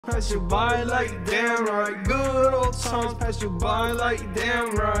Pass you by like damn right. Good old times pass you by like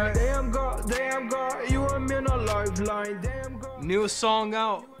damn right. Damn girl, you and me in a lifeline. Damn girl. New song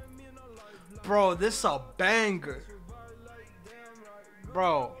out. Bro, this a banger.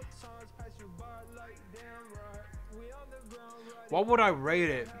 Bro. What would I rate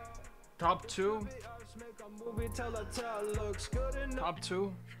it? Top 2? Top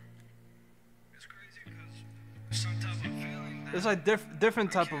 2? It's like different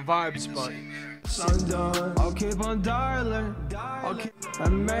type of vibes, but sundown, I'll keep on dialing,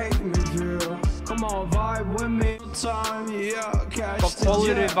 and make me feel. Come on, vibe with me. Time, yeah, catch but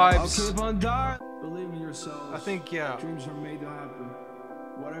quality vibes. I'll keep on dialing. Believe in yourself. I think yeah. Dreams are made to happen.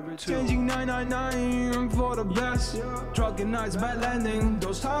 Whatever it's changing 999 for the best. Trucking nights, bad landing.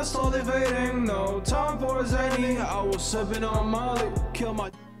 Those times slowly fading. No time for zany. I was sipping on Molly. Kill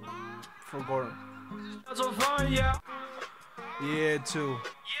my for Gordon. That's so fun, yeah. Yeah, 2.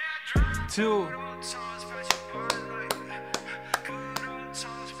 2.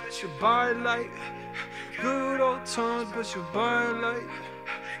 But you buy like good old times, but you buy like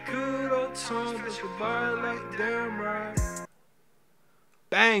good old times, but you buy like damn right.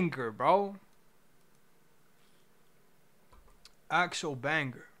 Banger, bro. Actual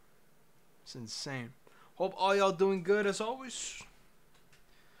banger. It's insane. Hope all y'all doing good as always.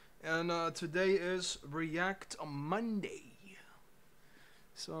 And today is React Monday.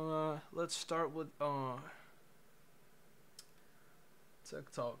 So let's start with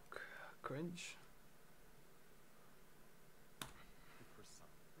TikTok cringe.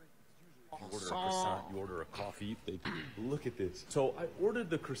 You order a croissant, you order a coffee. Look at this. So I ordered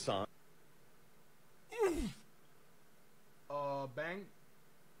the croissant. Bang.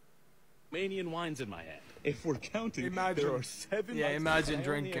 Romanian wines in my hand. If we're counting, imagine, there are 7 yeah, months. imagine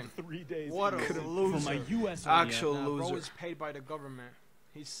drinking. 3 days. What a loser. For my US actual loser. Bro is paid by the government.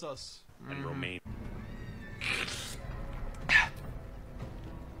 He's sus. And Romania.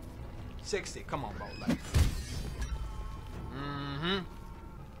 60. Come on, bro. Like.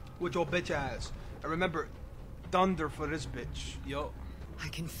 With your bitch ass. And remember, thunder for this bitch. Yo. I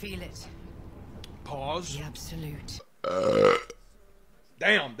can feel it. Pause. The absolute.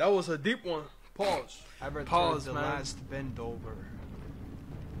 Damn, that was a deep one. Pause. Pause, the man. last bend over.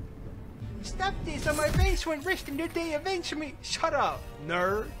 Stop this, or my veins went resting the day avenge me. Shut up,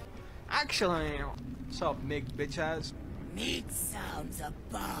 nerd. Actually, what's up, Mick, bitch ass? Meat sounds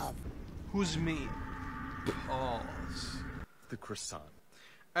above. Who's me? Pause. The croissant.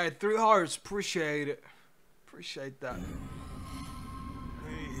 Hey, 3 hearts. Appreciate it. Appreciate that.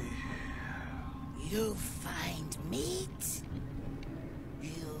 You find meat?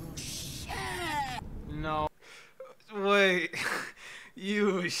 You share. No. Wait.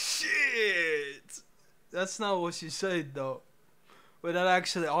 You shit. That's not what she said, though. But that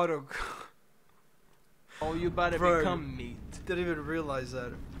actually auto. Oh, you about to become meat. Didn't even realize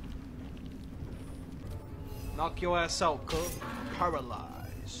that. Knock your ass out, cuz.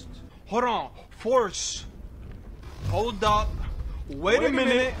 Paralyzed. Hold on. Force. Hold up. Wait a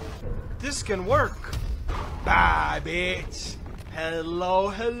minute. This can work. Bye, bitch. Hello,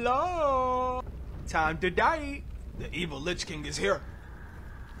 hello. Time to die. The evil Lich King is here.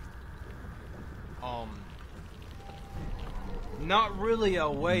 Not really a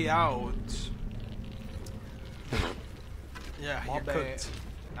way out. Yeah, you're cooked.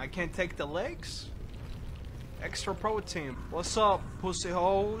 I can't take the legs. Extra protein. What's up, pussy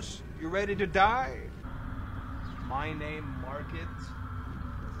hoes? You ready to die? My name, Market.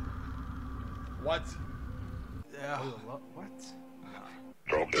 What? Yeah. What?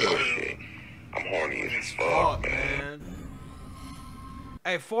 Don't bullshit. I'm horny as fuck, man.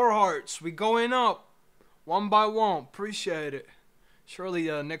 Hey, 4 hearts. We going up. 1 by 1. Appreciate it. Surely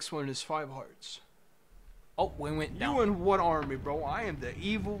the next one is 5 hearts. Oh, we went down. You in what army, bro? I am the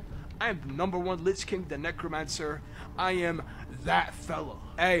evil. I am the #1 Lich King, the Necromancer. I am that fella.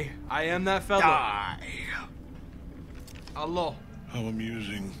 Hey, I am that fella. Die. Hello. How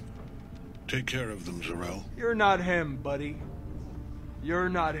amusing. Take care of them, Zarel. You're not him, buddy. You're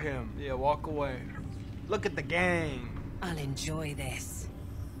not him. Yeah, walk away. Look at the gang. I'll enjoy this.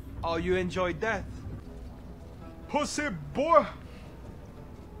 Oh, you enjoy death? Pussy boy.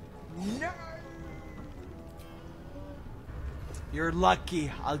 No. You're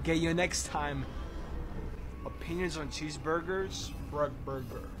lucky. I'll get you next time. Opinions on cheeseburgers? Rug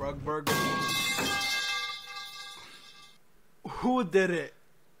burger. Rug burger. Who did it?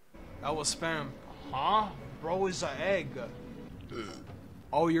 That was spam. Huh? Bro is an egg.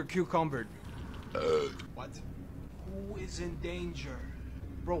 Oh, you're cucumbered. What? Who is in danger?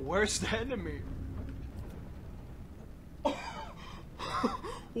 Bro, where's the enemy?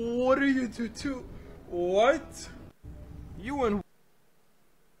 What are you two? What? You and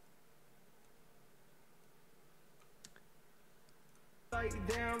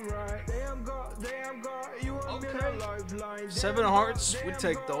damn right. Damn God, you and me in a lifeline. 7 hearts, we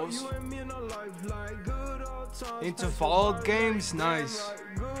take those. Into Fallout games, nice.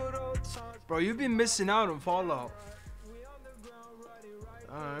 Bro, you've been missing out on Fallout.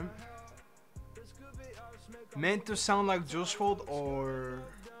 Alright. Meant to sound like Joshold or...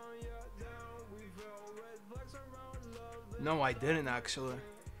 No, I didn't actually.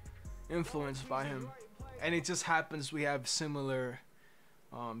 Influenced by him. And it just happens we have similar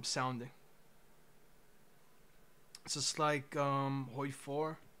sounding. It's just like Hoi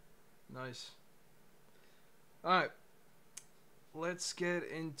 4. Nice. Alright. Let's get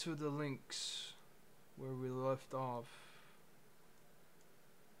into the links where we left off.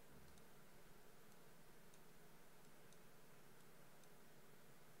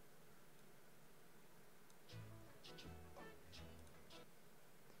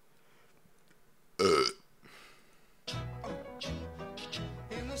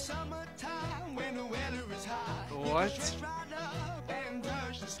 What?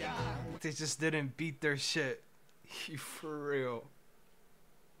 They just didn't beat their shit. For real.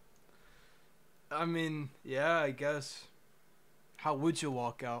 I mean, yeah, I guess. How would you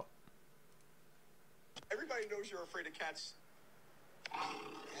walk out? Everybody knows you're afraid of cats.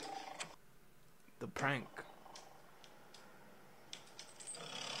 The prank.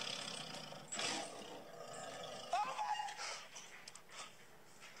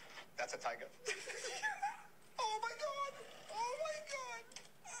 That's a tiger. Oh my god! Oh my god!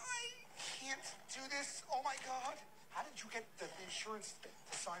 I can't do this. Oh my god! How did you get the insurance to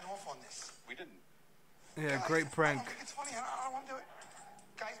sign off on this? We didn't. Yeah, Guys, great prank. I don't think it's funny. I don't want to do it.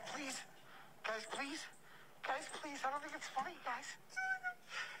 Guys, please. Guys, please. Guys, please. I don't think it's funny, guys.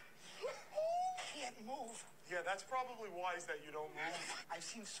 Can't move. Yeah, that's probably wise that you don't move. I've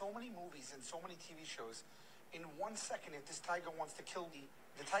seen so many movies and so many TV shows. In 1 second, if this tiger wants to kill me,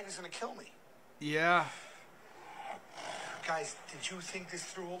 the tiger's gonna kill me. Yeah. Guys, did you think this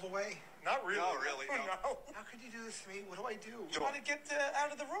through all the way? Not really. No, really. No. How could you do this to me? What do I do? You want to get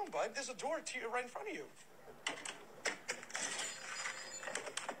out of the room, bud. There's a door to you right in front of you.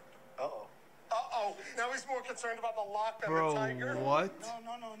 Uh-oh. Uh-oh. Now he's more concerned about the lock than the tiger. Bro, what?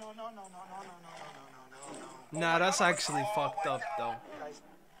 No. Nah, that's actually fucked up, though. Guys,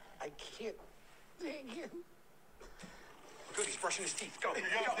 I can't. Thank you. Good, he's brushing his teeth. Go. There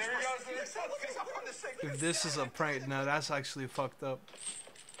he goes. If this is a prank, nah, that's actually fucked up.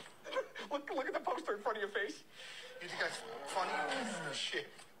 Look at the poster in front of your face. You think that's funny? Shit.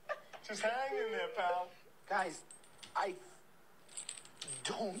 Just hang in there, pal. Guys, I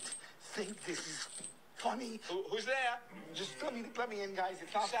don't think this is funny. Who's there? Just let me in, guys.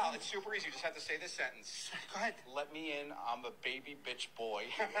 It's not Sal, it's super easy. You just have to say this sentence. Go ahead. Let me in. I'm the baby bitch boy.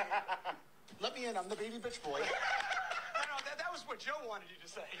 Let me in. I'm the baby bitch boy. No, that was what Joe wanted you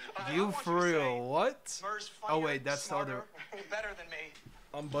to say. You for real? What? Mur's funnier, Oh wait, that's the other. Better than me.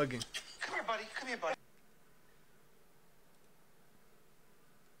 I'm bugging. Come here, buddy. Come here, buddy.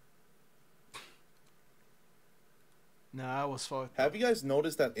 Nah, I was fucked. Have you guys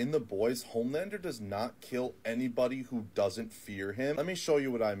noticed that in The Boys, Homelander does not kill anybody who doesn't fear him? Let me show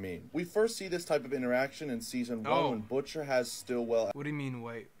you what I mean. We first see this type of interaction in season 1 when Butcher has Stillwell. What do you mean,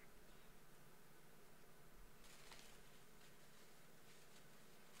 wait?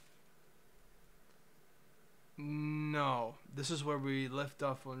 No, this is where we left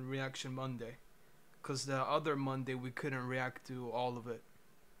off on Reaction Monday. Because the other Monday we couldn't react to all of it.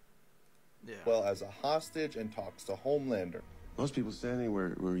 Yeah. Well, as a hostage and talks to Homelander. Most people standing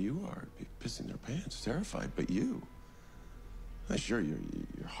where you are be pissing their pants, terrified, but you. Sure, your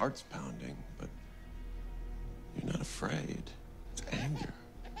heart's pounding, but you're not afraid. It's anger.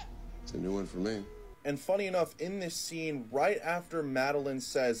 It's a new one for me. And funny enough, in this scene, right after Madeline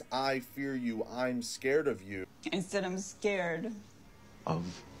says, "I fear you, I'm scared of you." Instead, I'm scared.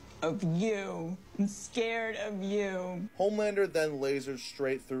 Of you. I'm scared of you. Homelander then lasers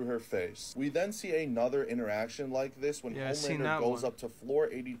straight through her face. We then see another interaction like this when Homelander goes up to floor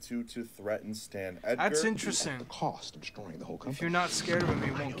 82 to threaten Stan Edgar. That's interesting. The cost of destroying the whole company. If you're not scared of him,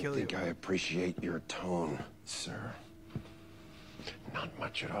 he won't kill you. I think I appreciate your tone, sir. Not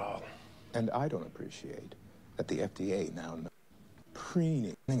much at all. And I don't appreciate that the FDA now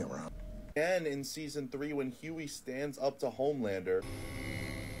preening around. And in season 3, when Huey stands up to Homelander.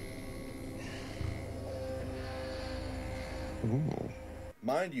 Ooh.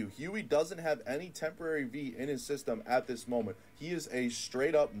 Mind you, Huey doesn't have any temporary V in his system at this moment. He is a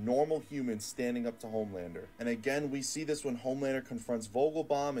straight up normal human standing up to Homelander. And again, we see this when Homelander confronts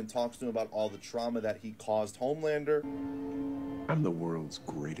Vogelbaum and talks to him about all the trauma that he caused Homelander. I'm the world's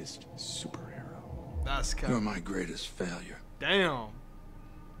greatest superhero. That's kind You're my greatest failure. Damn.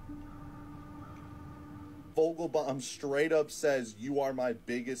 Vogelbaum straight up says, "You are my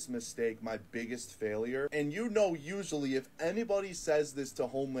biggest mistake, my biggest failure." And you know, usually if anybody says this to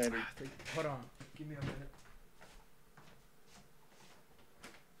Homelander... Hold on. Give me a minute.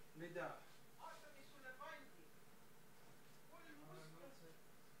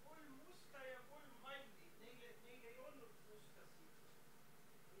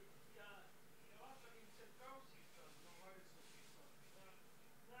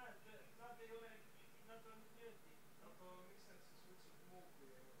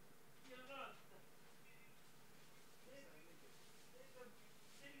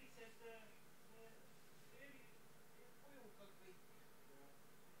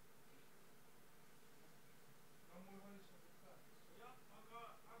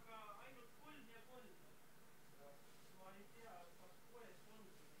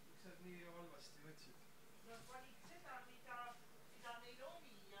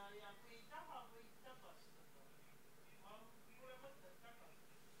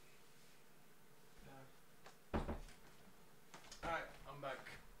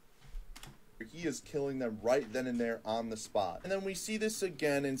 He is killing them right then and there on the spot. And then we see this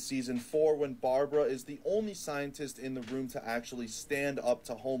again in season 4 when Barbara is the only scientist in the room to actually stand up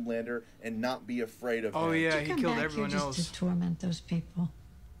to Homelander and not be afraid of him. Oh yeah, he killed everyone else. Just to torment those people.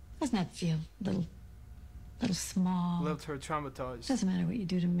 Doesn't that feel a little small? Left her traumatized. Doesn't matter what you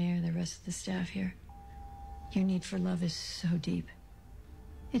do to me or the rest of the staff here. Your need for love is so deep.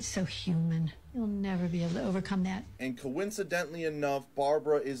 It's so human. You'll never be able to overcome that. And coincidentally enough,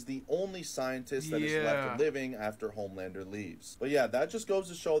 Barbara is the only scientist that is left living after Homelander leaves. But yeah, that just goes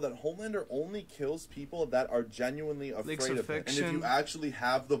to show that Homelander only kills people that are genuinely afraid of him. And if you actually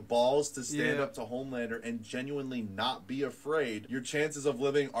have the balls to stand up to Homelander and genuinely not be afraid, your chances of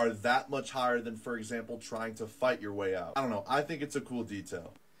living are that much higher than, for example, trying to fight your way out. I don't know. I think it's a cool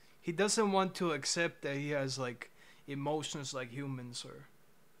detail. He doesn't want to accept that he has like emotions like humans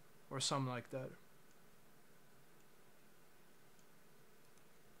or something like that.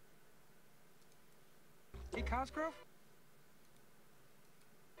 Hey, Cosgrove?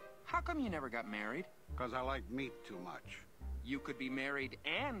 How come you never got married? Because I like meat too much. You could be married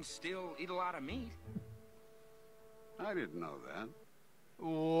and still eat a lot of meat. I didn't know that.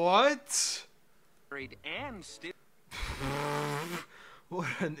 What? Married and still... What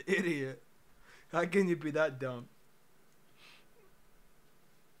an idiot. How can you be that dumb?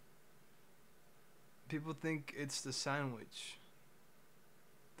 People think it's the sandwich.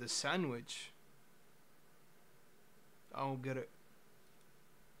 The sandwich? I don't get it.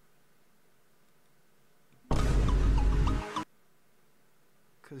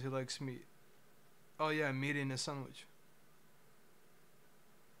 Because he likes meat. Oh yeah, meat in a sandwich.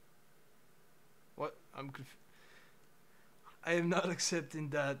 What? I'm confused. I am not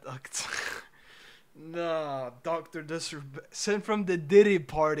accepting that. Nah, Dr. Disrespect. Sent from the Diddy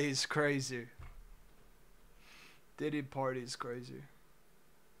party is crazy. Diddy party is crazy.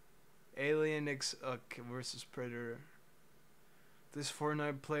 Alien X versus Predator. This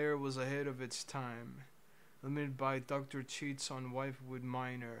Fortnite player was ahead of its time. Limited by Doctor cheats on wife with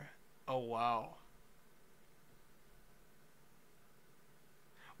minor. Oh wow.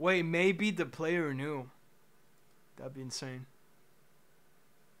 Wait, maybe the player knew. That'd be insane.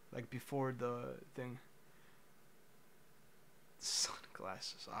 Like before the thing.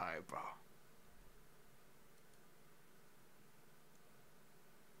 Sunglasses. Alright, bro.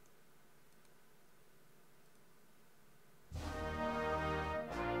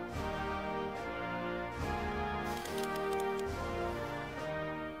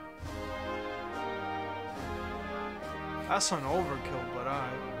 That's an overkill, but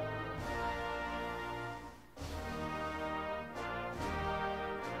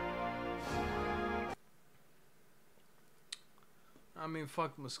I mean,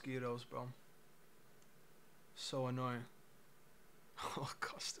 fuck mosquitoes, bro. So annoying. Oh,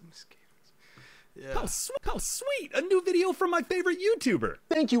 custom mosquitoes. Yeah. How sweet! A new video from my favorite YouTuber!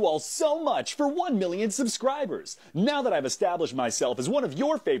 Thank you all so much for 1 million subscribers! Now that I've established myself as one of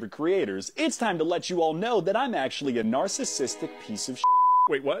your favorite creators, it's time to let you all know that I'm actually a narcissistic piece of shit.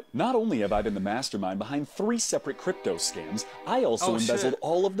 Wait, what? Not only have I been the mastermind behind 3 separate crypto scams, I also embezzled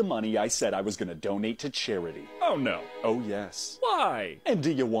all of the money I said I was gonna donate to charity. Oh no. Oh yes. Why? And do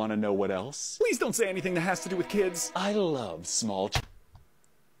you wanna know what else? Please don't say anything that has to do with kids. I love small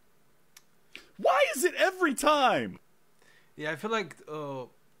Why is it every time? Yeah, I feel like the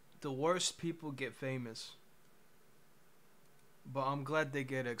worst people get famous. But I'm glad they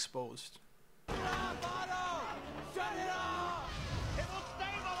get exposed. Shut it off! It will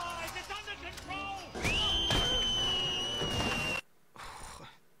stabilize! It's under control!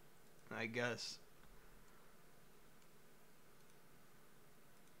 I guess.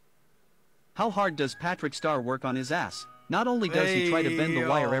 How hard does Patrick Star work on his ass? Not only does he try to bend the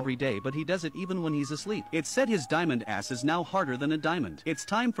wire every day, but he does it even when he's asleep. It's said his diamond ass is now harder than a diamond. It's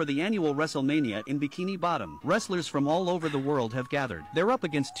time for the annual WrestleMania in Bikini Bottom. Wrestlers from all over the world have gathered. They're up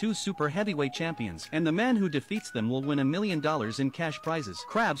against two super heavyweight champions, and the man who defeats them will win $1 million in cash prizes.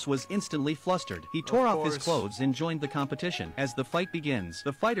 Krabs was instantly flustered. He tore off his clothes and joined the competition. As the fight begins,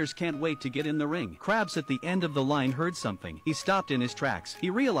 the fighters can't wait to get in the ring. Krabs at the end of the line heard something. He stopped in his tracks. He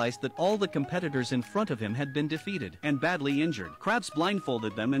realized that all the competitors in front of him had been defeated and badly injured. Krabs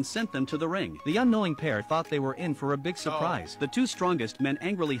blindfolded them and sent them to the ring. The unknowing pair thought they were in for a big surprise. The two strongest men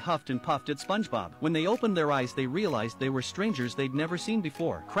angrily huffed and puffed at SpongeBob. When they opened their eyes, they realized they were strangers they'd never seen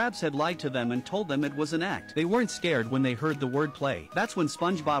before. Krabs had lied to them and told them it was an act. They weren't scared when they heard the word play. That's when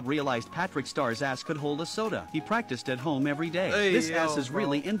SpongeBob realized Patrick Star's ass could hold a soda. He practiced at home every day. This ass is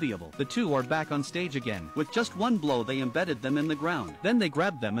really enviable. The two are back on stage again. With just one blow, they embedded them in the ground. Then they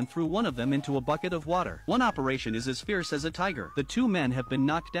grabbed them and threw one of them into a bucket of water. One operation is as fierce as a tiger. The two men have been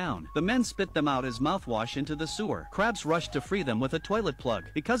knocked down. The men spit them out as mouthwash into the sewer. Krabs rushed to free them with a toilet plug.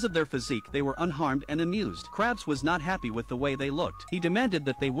 Because of their physique, they were unharmed and amused. Krabs was not happy with the way they looked. He demanded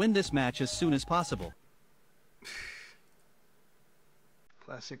that they win this match as soon as possible.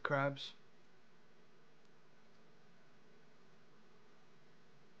 Classic Krabs.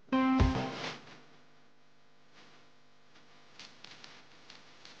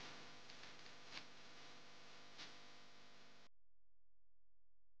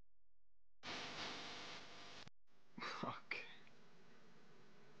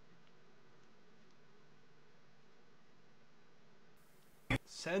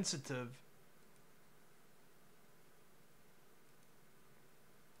 Sensitive.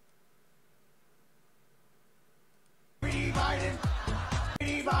 Biden,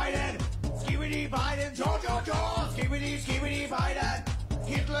 Biden, skibidi Biden, Joe, skibidi Biden.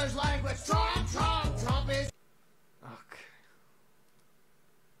 Hitler's language, Trump is. Okay.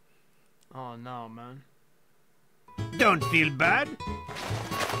 Oh no, man. Don't feel bad.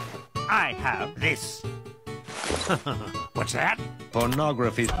 I have this. What's that?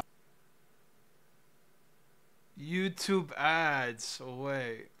 Pornography. YouTube ads. Oh,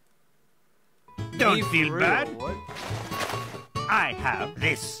 wait. Don't feel bad. What? I have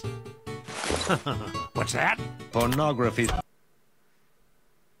this. What's that? Pornography.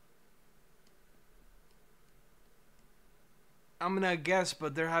 I'm gonna guess,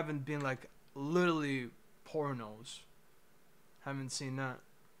 but there haven't been like literally pornos. Haven't seen that.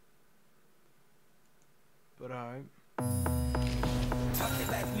 But alright.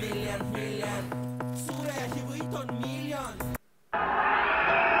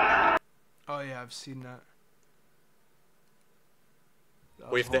 Oh yeah, I've seen that.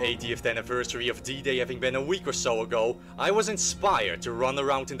 With the 80th anniversary of D-Day having been a week or so ago, I was inspired to run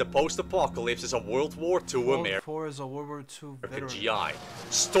around in the post-apocalypse as a World War II American GI,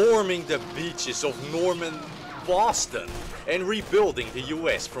 storming the beaches of Norman Boston and rebuilding the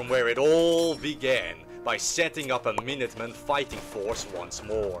US from where it all began by setting up a Minuteman fighting force once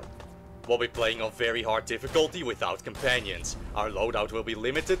more. We'll be playing on very hard difficulty without companions. Our loadout will be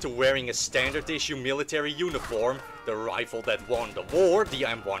limited to wearing a standard issue military uniform, the rifle that won the war, the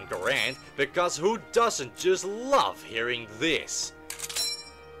M1 Garand, because who doesn't just love hearing this?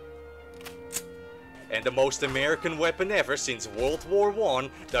 And the most American weapon ever since World War I,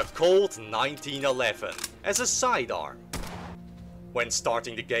 the Colt 1911, as a sidearm. When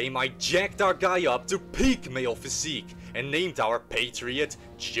starting the game, I jacked our guy up to peak male physique and named our patriot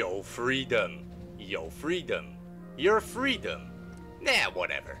Joe Freedom. Yo Freedom. Your freedom. Nah,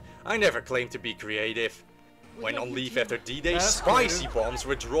 whatever. I never claimed to be creative. When on leave after D-Day, spicy bombs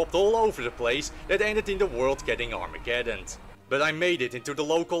were dropped all over the place that ended in the world getting Armageddoned. But I made it into the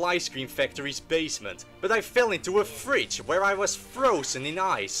local ice cream factory's basement, but I fell into a fridge where I was frozen in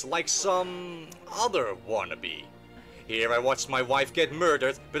ice like some other wannabe. Here I watched my wife get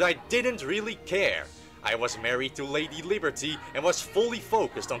murdered, but I didn't really care. I was married to Lady Liberty and was fully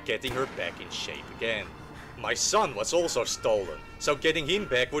focused on getting her back in shape again. My son was also stolen, so getting him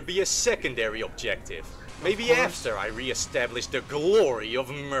back would be a secondary objective. Maybe after I re-established the glory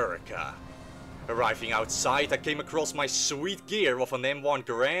of America. Arriving outside, I came across my sweet gear of an M1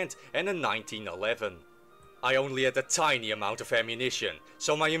 Garand and a 1911. I only had a tiny amount of ammunition,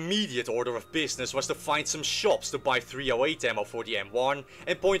 so my immediate order of business was to find some shops to buy 308 ammo for the M1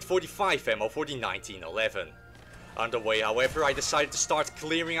 and .45 ammo for the 1911. On the way, however, I decided to start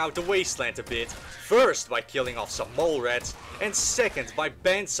clearing out the wasteland a bit, first by killing off some mole rats, and second by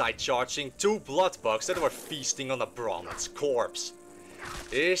bandside charging 2 blood bugs that were feasting on a Brahman's corpse.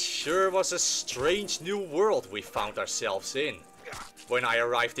 This sure was a strange new world we found ourselves in. When I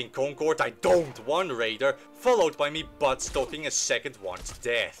arrived in Concord, I domed one raider, followed by me butt-stocking a second one to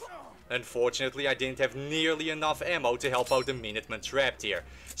death. Unfortunately, I didn't have nearly enough ammo to help out the Minutemen trapped here,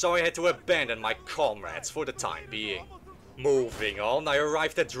 so I had to abandon my comrades for the time being. Moving on, I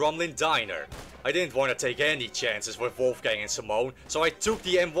arrived at Drumlin Diner. I didn't want to take any chances with Wolfgang and Simone, so I took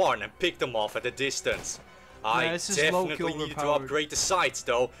the M1 and picked them off at a distance. I definitely needed to upgrade the sights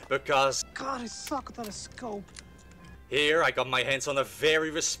though, because God, I suck without a scope. Here I got my hands on a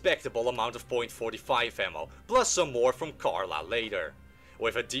very respectable amount of .45 ammo, plus some more from Carla later.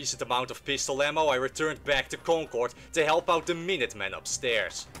 With a decent amount of pistol ammo, I returned back to Concord to help out the Minutemen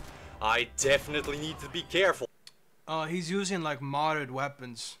upstairs. I definitely need to be careful. He's using like modded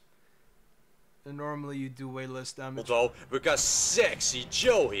weapons. And normally you do way less damage. Though, because Sexy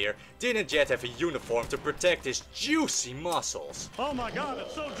Joe here didn't yet have a uniform to protect his juicy muscles. Oh my god,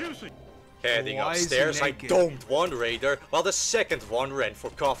 it's so juicy! Heading upstairs, I domed one raider while the second one ran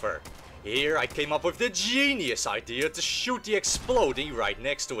for cover. Here I came up with the genius idea to shoot the exploding right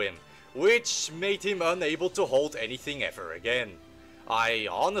next to him, which made him unable to hold anything ever again. I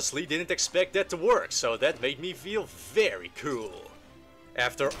honestly didn't expect that to work, so that made me feel very cool.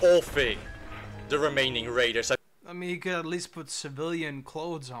 After offing the remaining raiders, I mean, you could at least put civilian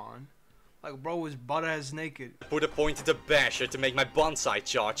clothes on. Like, bro was butt-ass naked. Put a point to the basher to make my bonsai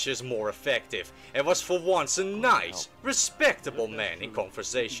charges more effective, and was for once a nice, respectable man in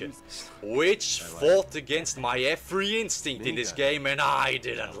conversation. Which fought against my every instinct in this game, and I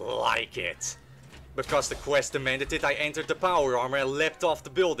didn't like it. Because the quest demanded it, I entered the power armor and leapt off the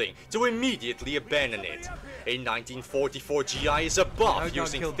building to immediately abandon it. A 1944 GI is above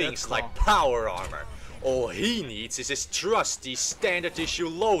using things like power armor. All he needs is his trusty standard issue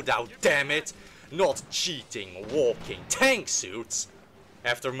loadout, damn it! Not cheating, walking tank suits!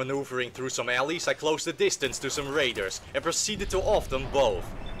 After maneuvering through some alleys, I closed the distance to some raiders and proceeded to off them both.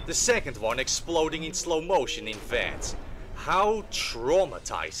 The second one exploding in slow motion in vents. How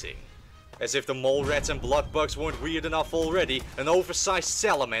traumatizing. As if the mole rats and blood bugs weren't weird enough already, an oversized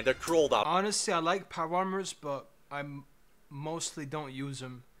salamander crawled up. Honestly, I like power armors, but I mostly don't use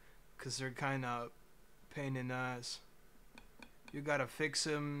them because they're kind of pain in the ass. You gotta fix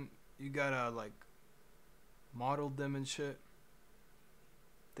them, you gotta like model them and shit.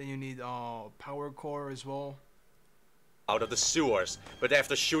 Then you need power core as well. Out of the sewers, but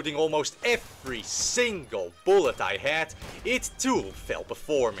after shooting almost every single bullet I had, it too fell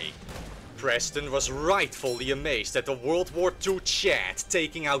before me. Preston was rightfully amazed at the World War II Chad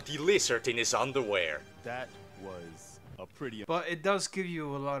taking out the lizard in his underwear. That was a pretty... But it does give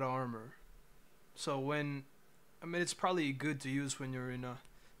you a lot of armor. So when, I mean, it's probably good to use when you're in a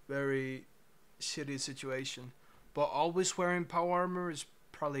very shitty situation. But always wearing power armor is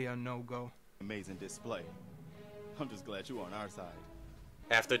probably a no-go. Amazing display. I'm just glad you're on our side.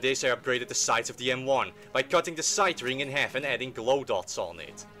 After this, I upgraded the sights of the M1 by cutting the sight ring in half and adding glow dots on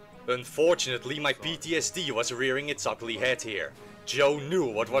it. Unfortunately, my PTSD was rearing its ugly head here. Joe knew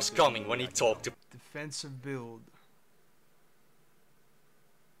what was coming when he talked to... Defensive build.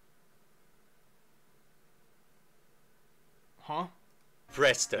 Huh?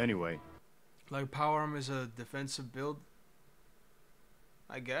 Preston. Anyway. Like power armor is a defensive build?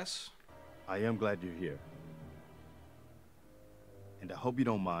 I guess. I am glad you're here. And I hope you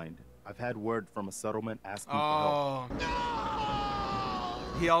don't mind. I've had word from a settlement asking for help.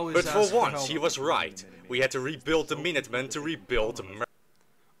 He always But for once, he was right. We had to rebuild the Minutemen to rebuild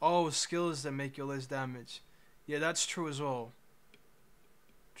skills that make you less damage. Yeah, that's true as well.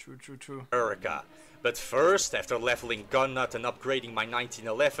 True. America. But first, after leveling gun nut and upgrading my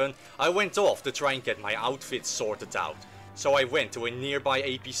 1911, I went off to try and get my outfit sorted out. So I went to a nearby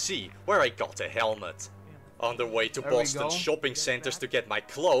APC, where I got a helmet. On the way to Boston's shopping centers to get my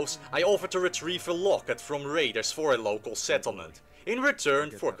clothes, I offered to retrieve a locket from raiders for a local settlement, in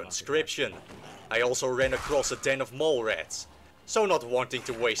return for conscription. I also ran across a den of mole rats. So not wanting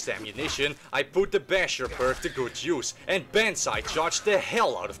to waste ammunition, I put the basher perk to good use and bandside charged the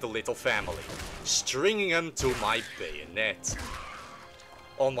hell out of the little family, stringing them to my bayonet.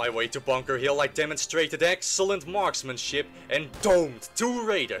 On my way to Bunker Hill, I demonstrated excellent marksmanship and domed 2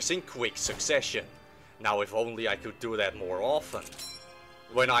 raiders in quick succession. Now if only I could do that more often.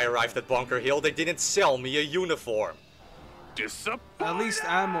 When I arrived at Bunker Hill, they didn't sell me a uniform. At least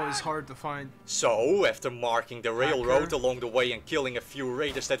ammo is hard to find. So, after marking the railroad along the way and killing a few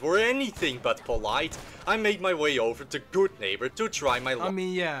raiders that were anything but polite, I made my way over to Good Neighbor to try my luck. I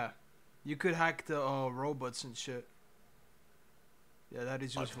mean, yeah. You could hack the robots and shit. Yeah, that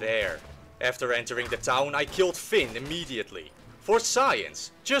is useful. There. After entering the town, I killed Finn immediately. For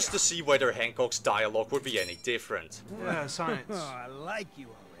science. Just to see whether Hancock's dialogue would be any different. Yeah, science. I like you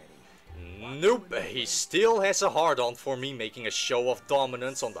already. Nope, he still has a hard-on for me making a show of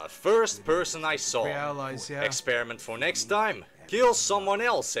dominance on the first person I saw. Realize, yeah. Experiment for next time. Kill someone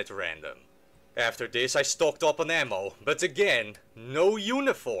else at random. After this I stocked up on ammo, but again, no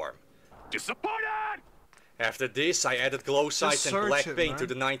uniform. Disappointed! After this I added glow sights and black paint to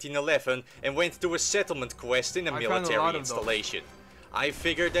the 1911 and went to a settlement quest in a military installation. I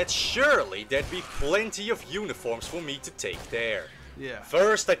figured that surely there'd be plenty of uniforms for me to take there. Yeah.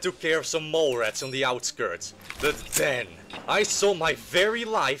 First I took care of some mole rats on the outskirts, but then I saw my very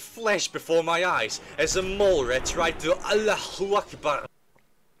life flash before my eyes as a mole rat tried to Allahu Akbar.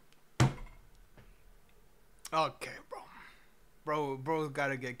 Okay, bro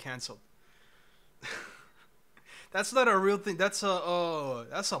gotta get cancelled. That's not a real thing. That's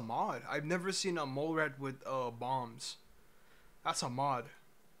a mod. I've never seen a mole rat with bombs. That's a mod.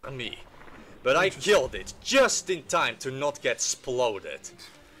 Me. But I killed it just in time to not get exploded.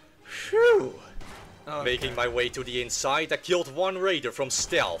 Phew. Okay. Making my way to the inside, I killed one raider from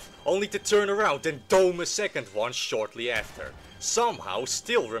stealth, only to turn around and dome a second one shortly after, somehow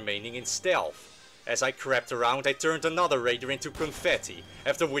still remaining in stealth. As I crept around, I turned another raider into confetti,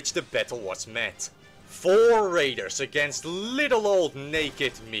 after which the battle was met. 4 raiders against little old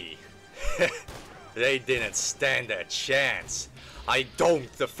naked me. They didn't stand a chance. I domed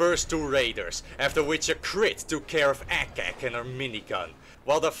the first 2 raiders, after which a crit took care of Akak and her minigun,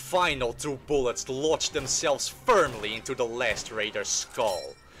 while the final 2 bullets lodged themselves firmly into the last raider's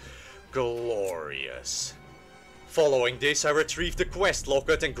skull. Glorious. Following this, I retrieved the quest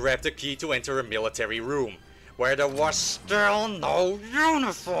locket and grabbed the key to enter a military room, where there was still no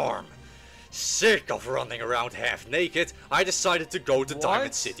uniform. Sick of running around half naked, I decided to go to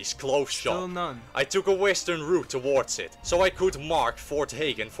Diamond City's clothes shop. Still none. I took a western route towards it, so I could mark Fort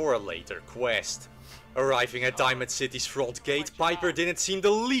Hagen for a later quest. Arriving at Diamond City's front gate, Piper didn't seem the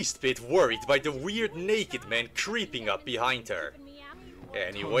least bit worried by the weird naked man creeping up behind her.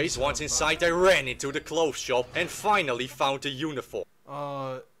 Anyways, once inside I ran into the clothes shop and finally found a uniform.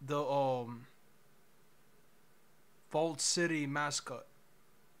 Vault City mascot.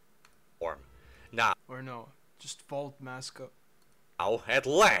 Now, or no, just Vault mascot. Now, at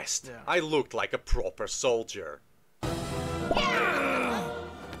last, I looked like a proper soldier.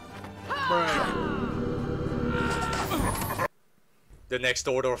 The next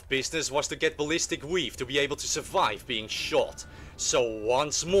order of business was to get ballistic weave to be able to survive being shot. So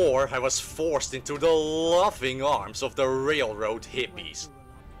once more, I was forced into the loving arms of the railroad hippies.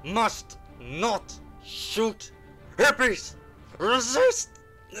 Must not shoot hippies! Resist!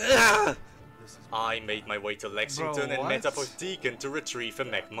 Ugh. I made my way to Lexington and met up with Deacon to retrieve a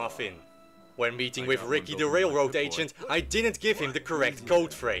McMuffin. When meeting with Ricky the railroad agent, I didn't give him the correct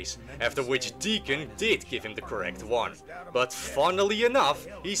code phrase, after which Deacon did give him the correct one. But funnily enough,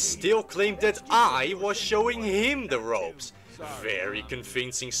 he still claimed that I was showing him the ropes. Very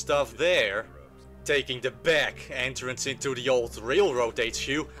convincing stuff there. Taking the back entrance into the old railroad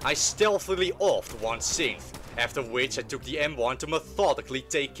HQ, I stealthily offed one synth, after which I took the M1 to methodically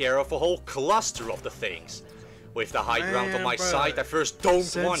take care of a whole cluster of the things. With the high ground on my side, I first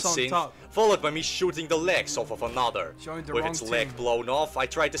domed one synth, followed by me shooting the legs off of another. With its leg blown off, I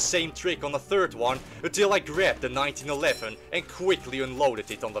tried the same trick on the third one, until I grabbed the 1911 and quickly unloaded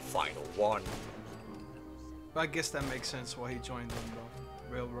it on the final one. I guess that makes sense why he joined them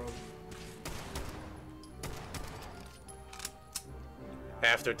though. Railroad.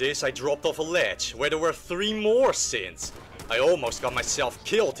 After this, I dropped off a ledge, where there were 3 more synths. I almost got myself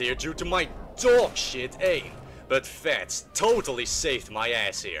killed here due to my dog shit aim, but Fats totally saved my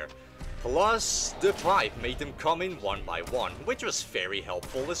ass here. Plus, the pipe made them come in one by one, which was very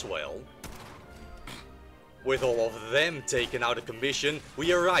helpful as well. With all of them taken out of commission,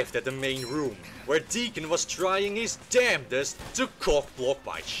 we arrived at the main room, where Deacon was trying his damnedest to cock-block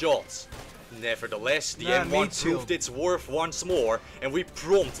my shots. Nevertheless, the M1 proved its worth once more, and we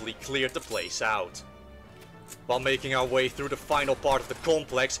promptly cleared the place out. While making our way through the final part of the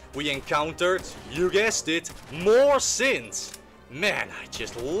complex, we encountered, you guessed it, more synths! Man, I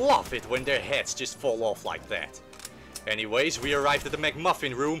just love it when their heads just fall off like that. Anyways, we arrived at the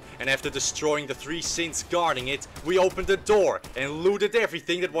McMuffin room, and after destroying the 3 synths guarding it, we opened the door and looted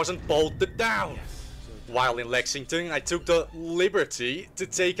everything that wasn't bolted down. While in Lexington, I took the liberty to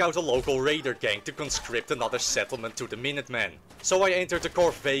take out a local raider gang to conscript another settlement to the Minutemen. So I entered the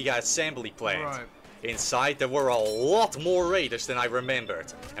Corvega assembly plant. Right. Inside there were a lot more raiders than I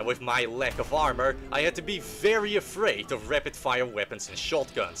remembered, and with my lack of armor, I had to be very afraid of rapid-fire weapons and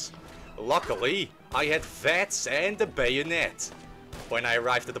shotguns. Luckily, I had VATS and a bayonet. When I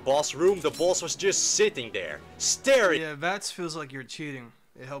arrived at the boss room, the boss was just sitting there, staring Yeah, VATS feels like you're cheating.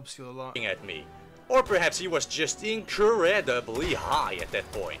 It helps you a lot. at me. Or perhaps he was just incredibly high at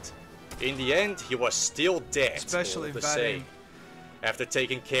that point. In the end, he was still dead, Especially all the VATing. same. After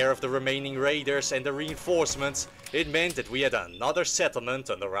taking care of the remaining raiders and the reinforcements, it meant that we had another settlement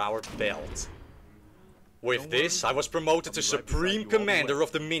under our belt. With this, I was promoted to Supreme Commander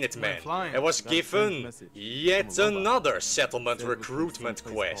of the Minutemen and was given yet another settlement recruitment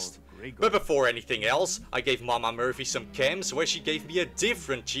quest. But before anything else, I gave Mama Murphy some chems where she gave me a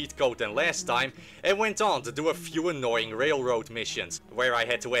different cheat code than last time and went on to do a few annoying railroad missions, where I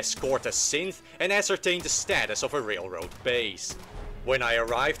had to escort a synth and ascertain the status of a railroad base. When I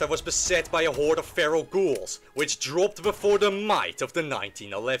arrived, I was beset by a horde of feral ghouls, which dropped before the might of the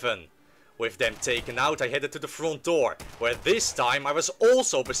 1911. With them taken out, I headed to the front door, where this time I was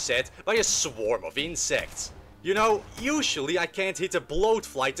also beset by a swarm of insects. You know, usually I can't hit a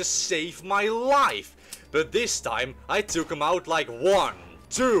bloatfly to save my life, but this time I took them out like 1,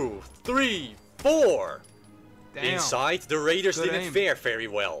 2, 3, 4. Damn. Inside, the raiders Good didn't aim. fare very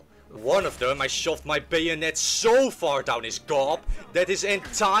well. One of them, I shoved my bayonet so far down his gob that his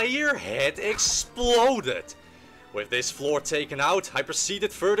entire head exploded. With this floor taken out, I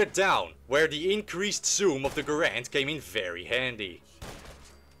proceeded further down, where the increased zoom of the Garand came in very handy.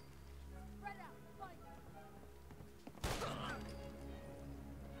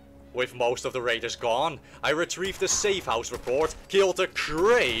 With most of the raiders gone, I retrieved a safe house report, killed a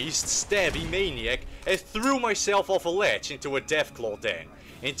crazed stabby maniac, and threw myself off a ledge into a Deathclaw den,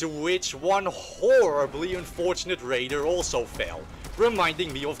 into which one horribly unfortunate raider also fell,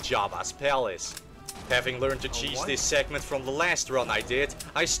 reminding me of Jabba's palace. Having learned to cheese this segment from the last run I did,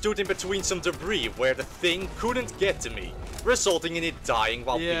 I stood in between some debris where the thing couldn't get to me, resulting in it dying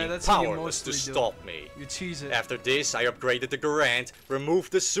while being that's what you powerless to mostly do. stop me. You cheese it. After this, I upgraded the Garand,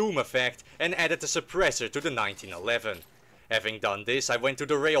 removed the zoom effect, and added the suppressor to the 1911. Having done this, I went to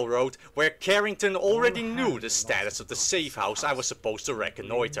the railroad, where Carrington already knew the status of the safe house I was supposed to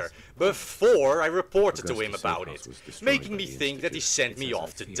reconnoiter, before I reported to him about it, making me think that he sent me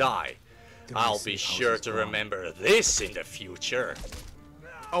off to die. I'll be sure to remember this in the future.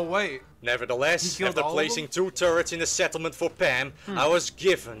 Oh wait. Nevertheless, He killed after all of placing them? 2 turrets in the settlement for Pam, I was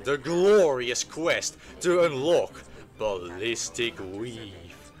given the glorious quest to unlock Ballistic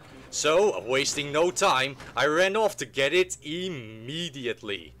Weave. So, wasting no time, I ran off to get it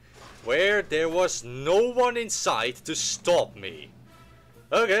immediately, where there was no one in sight to stop me.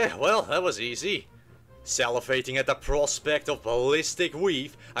 Okay, well, that was easy. Salivating at the prospect of Ballistic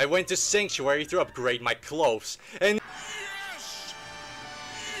Weave, I went to Sanctuary to upgrade my clothes, and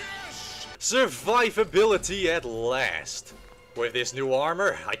survivability at last. With this new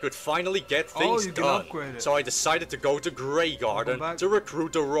armor, I could finally get things you can done, upgrade it. so I decided to go to Grey Garden to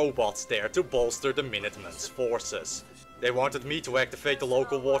recruit the robots there to bolster the Minutemen's forces. They wanted me to activate the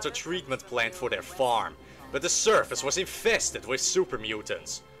local water treatment plant for their farm, but the surface was infested with super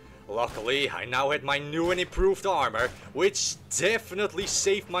mutants. Luckily, I now had my new and improved armor, which definitely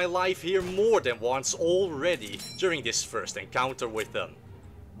saved my life here more than once already during this first encounter with them.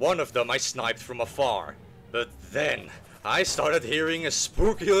 One of them I sniped from afar, but then I started hearing a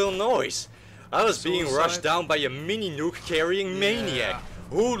spooky little noise. I was being rushed down by a mini nuke carrying maniac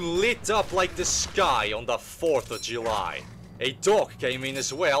who lit up like the sky on the 4th of July. A dog came in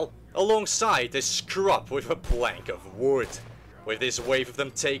as well, alongside a scrub with a plank of wood. With this wave of them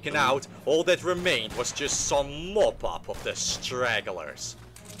taken out, all that remained was just some mop-up of the stragglers.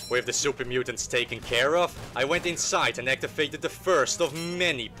 With the super mutants taken care of, I went inside and activated the first of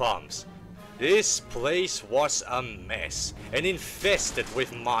many pumps. This place was a mess, and infested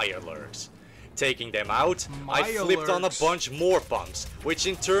with Mirelurks. Taking them out, I flipped on a bunch more pumps, which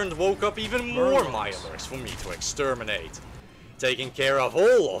in turn woke up even more Mirelurks for me to exterminate. Taking care of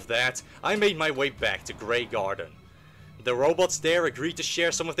all of that, I made my way back to Grey Garden. The robots there agreed to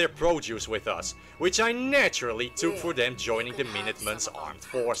share some of their produce with us, which I naturally took for them joining the Minutemen's armed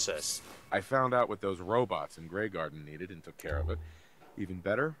forces. I found out what those robots in Grey Garden needed and took care of it. Even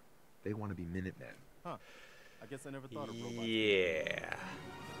better, they want to be Minutemen. Huh. I guess I never thought of robots. Yeah.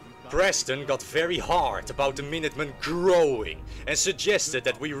 Preston got very hard about the Minutemen growing and suggested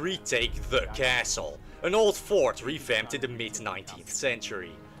that we retake the castle, an old fort revamped in the mid-19th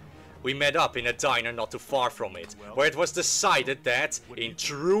century. We met up in a diner not too far from it, where it was decided that, in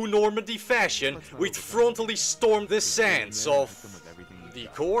true Normandy fashion, we'd frontally storm the sands of the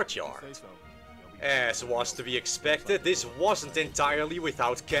courtyard. As was to be expected, this wasn't entirely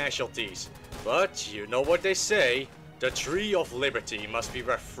without casualties. But you know what they say, the tree of liberty must be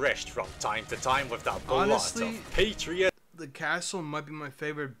refreshed from time to time with the blood of patriots. The castle might be my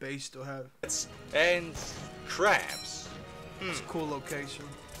favorite base to have. And crabs. It's a cool location.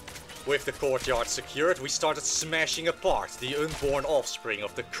 With the courtyard secured, we started smashing apart the unborn offspring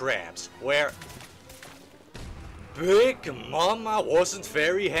of the crabs, where Big Mama wasn't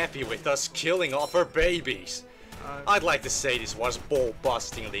very happy with us killing off her babies. I'd like to say this was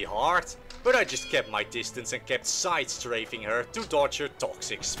ball-bustingly hard, but I just kept my distance and kept side-strafing her to dodge her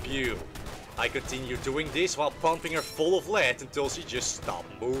toxic spew. I continued doing this while pumping her full of lead until she just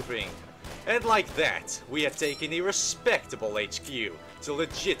stopped moving. And like that, we had taken a respectable HQ to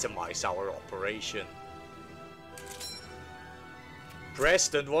legitimize our operation.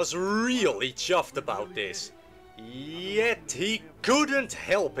 Preston was really chuffed about this. Yet he couldn't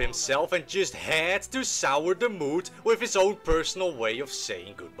help himself and just had to sour the mood with his own personal way of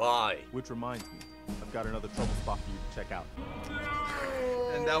saying goodbye. Which reminds me, I've got another trouble spot for you to check out.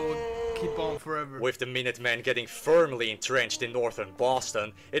 And that will keep on forever. With the Minutemen getting firmly entrenched in northern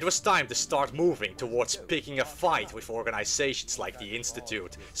Boston, it was time to start moving towards picking a fight with organizations like the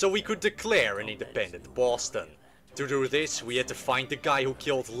Institute, so we could declare an independent Boston. To do this, we had to find the guy who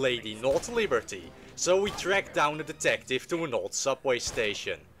killed Lady Not Liberty, so we tracked down a detective to an old subway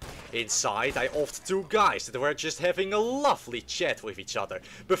station. Inside, I offed two guys that were just having a lovely chat with each other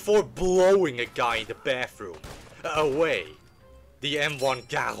before blowing a guy in the bathroom away. The M1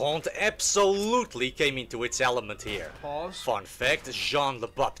 Garand absolutely came into its element here. Pause. Fun fact,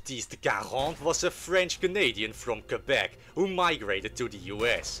 Jean-le-Baptiste Garand was a French-Canadian from Quebec who migrated to the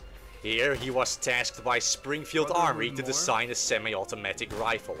US. Here he was tasked by Springfield Army to design a semi-automatic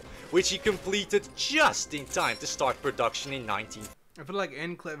rifle, which he completed just in time to start production in 19... I feel like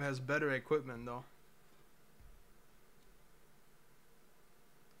Enclave has better equipment though.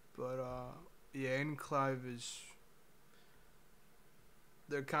 But yeah, Enclave is...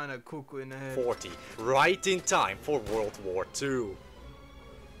 They're kind of cuckoo in the head. 40, right in time for World War II.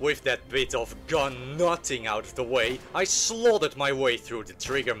 With that bit of gun nutting out of the way, I slaughtered my way through the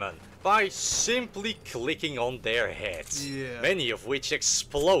triggermen by simply clicking on their heads, many of which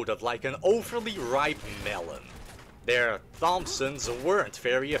exploded like an overly ripe melon. Their Thompsons weren't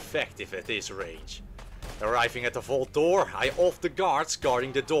very effective at this range. Arriving at the vault door, I offed the guards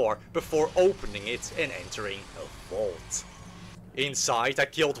guarding the door before opening it and entering a vault. Inside, I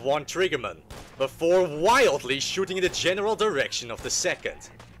killed one triggerman, before wildly shooting in the general direction of the second.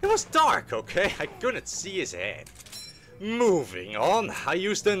 It was dark, okay? I couldn't see his head. Moving on, I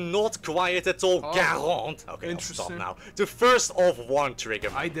used a not quiet at all Garand, okay, I'll stop now, to first off one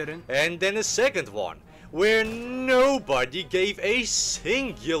triggerman. I didn't. And then a second one, where nobody gave a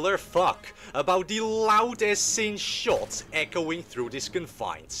singular fuck about the loud as sin shots echoing through this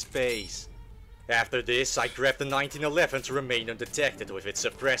confined space. After this, I grabbed the 1911 to remain undetected with its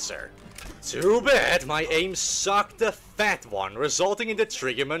suppressor. Too bad my aim sucked a fat one, resulting in the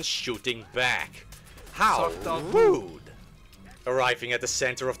triggerman shooting back. How rude! Arriving at the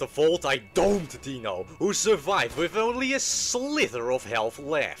center of the vault, I domed Dino, who survived with only a slither of health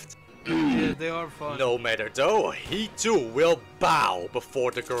left. Yeah, they are fun. No matter though, he too will bow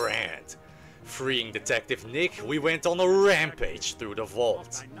before the Grand. Freeing Detective Nick, we went on a rampage through the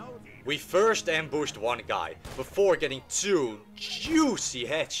vault. We first ambushed one guy, before getting two juicy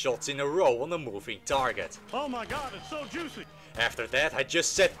headshots in a row on a moving target. Oh my god, it's so juicy! After that, I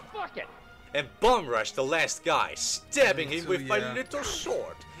just said fuck it! And bum rushed the last guy, stabbing him with my little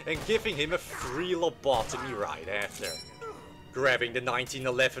sword and giving him a free lobotomy right after. Grabbing the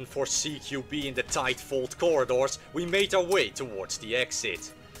 1911 for CQB in the tight vault corridors, we made our way towards the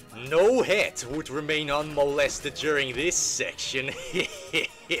exit. No head would remain unmolested during this section.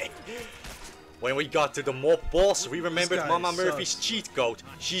 When we got to the mob boss, we remembered Mama Murphy's cheat code,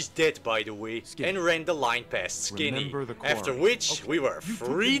 she's dead by the way, and ran the line past Skinny, after which we were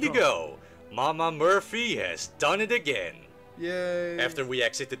free to go. Mama Murphy has done it again. Yay. After we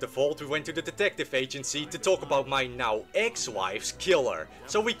exited the vault, we went to the detective agency to talk about my now ex-wife's killer,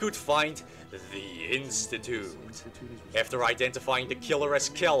 so we could find the Institute. After identifying the killer as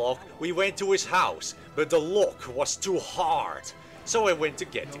Kellogg, we went to his house, but the lock was too hard, so I went to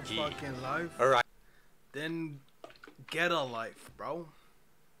get the key. Fucking life. Alright. Then get a life, bro.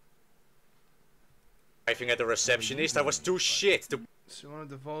 Arriving at the receptionist, I was too shit to... So one of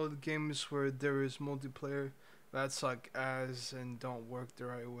the Vault games where there is multiplayer that suck ass and don't work the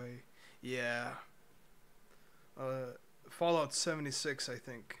right way. Yeah. Fallout 76, I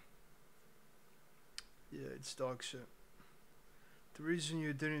think. Yeah, it's dog shit. The reason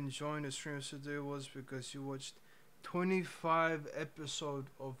you didn't join the stream today was because you watched 25 episodes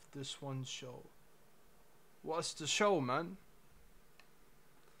of this one show. What's the show, man?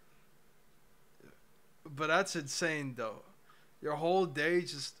 But that's insane, though. Your whole day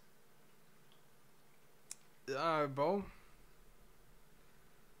just... Alright, bro.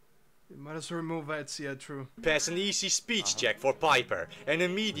 You might as well remove that, yeah, true. Pass an easy speech check for Piper and a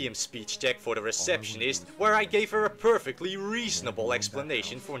medium speech check for the receptionist, where I gave her a perfectly reasonable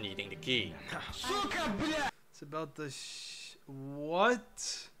explanation for needing the key. It's about the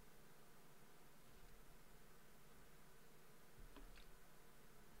what?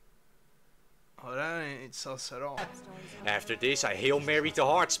 Oh, that ain't sus at all. After this, I Hail Mary the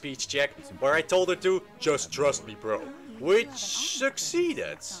hard speech check, where I told her to just trust me, bro, which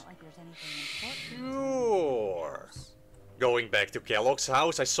succeeded. Sure. Going back to Kellogg's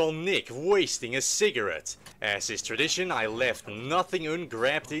house, I saw Nick wasting a cigarette. As is tradition, I left nothing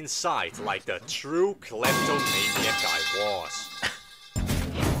ungrabbed inside, like the true kleptomaniac I was.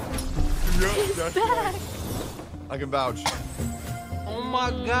 He's back. I can vouch. Oh my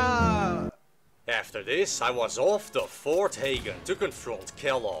god! After this, I was off to Fort Hagen to confront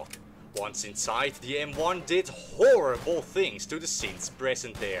Kellogg. Once inside, the M1 did horrible things to the synths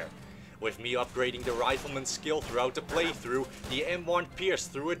present there. With me upgrading the rifleman's skill throughout the playthrough, the M1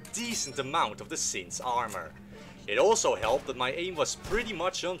 pierced through a decent amount of the synth's armor. It also helped that my aim was pretty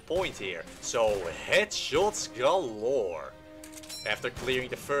much on point here, so headshots galore. After clearing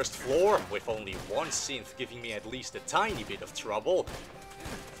the first floor, with only one synth giving me at least a tiny bit of trouble,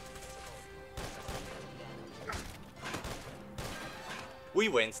 we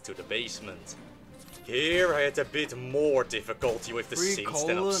went to the basement. Here I had a bit more difficulty with the synths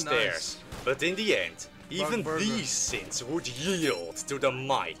than upstairs, but in the end, even these synths would yield to the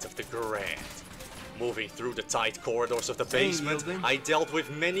might of the Grand. Moving through the tight corridors of the basement, I dealt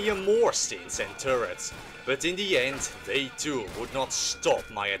with many a more synths and turrets, but in the end, they too would not stop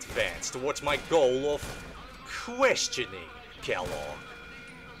my advance towards my goal of questioning Kellogg.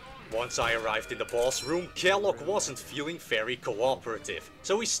 Once I arrived in the boss room, Kellogg wasn't feeling very cooperative,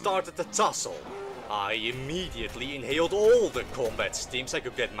 so we started a tussle. I immediately inhaled all the combat steams I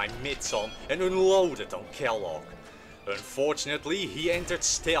could get my mitts on and unloaded on Kellogg. Unfortunately, he entered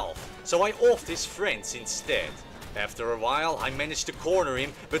stealth, so I offed his friends instead. After a while, I managed to corner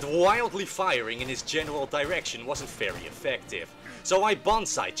him, but wildly firing in his general direction wasn't very effective. So I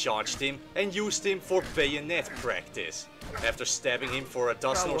bonsai charged him and used him for bayonet practice. After stabbing him for a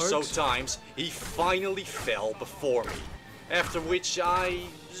dozen or so times, he finally fell before me. After which I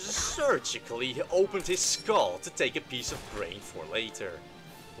surgically opened his skull to take a piece of brain for later.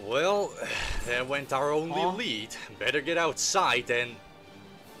 Well, there went our only lead. Better get outside and...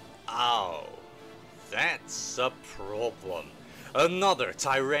 Ow. That's a problem. Another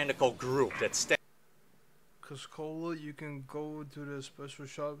tyrannical group that stands... Cause cola, you can go to the special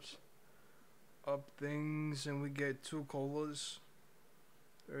shops, up things, and we get 2 colas.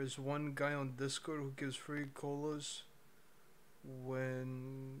 There's one guy on Discord who gives free colas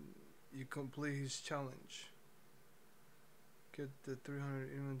when you complete his challenge. Get the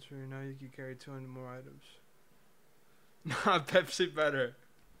 300 inventory, now you can carry 200 more items. Nah, Pepsi better.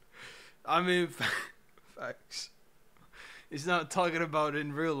 I mean, facts. He's not talking about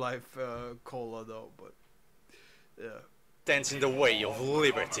in real life cola though, but yeah. Stands in the way of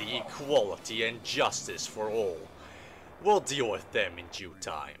liberty, equality and justice for all. We'll deal with them in due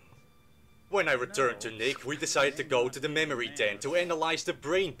time. When I returned to Nick, we decided to go to the memory den to analyze the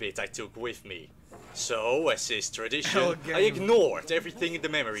brain bit I took with me. So, as is tradition, I ignored everything in the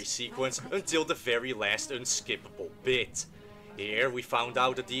memory sequence until the very last unskippable bit. Here we found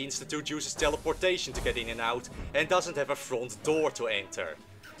out that the Institute uses teleportation to get in and out and doesn't have a front door to enter.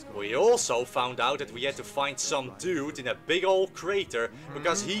 We also found out that we had to find some dude in a big old crater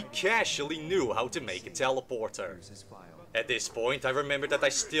because he casually knew how to make a teleporter. At this point I remembered that I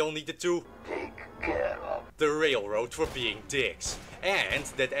still needed to take care of the railroad for being dicks, and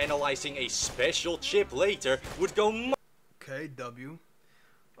that analyzing a special chip later would go Okay, W.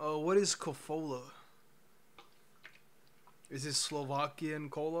 What is Kofola? Is it Slovakian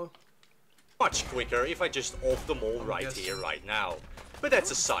cola? much quicker if I just off them all right here, right now. But that's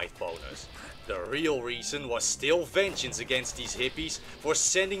a side bonus. The real reason was still vengeance against these hippies for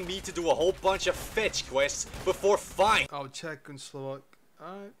sending me to do a whole bunch of fetch quests before fine. I'll check on Slovak.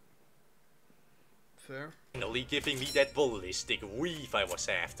 Alright. fair. Finally giving me that ballistic weave I was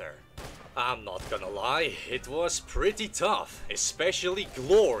after. I'm not gonna lie, it was pretty tough, especially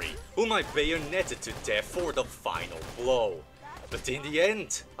Glory, whom I bayoneted to death for the final blow. But in the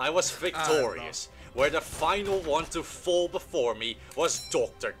end, I was victorious, where the final one to fall before me was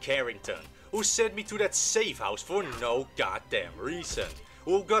Dr. Carrington, who sent me to that safe house for no goddamn reason,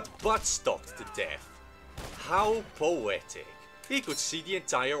 who got butt-stocked to death. How poetic. He could see the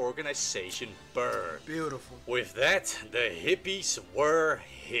entire organization burn. Beautiful. With that, the hippies were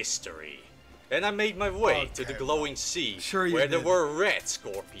history. And I made my way to the glowing sea, where there were red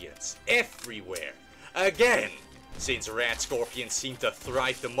scorpions everywhere. Again! Since red scorpions seem to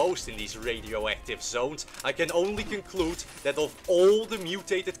thrive the most in these radioactive zones, I can only conclude that of all the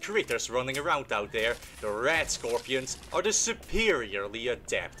mutated critters running around out there, the red scorpions are the superiorly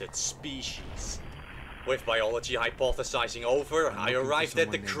adapted species. With biology hypothesizing over, I arrived at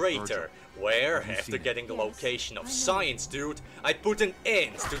the crater, where, after getting the location of Science Dude, I put an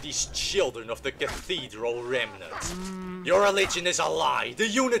end to these children of the cathedral remnants. Your religion is a lie, the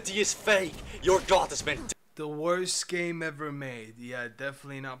unity is fake, your god has been the worst game ever made. Yeah,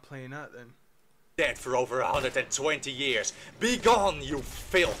 definitely not playing that then. Dead for over 120 years. Be gone, you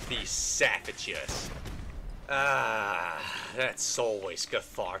filthy savages. That's always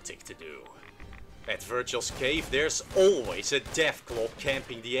cathartic to do. At Virgil's cave, there's always a Deathclaw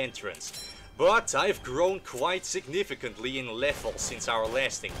camping the entrance. But I've grown quite significantly in level since our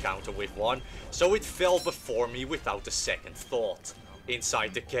last encounter with one, so it fell before me without a second thought.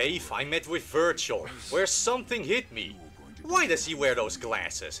 Inside the cave, I met with Virgil, where something hit me. Why does he wear those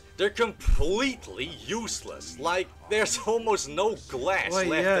glasses? They're completely useless. Like, there's almost no glass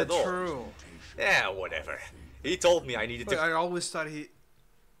left at all. True. Yeah, whatever. He told me I needed to... I always thought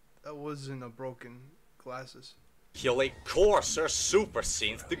that wasn't a broken glasses. Kill a Corsair super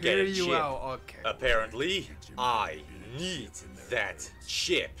synth to get a chip. Okay. Apparently, I need that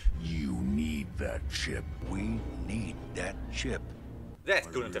chip. You need that chip. We need that chip.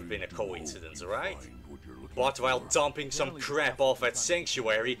 That couldn't have been a coincidence, right? But while dumping some crap off at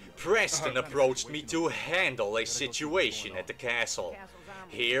Sanctuary, Preston approached me to handle a situation at the castle.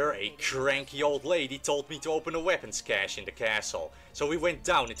 Here, a cranky old lady told me to open a weapons cache in the castle, so we went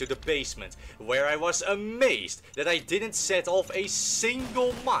down into the basement, where I was amazed that I didn't set off a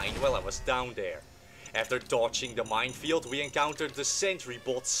single mine while I was down there. After dodging the minefield, we encountered the sentry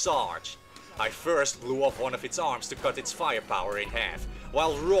bot Sarge. I first blew off one of its arms to cut its firepower in half,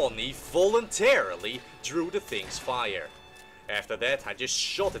 while Ronnie voluntarily drew the thing's fire. After that, I just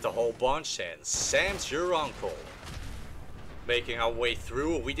shot it a whole bunch and Sam's your uncle. Making our way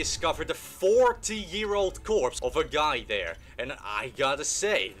through, we discovered a 40-year-old corpse of a guy there, and I gotta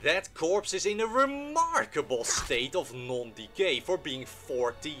say, that corpse is in a remarkable state of non-decay for being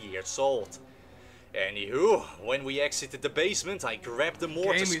 40 years old. Anywho, when we exited the basement, I grabbed the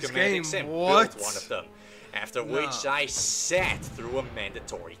mortar schematics and built one of them, after which I sat through a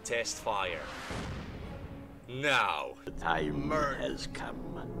mandatory test fire. Now, the time has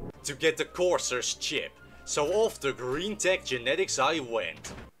come to get the Corsair's chip. So off the green tech genetics I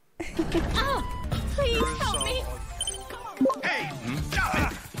went. Please help me. Hey,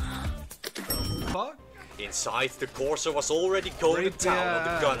 Fuck? Inside, the Corsair was already going to town on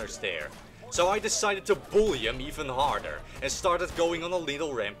the gunners there. So I decided to bully him even harder and started going on a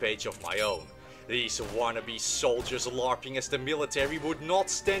little rampage of my own. These wannabe soldiers LARPing as the military would not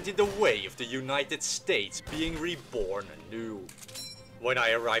stand in the way of the United States being reborn anew. When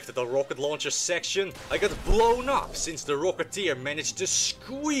I arrived at the rocket launcher section, I got blown up since the Rocketeer managed to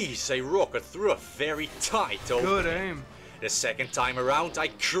squeeze a rocket through a very tight opening. Good aim. The second time around, I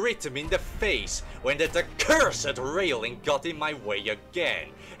crit him in the face when that accursed railing got in my way again,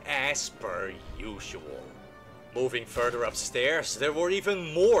 as per usual. Moving further upstairs, there were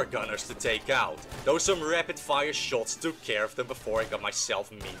even more gunners to take out, though some rapid fire shots took care of them before I got myself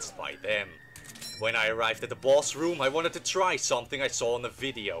minced by them. When I arrived at the boss room, I wanted to try something I saw on the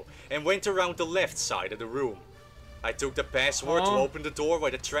video, and went around the left side of the room. I took the password to open the door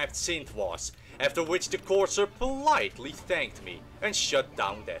where the trapped synth was, after which the Corsair politely thanked me, and shut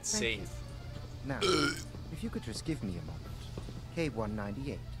down that synth. Now, if you could just give me a moment.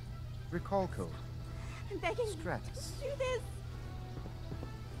 K198. Recall code. I'm begging. Stratus. Do this.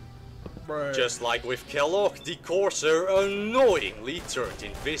 Just like with Kellogg, the Corsair annoyingly turned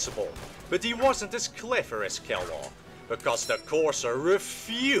invisible. But he wasn't as clever as Kellogg, because the Corsair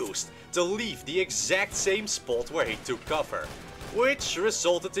refused to leave the exact same spot where he took cover, which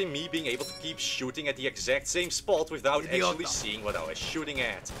resulted in me being able to keep shooting at the exact same spot without actually seeing what I was shooting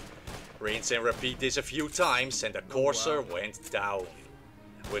at. Rinse and repeat this a few times and the Corsair went down.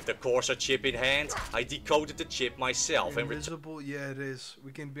 With the Corsair chip in hand, I decoded the chip myself and invisible? Yeah, it is.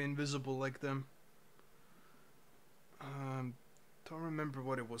 We can be invisible like them. Don't remember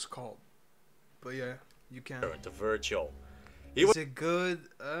what it was called, but yeah, you can. returned to Virgil. Is it good?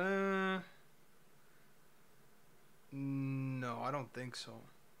 No, I don't think so.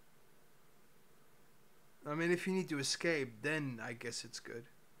 I mean, if you need to escape, then I guess it's good.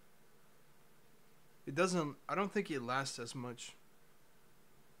 It doesn't. I don't think it lasts as much.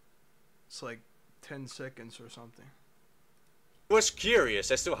 It's like 10 seconds or something. I was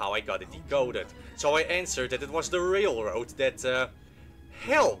curious as to how I got it decoded, so I answered that it was the railroad that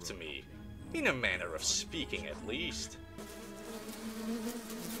helped me, in a manner of speaking at least.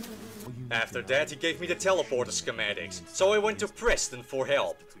 After that he gave me the teleporter schematics, so I went to Preston for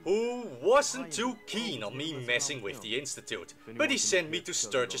help, who wasn't too keen on me messing with the Institute, but he sent me to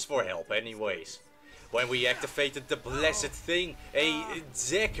Sturgis for help anyways. When we activated the blessed thing, a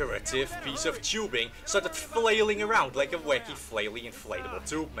decorative piece of tubing started flailing around like a wacky flaily inflatable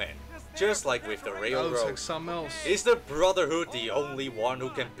tube man. Just like with the railroad. Like something else. Is the Brotherhood the only one who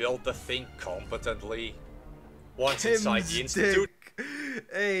can build the thing competently? Once inside the Institute,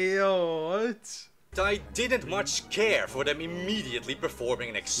 hey yo, what? I didn't much care for them immediately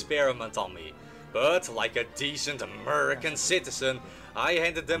performing an experiment on me. But like a decent American citizen, I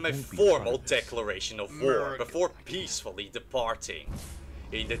handed them a formal declaration of war before peacefully departing.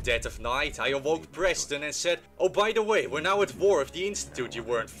 In the dead of night, I awoke Preston and said, "Oh, by the way, we're now at war with the Institute you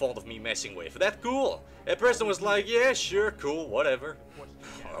weren't fond of me messing with. That cool?" And Preston was like, "Yeah, sure, cool, whatever."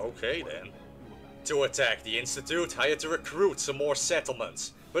 Okay then. To attack the Institute, I had to recruit some more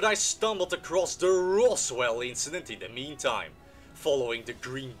settlements, but I stumbled across the Roswell incident in the meantime. Following the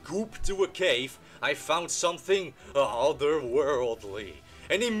green goop to a cave, I found something otherworldly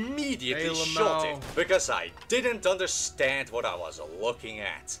and immediately shot it because I didn't understand what I was looking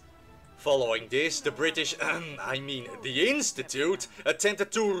at. Following this, the British, the Institute,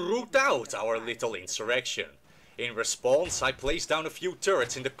 attempted to root out our little insurrection. In response, I placed down a few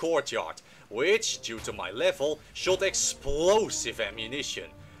turrets in the courtyard, which, due to my level, shot explosive ammunition.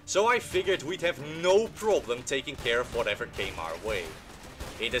 So I figured we'd have no problem taking care of whatever came our way.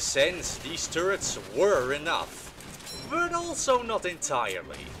 In a sense, these turrets were enough, but also not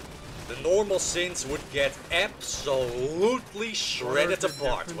entirely. The normal synths would get absolutely shredded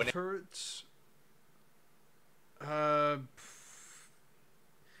apart when turrets.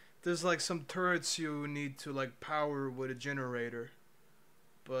 There's like some turrets you need to like power with a generator,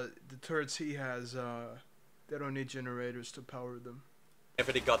 but the turrets he has, they don't need generators to power them.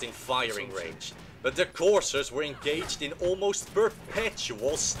 Whenever they got in firing range, but the Corsairs were engaged in almost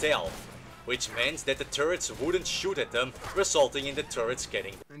perpetual stealth, which meant that the turrets wouldn't shoot at them, resulting in the turrets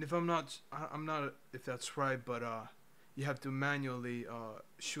getting... And if I'm not if that's right, but you have to manually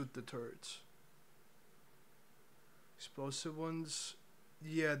shoot the turrets. Explosive ones,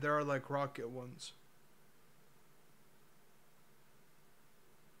 yeah, there are like rocket ones.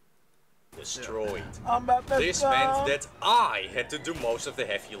 Destroyed. This meant that I had to do most of the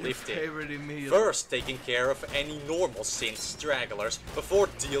heavy lifting. First taking care of any normal synth stragglers before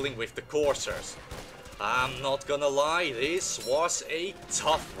dealing with the Corsairs. I'm not gonna lie, this was a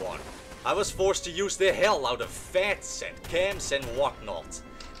tough one. I was forced to use the hell out of VATS and cams and whatnot.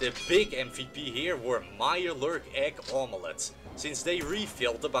 The big MVP here were Meyerlurk egg omelets, since they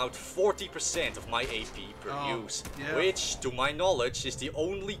refilled about 40% of my AP per use, which, to my knowledge, is the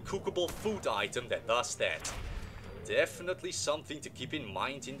only cookable food item that does that. Definitely something to keep in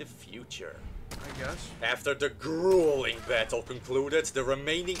mind in the future. I guess. After the grueling battle concluded, the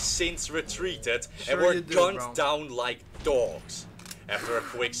remaining synths retreated and were gunned down like dogs. After a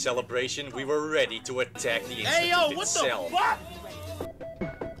quick celebration, we were ready to attack the Institute itself.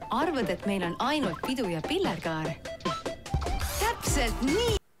 Arvad, et meil on ainult pidu ja pillerkaar? Täpselt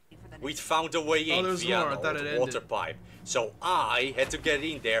nii! We'd found a way in via an old water pipe, so I had to get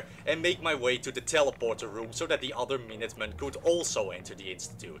in there and make my way to the teleporter room so that the other Minutemen could also enter the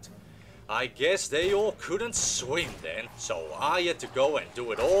Institute. I guess they all couldn't swim then, so I had to go and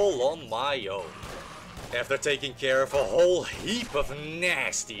do it all on my own. After taking care of a whole heap of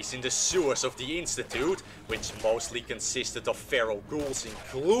nasties in the sewers of the Institute, which mostly consisted of feral ghouls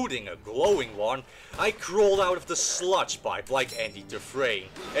including a glowing one, I crawled out of the sludge pipe like Andy Dufresne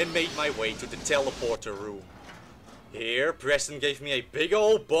and made my way to the teleporter room. Here, Preston gave me a big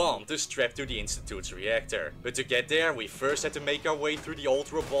old bomb to strap to the Institute's reactor. But to get there, we first had to make our way through the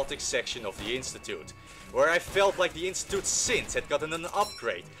old robotics section of the Institute, where I felt like the Institute's synths had gotten an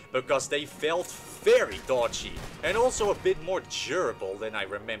upgrade, because they felt very dodgy, and also a bit more durable than I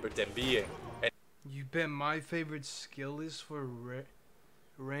remembered them being. And you bet my favorite skill is for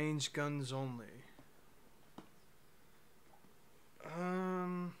Range guns only.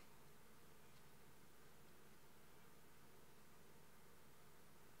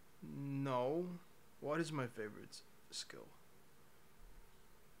 No. What is my favorite skill?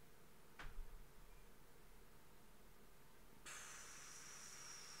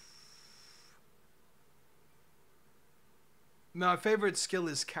 My favorite skill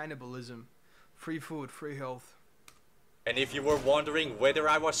is cannibalism. Free food, free health. And if you were wondering whether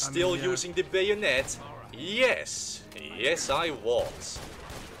I was still using the bayonet, yes, I was.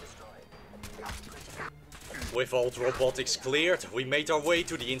 With all robotics cleared, we made our way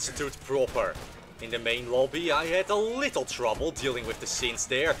to the Institute proper. In the main lobby, I had a little trouble dealing with the synths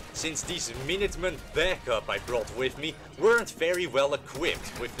there, since these Minutemen backup I brought with me weren't very well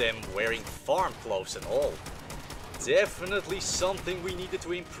equipped, with them wearing farm clothes and all. Definitely something we needed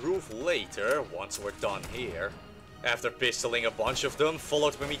to improve later, once we're done here. After pistoling a bunch of them,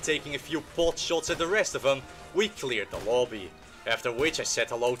 followed by me taking a few pot shots at the rest of them, we cleared the lobby. After which I said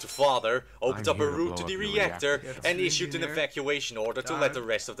hello to Father, opened up a route to the reactor, and issued an evacuation order to let the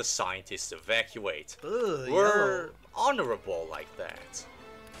rest of the scientists evacuate. We're honorable like that.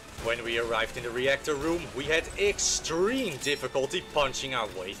 When we arrived in the reactor room, we had extreme difficulty punching our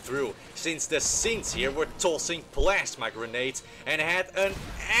way through, since the synths here were tossing plasma grenades and had an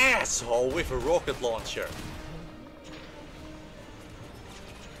asshole with a rocket launcher.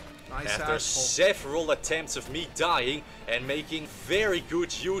 After several attempts of me dying and making very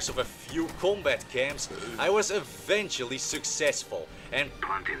good use of a few combat camps, I was eventually successful and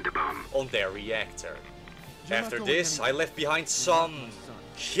planted the bomb on their reactor. After this, I left behind some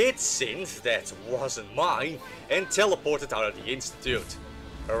kid synth that wasn't mine and teleported out of the Institute.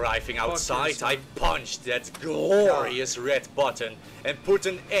 Arriving outside, I punched that glorious red button and put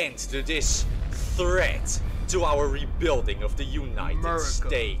an end to this threat to our rebuilding of the United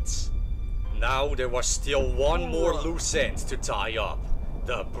States. Now there was still one more loose end to tie up.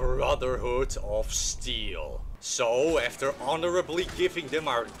 The Brotherhood of Steel. So, after honorably giving them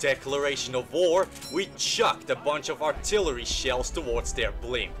our declaration of war, we chucked a bunch of artillery shells towards their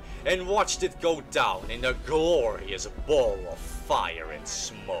blimp and watched it go down in a glorious ball of fire and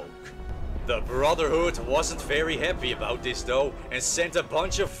smoke. The Brotherhood wasn't very happy about this though, and sent a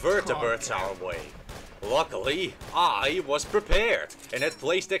bunch of vertebrates our way. Luckily, I was prepared and had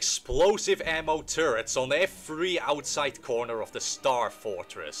placed explosive ammo turrets on every outside corner of the Star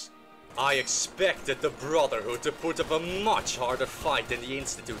Fortress. I expected the Brotherhood to put up a much harder fight than the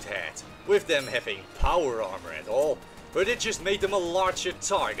Institute had, with them having power armor and all, but it just made them a larger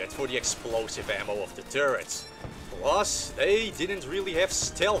target for the explosive ammo of the turrets. Plus, they didn't really have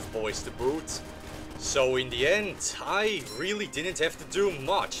stealth boys to boot. So in the end, I really didn't have to do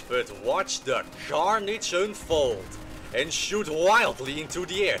much but watch the carnage unfold and shoot wildly into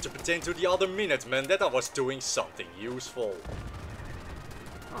the air to pretend to the other Minutemen that I was doing something useful.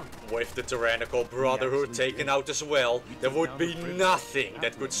 With the tyrannical Brotherhood taken out as well, there would be nothing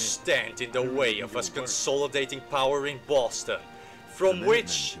that could stand in the way of us consolidating power in Boston, from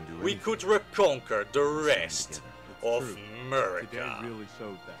which we could reconquer the rest of America.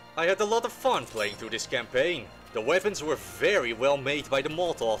 I had a lot of fun playing through this campaign. The weapons were very well made by the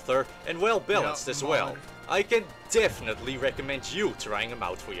mod author and well balanced as well. I can definitely recommend you trying them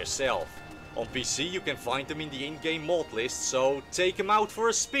out for yourself. On PC you can find them in the in-game mod list, so take them out for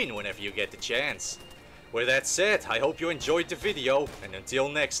a spin whenever you get the chance. With that said, I hope you enjoyed the video, and until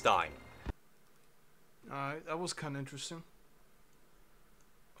next time. Alright, that was kinda interesting.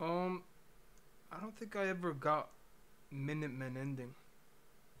 I don't think I ever got Minutemen ending.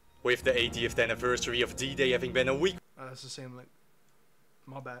 With the 80th anniversary of D-Day having been a week... That's the same, like...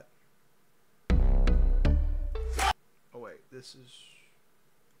 My bad. Oh wait, this is...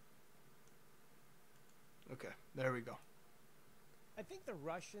 Okay, there we go. I think the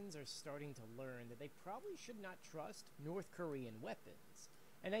Russians are starting to learn that they probably should not trust North Korean weapons.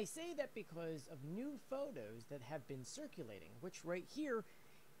 And I say that because of new photos that have been circulating, which right here,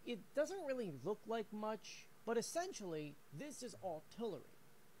 it doesn't really look like much, but essentially, this is artillery.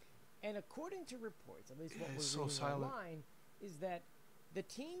 And according to reports, at least what we're reading online, is that the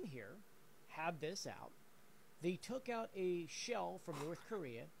team here have this out. They took out a shell from North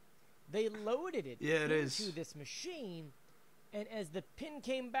Korea. They loaded it into this machine, and as the pin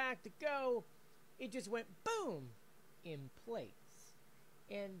came back to go, it just went boom in place.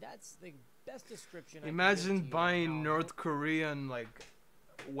 And that's the best description. Imagine buying North Korean like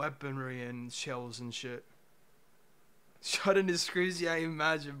weaponry and shells and shit. Shot in his screws, yeah,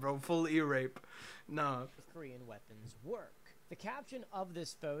 imagine, bro, full e-rape. No. Korean weapons work. The caption of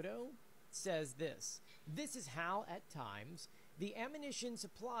this photo says this: "This is how, at times, The ammunition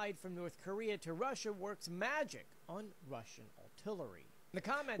supplied from North Korea to Russia works magic on Russian artillery. The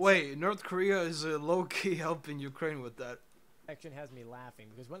comments. Wait, North Korea is low-key helping Ukraine with that. Section has me laughing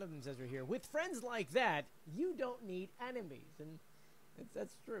because one of them says right here, with friends like that, you don't need enemies. And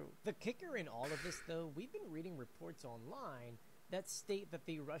that's true. The kicker in all of this, though, we've been reading reports online that state that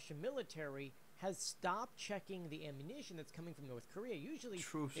the Russian military has stopped checking the ammunition that's coming from North Korea. Usually,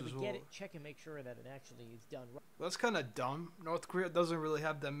 they would get it, check and make sure that it actually is done right. That's kind of dumb. North Korea doesn't really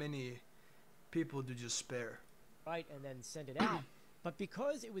have that many people to just spare. Right, and then send it out. But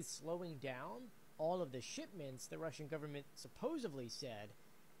because it was slowing down all of the shipments, the Russian government supposedly said,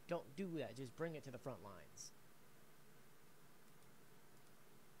 don't do that, just bring it to the front lines.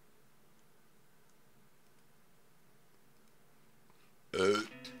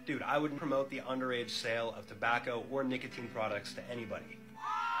 Dude, I wouldn't promote the underage sale of tobacco or nicotine products to anybody.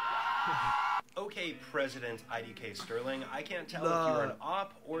 Okay, President IDK Sterling, I can't tell if you're an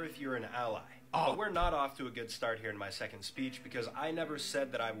op or if you're an ally. But we're not off to a good start here in my second speech because I never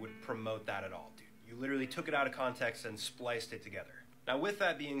said that I would promote that at all, dude. You literally took it out of context and spliced it together. Now, with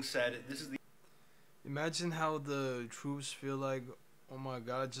that being said, this is the... Imagine how the troops feel like, oh my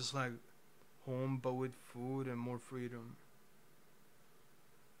god, just like home but with food and more freedom.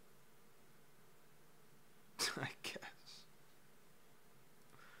 I guess.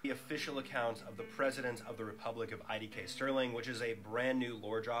 The official account of the President of the Republic of IDK Sterling, which is a brand new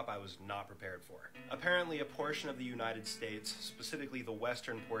lore drop I was not prepared for. Apparently, a portion of the United States, specifically the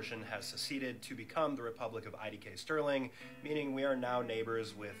western portion, has seceded to become the Republic of IDK Sterling, meaning we are now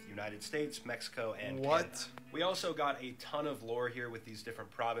neighbors with United States, Mexico, and Canada. We also got a ton of lore here with these different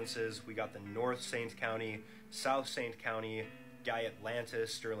provinces. We got the North Saint County, South Saint County, Guy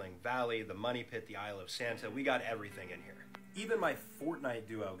Atlantis, Sterling Valley, the Money Pit, the Isle of Santa. We got everything in here. Even my Fortnite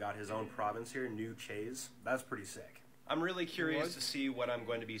duo got his own province here, New Chase. That's pretty sick. I'm really curious to see what I'm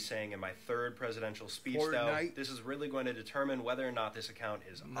going to be saying in my third presidential speech, though. This is really going to determine whether or not this account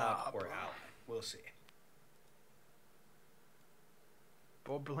is op or ally. We'll see.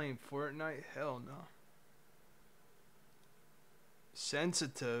 Both playing Fortnite? Hell no.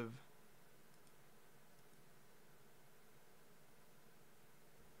 Sensitive.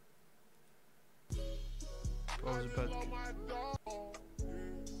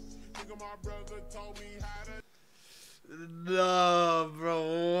 No,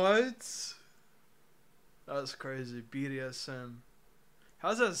 bro, what? That's crazy. BDSM.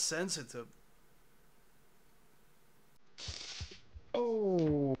 How's that sensitive?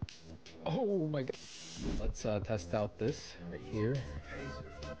 Oh my god. Let's test out this right here.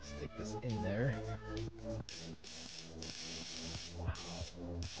 Stick this in there. Wow.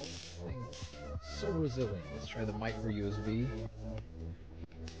 This thing so resilient. Let's try the micro USB.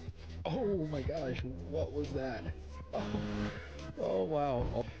 Oh my gosh, what was that? Oh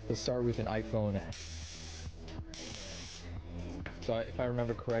wow. Let's start with an iPhone. So if I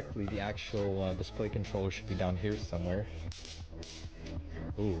remember correctly, the actual display controller should be down here somewhere.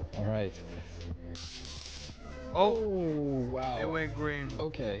 Ooh, alright. Oh, wow. It went green.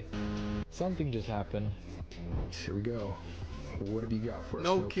 Okay. Something just happened. Here we go. What have you got for us?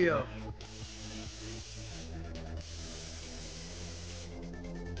 Nokia.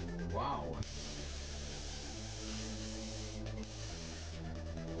 Wow.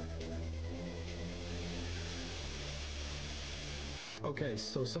 Okay,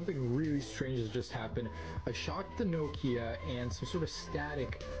 so something really strange has just happened. I shocked the Nokia and some sort of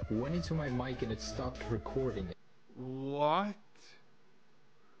static went into my mic and it stopped recording. What?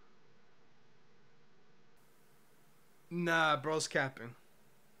 Nah, bro's capping.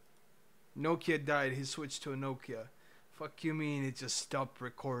 Nokia died, he switched to a Nokia. Fuck you mean it just stopped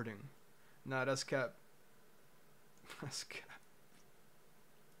recording? Nah, that's cap. That's cap.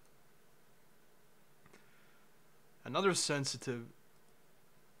 Another sensitive.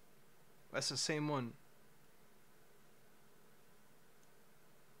 That's the same one.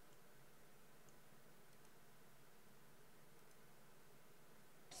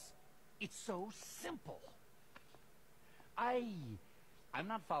 It's so simple. I'm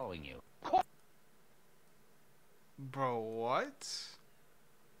not following you. Bro, what?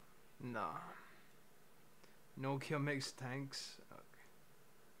 Nah. Nokia makes tanks. Okay.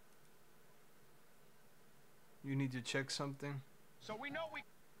 You need to check something. So we know we...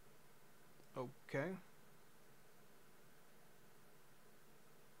 Okay.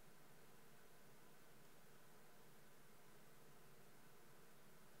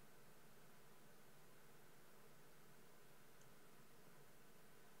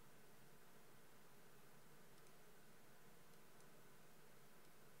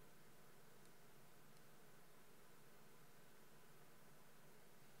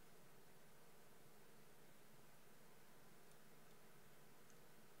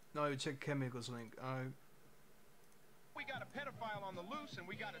 to check chemicals link. We got a pedophile on the loose and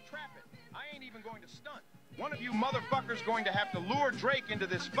we gotta trap it. I ain't even going to stunt. One of you motherfuckers going to have to lure Drake into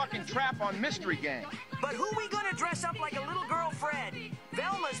this fucking trap on Mystery Gang. But who we gonna dress up like a little girl Fred?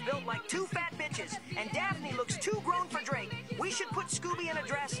 Velma's built like two fat bitches, and Daphne looks too grown for Drake. We should put Scooby in a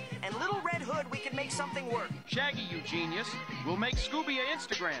dress, and Little Red Hood, we can make something work. Shaggy, you genius. We'll make Scooby an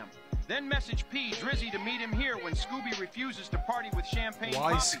Instagram. Then message P. Drizzy to meet him here when Scooby refuses to party with Champagne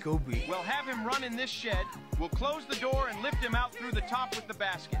Why Poppy. Scooby? We'll have him run in this shed, we'll close the door and lift him out through the top with the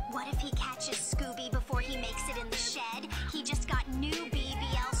basket. What if he catches Scooby before he makes it in the shed? He just got new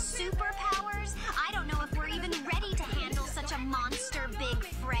BBL superpowers? I don't know if we're even ready to handle such a monster, Big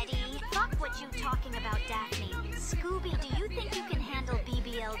Freddy. Fuck what you talking about, Daphne. Scooby, do you think you can handle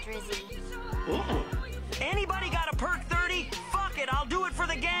BBL, Drizzy? Ooh. Anybody got a perk 30? Fuck it, I'll do it for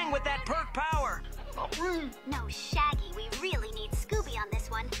the gang with that perk power. No, Shaggy, we really need Scooby on this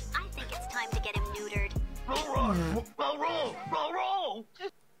one. I think it's time to get him neutered. Roll!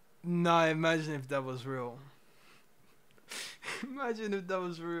 Nah, imagine if that was real. Imagine if that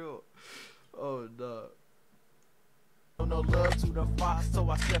was real. Oh, no. No love to the fox, so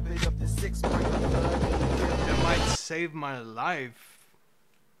I step it up to 6. That might save my life.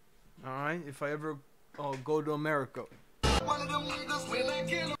 Alright, if I ever go to America.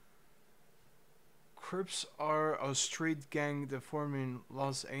 Crips are a street gang that formed in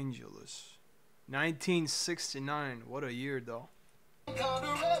Los Angeles. 1969. What a year, though.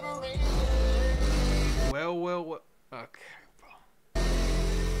 Well. Okay, bro.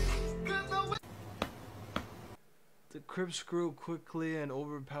 The Crips grew quickly and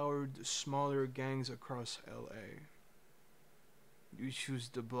overpowered smaller gangs across LA. You choose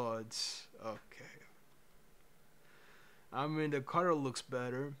the Bloods. Okay. I mean, the color looks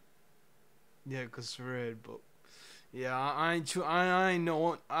better. Yeah, 'cause it's red, but yeah, I ain't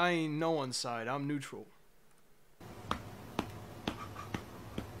no one side. I'm neutral.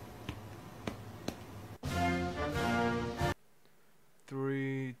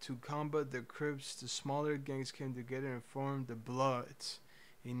 To combat the Crips, the smaller gangs came together and formed the Bloods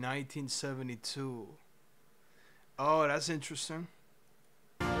in 1972. Oh, that's interesting.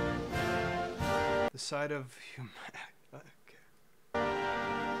 The side of humanity. Okay.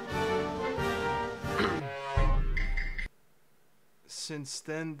 Since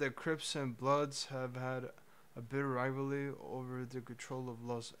then, the Crips and Bloods have had a bitter rivalry over the control of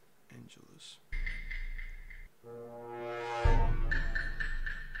Los Angeles.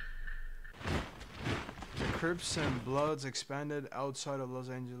 The Crips and Bloods expanded outside of Los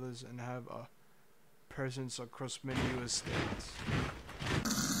Angeles and have a presence across many U.S. states.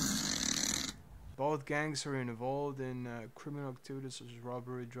 Both gangs are involved in criminal activities such as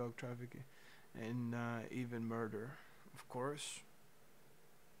robbery, drug trafficking, and even murder, of course.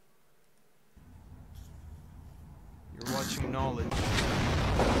 You're watching Knowledge.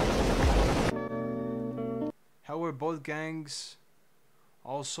 However, both gangs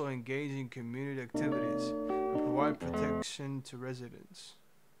also engage in community activities and provide protection to residents.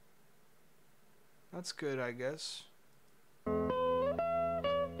 That's good, I guess.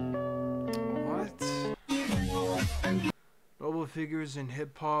 What? Notable figures in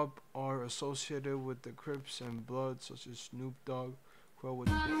hip-hop are associated with the Crips and Bloods, such as Snoop Dogg, who would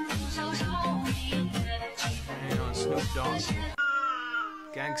Snoop Dogg.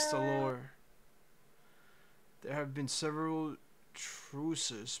 Gangsta lore. There have been several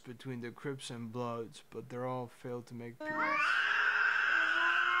truces between the Crips and Bloods, but they all failed to make peace.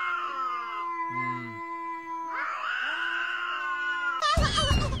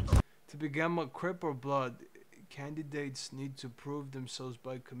 To become a Crip or Blood, candidates need to prove themselves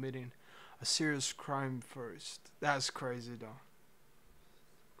by committing a serious crime first. That's crazy, though.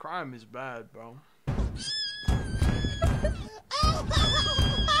 Crime is bad, bro.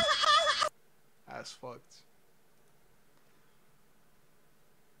 That's fucked.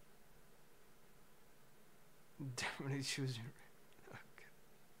 Definitely choosing. Okay.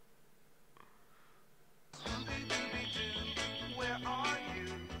 Where are you?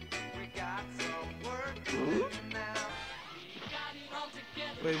 We got some work to do now.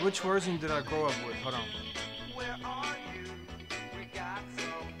 Wait, which version did I grow up with? Hold on. Where are you? We got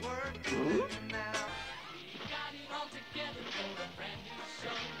some work to do now.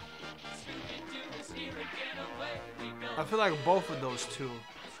 I feel like both of those 2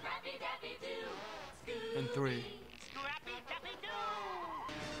 and 3.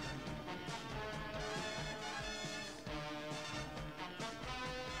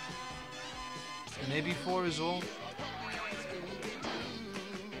 Maybe 4 as well.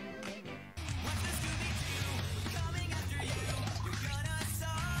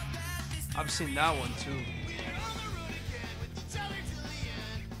 I've seen that one too.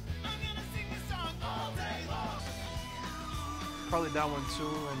 Probably that one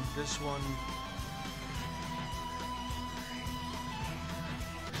too, and this one.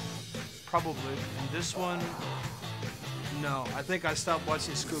 Probably. And this one, no. I think I stopped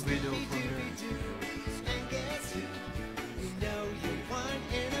watching Scooby-Doo from here.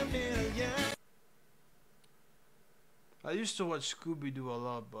 I used to watch Scooby-Doo a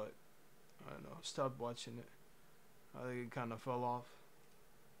lot, but I don't know, stopped watching it. I think it kind of fell off.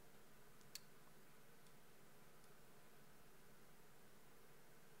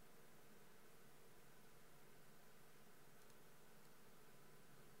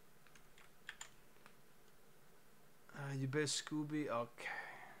 You bet Scooby? Okay.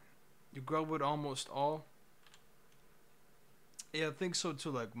 You grew up with almost all? Yeah, I think so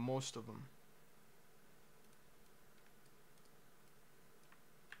too, like most of them.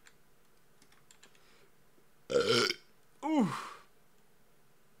 Oof.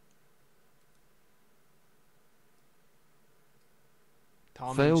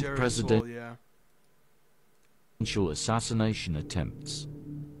 Tom Failed and presidential yeah. assassination attempts.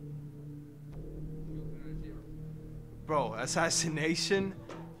 Bro, assassination?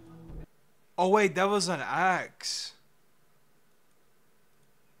 Oh wait, that was an axe.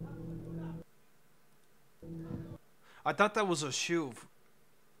 I thought that was a shoe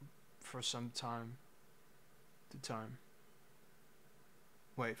for some time.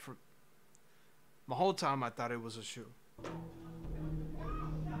 Wait, for my whole time I thought it was a shoe.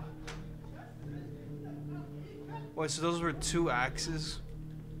 Wait, so those were two axes?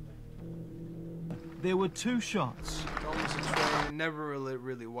 There were two shots. Almost a train. Never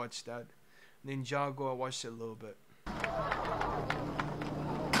really watched that. Ninjago, I watched it a little bit.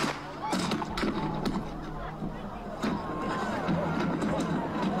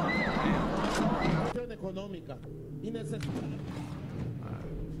 Económica y necesitamos.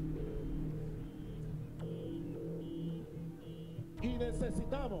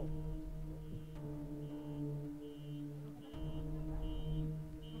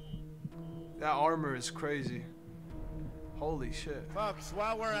 That armor is crazy. Holy shit. Folks,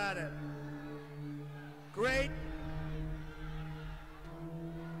 while we're at it, great.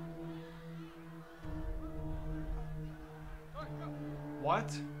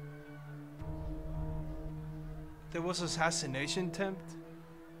 What? There was assassination attempt?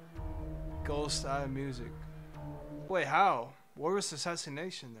 Ghost Eye music. Wait, how? Where was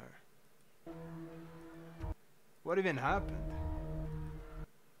assassination there? What even happened?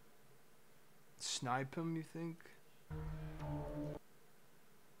 Snipe him, you think?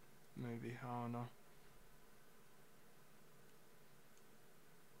 Maybe, I don't know.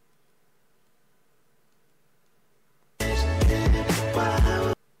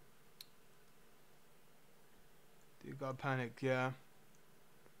 You got panicked, yeah.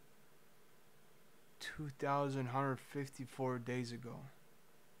 2,154 days ago.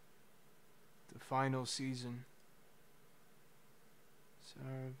 The final season.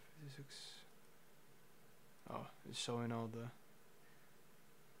 56. Oh, it's showing all the.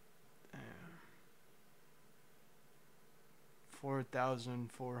 Damn.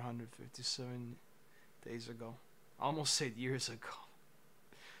 4,457 days ago. I almost said years ago.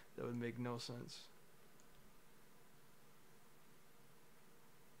 That would make no sense.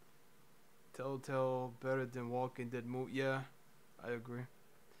 Telltale better than Walking Dead movie. Yeah, I agree.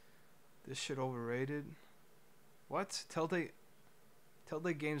 This shit overrated. What? Telltale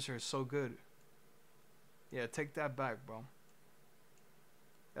games are so good. Yeah, take that back, bro.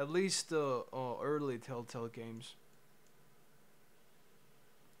 At least the early Telltale games.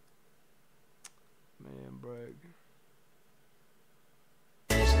 Man, brag.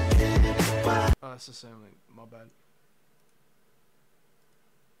 Oh, it's the same link. My bad.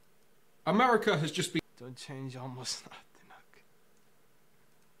 America has just been... Don't change almost nothing.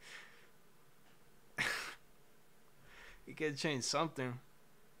 Okay. You can change something.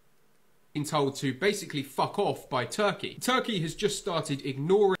 Been told to basically fuck off by Turkey. Turkey has just started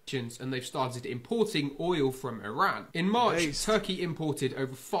ignoring and they've started importing oil from Iran. In March, Turkey imported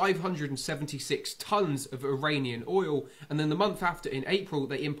over 576 tons of Iranian oil, and then the month after, in April,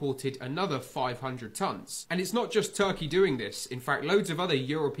 they imported another 500 tons. And it's not just Turkey doing this. In fact, loads of other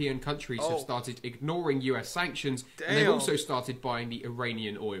European countries have started ignoring US sanctions, and they've also started buying the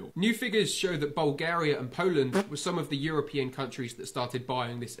Iranian oil. New figures show that Bulgaria and Poland were some of the European countries that started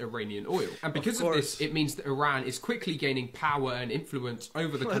buying this Iranian oil. oil. And because of this, it means that Iran is quickly gaining power and influence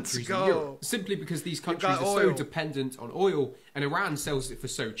over the countries in Europe, simply because these countries are so dependent on oil, and Iran sells it for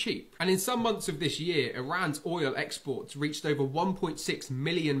so cheap. And in some months of this year, Iran's oil exports reached over 1.6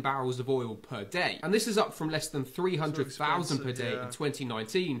 million barrels of oil per day. And this is up from less than 300,000 per day in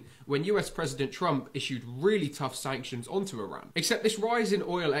 2019, when US President Trump issued really tough sanctions onto Iran. Except this rise in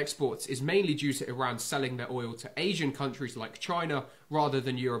oil exports is mainly due to Iran selling their oil to Asian countries like China rather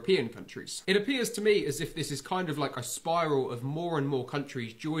than European countries. It appears to me as if this is kind of like a spiral of more and more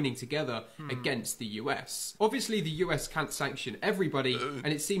countries joining together against the US. Obviously, the US can't sanction everybody, and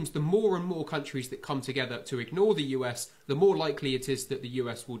it seems the more and more countries that come together to ignore the US, the more likely it is that the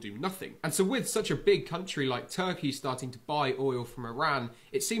US will do nothing. And so with such a big country like Turkey starting to buy oil from Iran,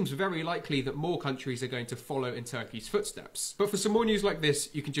 it seems very likely that more countries are going to follow in Turkey's footsteps. But for some more news like this,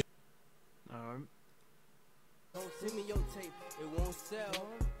 you can just... Don't send me your tape, it won't sell.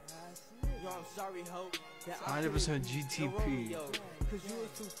 Yo, I'm sorry, ho. 100% GTP. Cause you was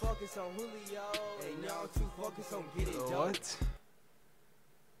too focused on Julio. And now I'm too focused on get it done. What?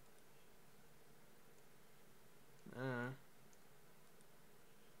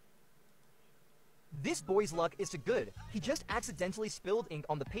 This boy's luck is to good. He just accidentally spilled ink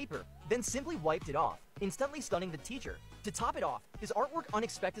on the paper, then simply wiped it off, instantly stunning the teacher. To top it off, his artwork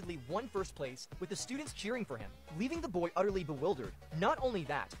unexpectedly won first place, with the students cheering for him, leaving the boy utterly bewildered. Not only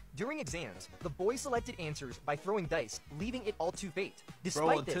that, during exams, the boy selected answers by throwing dice, leaving it all to fate.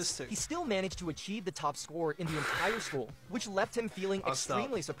 Despite this, he still managed to achieve the top score in the entire school, which left him feeling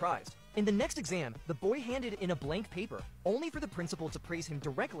extremely surprised. In the next exam, the boy handed in a blank paper, only for the principal to praise him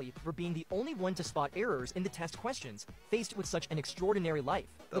directly for being the only one to spot errors in the test questions, faced with such an extraordinary life.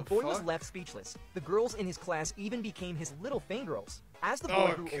 The boy was left speechless. The girls in his class even became his little fangirls. As the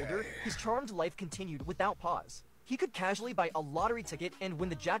boy grew older, his charmed life continued without pause. He could casually buy a lottery ticket and win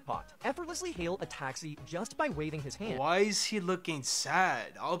the jackpot, effortlessly hail a taxi just by waving his hand. Why is he looking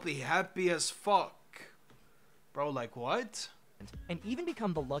sad? I'll be happy as fuck. Bro, like what? And even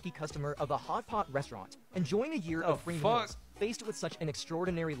become the lucky customer of a hot pot restaurant, enjoying a year of free meals, faced with such an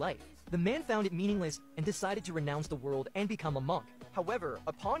extraordinary life. The man found it meaningless and decided to renounce the world and become a monk. However,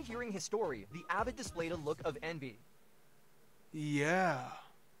 upon hearing his story, the abbot displayed a look of envy. Yeah.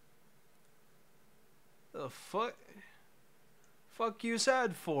 The fuck? Fuck you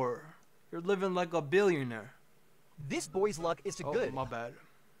sad for? You're living like a billionaire. This boy's luck is to good. My bad.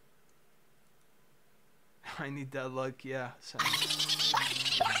 I need that luck, yeah.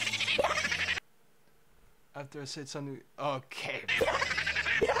 After I said something, okay.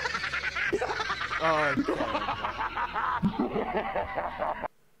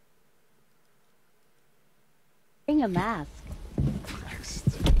 Bring a mask. Next.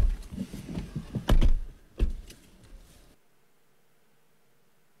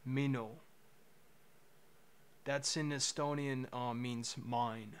 Mino. That's in Estonian, means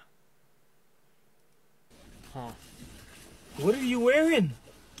mine. Huh. What are you wearing?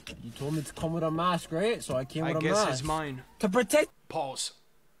 You told me to come with a mask, right? So I came with a mask. I guess it's mine. To protect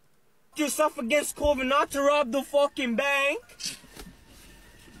yourself against COVID, not to rob the fucking bank.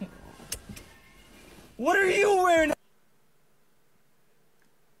 What are you wearing?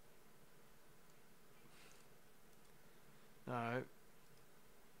 Alright.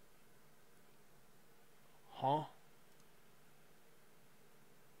 Huh?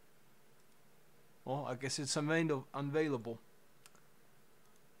 Well, I guess it's unavailable.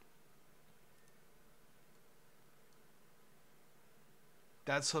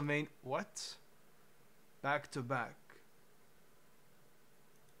 That's the main... What? Back to back.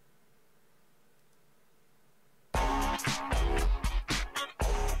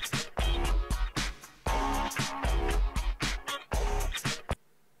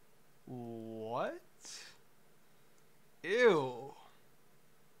 What? Ew.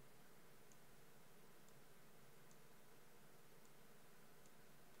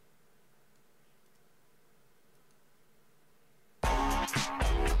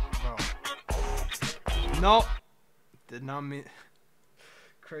 No, did not mean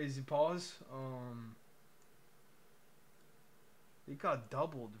crazy pause. It got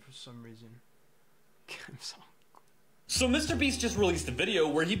doubled for some reason. So Mr. Beast just released a video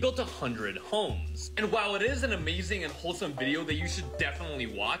where he built 100 homes. And while it is an amazing and wholesome video that you should definitely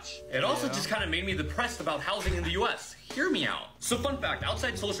watch, it also just kind of made me depressed about housing in the US. Hear me out. So fun fact,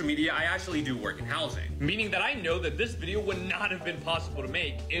 outside social media, I actually do work in housing. Meaning that I know that this video would not have been possible to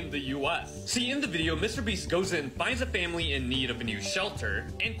make in the US. See, in the video, Mr. Beast goes in, finds a family in need of a new shelter,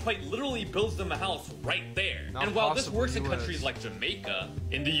 and quite literally builds them a house right there. And while this works in countries like Jamaica,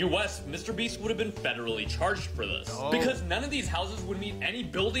 in the US, Mr. Beast would have been federally charged for this. Because none of these houses would meet any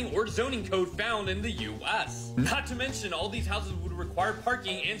building or zoning code found in the US. Not to mention, all these houses would require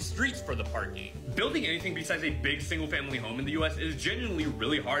parking and streets for the parking. Building anything besides a big single-family home in the US is genuinely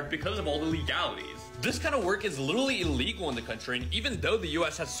really hard because of all the legalities. This kind of work is literally illegal in the country, and even though the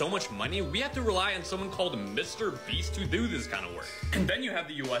US has so much money, we have to rely on someone called Mr. Beast to do this kind of work. And then you have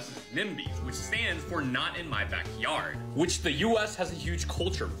the US's NIMBYs, which stands for Not in My Backyard, which the US has a huge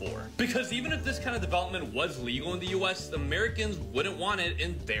culture for. Because even if this kind of development was legal in the US, Americans wouldn't want it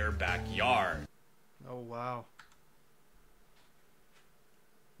in their backyard. Oh, wow.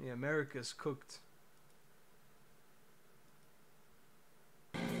 Yeah, America's cooked.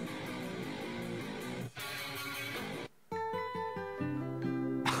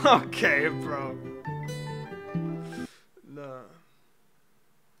 Okay, bro. No.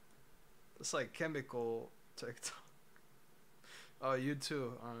 It's like chemical TikTok. Oh, you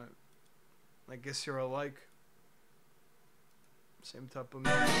too. Alright. I guess you're alike. Same type of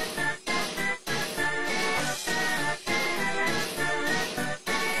man.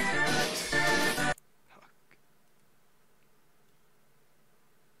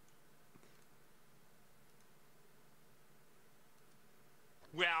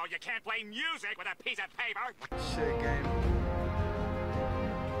 Well, you can't play music with a piece of paper. Shit game.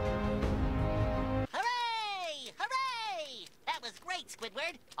 Hooray! Hooray! That was great,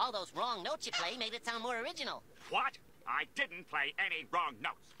 Squidward. All those wrong notes you play made it sound more original. What? I didn't play any wrong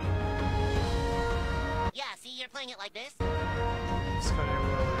notes. Yeah, see, you're playing it like this. It's kind of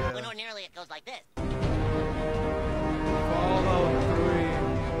well, yeah. When ordinarily it goes like this. Fallout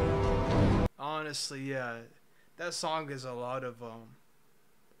 3. Honestly, yeah. That song is a lot of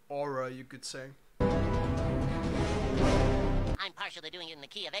aura, you could say. I'm partial to doing it in the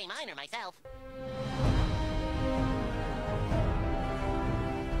key of A minor myself.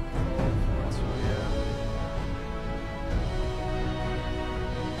 So, yeah.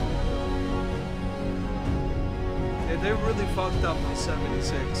 Yeah, they really fucked up on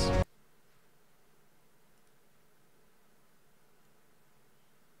 76.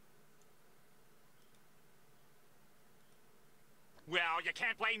 Well, you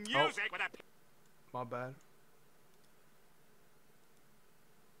can't play music with a... My bad.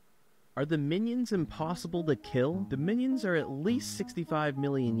 Are the minions impossible to kill? The minions are at least 65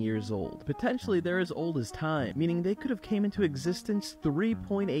 million years old. Potentially they're as old as time, meaning they could have came into existence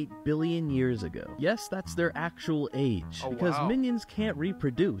 3.8 billion years ago. Yes, that's their actual age, because minions can't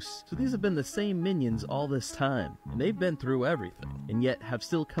reproduce. So these have been the same minions all this time, and they've been through everything, and yet have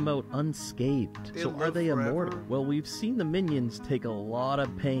still come out unscathed. So are they immortal? Well, we've seen the minions take a lot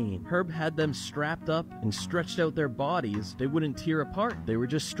of pain. Herb had them strapped up and stretched out their bodies. They wouldn't tear apart, they were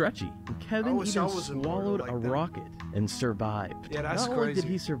just stretchy. And Kevin even swallowed a rocket and survived. Yeah, that's Not only did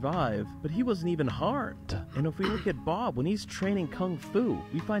he survive, but he wasn't even harmed. And if we look at Bob, when he's training Kung Fu,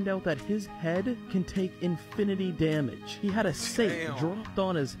 we find out that his head can take infinity damage. He had a safe dropped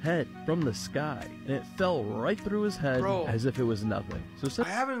on his head from the sky, and it fell right through his head as if it was nothing. So I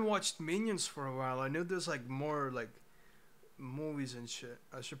haven't watched Minions for a while. I knew there's like more like movies and shit.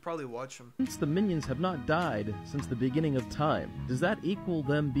 I should probably watch them. Since the minions have not died since the beginning of time, does that equal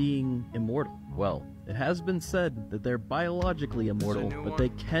them being immortal? Well, it has been said that they're biologically immortal, but they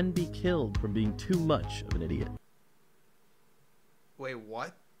can be killed from being too much of an idiot. Wait,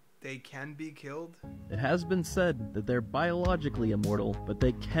 what? They can be killed? It has been said that they're biologically immortal, but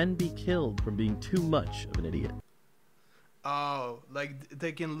they can be killed from being too much of an idiot. Oh, like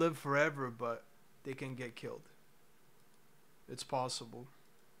they can live forever, but they can get killed. It's possible.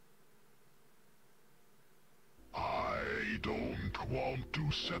 I don't want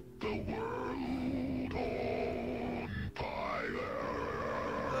to set the world on fire.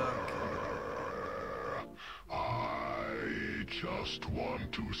 I just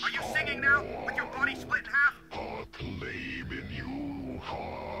want to Are you singing now? With your body split in half? a flame in you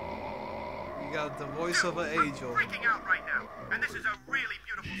heart. You got the voice of an angel. Freaking out right now. And this is a really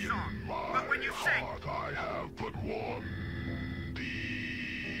beautiful song. But when you sing... I have but one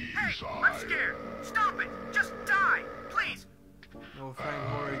Hey, I'm scared. Stop it. Just die. Please. No Frank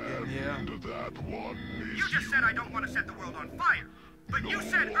Horrigan, yeah. You just said I don't want to set the world on fire. But you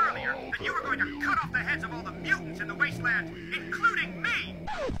said earlier that you were going to cut off the heads of all the mutants in the wasteland, including me.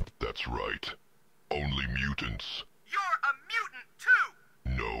 That's right. Only mutants. You're a mutant, too.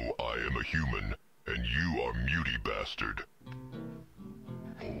 No, I am a human. And you are muty bastard.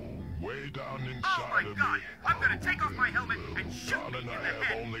 Way down inside of God, me. I'm gonna take off my helmet and shoot God, me and in I the have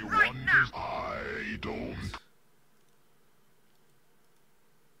head only right one now. I don't.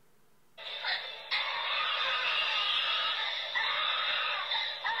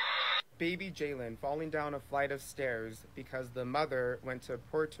 Baby Jalen falling down a flight of stairs because the mother went to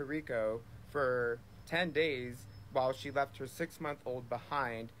Puerto Rico for 10 days while she left her 6-month-old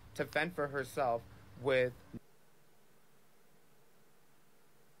behind to fend for herself with...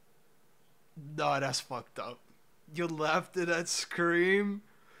 No, that's fucked up. You left it at Scream?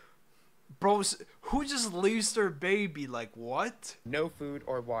 Bro, who just leaves their baby? Like, what? No food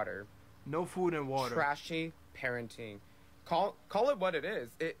or water. No food and water. Trashy parenting. Call it what it is.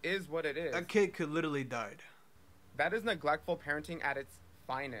 It is what it is. That kid could literally died. That is neglectful parenting at its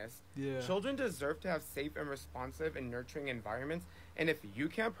finest. Yeah. Children deserve to have safe and responsive and nurturing environments. And if you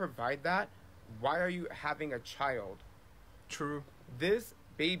can't provide that, why are you having a child? True. This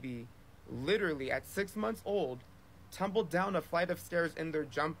baby, literally at 6 months old, tumbled down a flight of stairs in their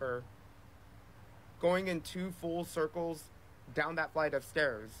jumper, going in 2 full circles down that flight of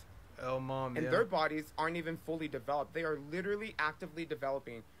stairs. Oh, mom, And yeah. their bodies aren't even fully developed. They are literally actively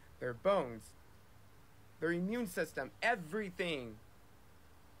developing their bones, their immune system, everything.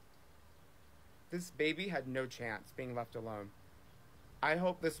 This baby had no chance being left alone. I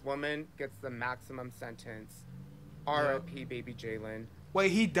hope this woman gets the maximum sentence. R.I.P. baby Jalen.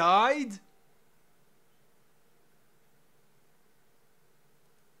 Wait, he died?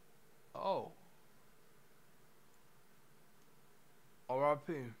 Oh.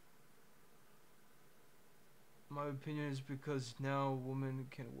 R.I.P. My opinion is because now women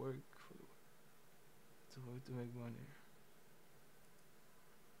can work to make money.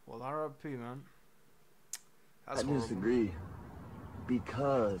 Well, R.I.P. man. That's I horrible. disagree.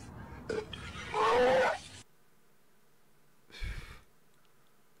 Because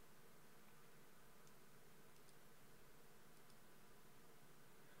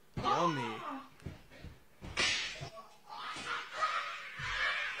Yummy.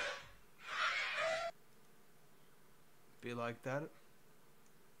 Be like that.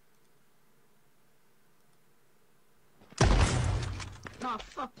 Oh,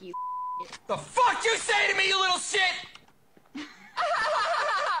 fuck you. The fuck you say to me, you little shit?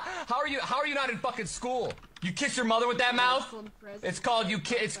 How are you not in fucking school? You kiss your mother with that mouth? It's called you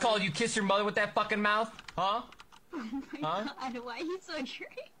kiss your mother with that fucking mouth? Huh? Oh my god, why are you so angry?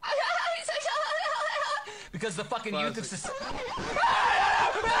 Because the fucking youth of society.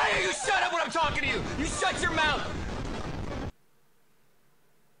 You shut up when I'm talking to you! You shut your mouth!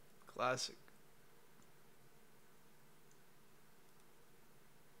 Classic.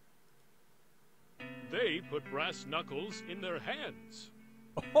 They put brass knuckles in their hands.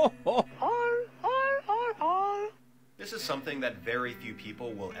 This is something that very few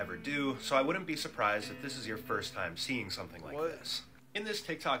people will ever do, so I wouldn't be surprised if this is your first time seeing something like this. In this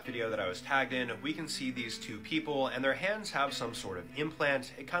TikTok video that I was tagged in, we can see these 2 people, and their hands have some sort of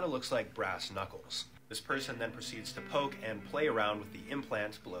implant. It kind of looks like brass knuckles. This person then proceeds to poke and play around with the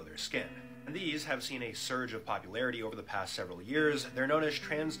implant below their skin. And these have seen a surge of popularity over the past several years. They're known as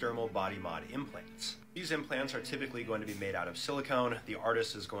transdermal body mod implants. These implants are typically going to be made out of silicone. The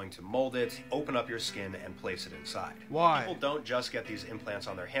artist is going to mold it, open up your skin, and place it inside. Why? People don't just get these implants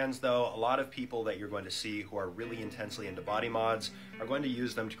on their hands though. A lot of people that you're going to see who are really intensely into body mods are going to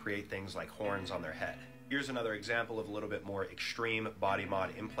use them to create things like horns on their head. Here's another example of a little bit more extreme body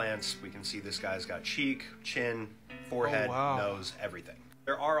mod implants. We can see this guy's got cheek, chin, forehead, nose, everything.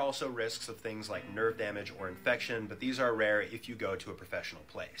 There are also risks of things like nerve damage or infection, but these are rare if you go to a professional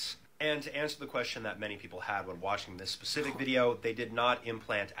place. And to answer the question that many people had when watching this specific video, they did not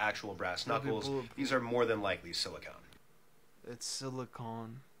implant actual brass knuckles. These are more than likely silicone. It's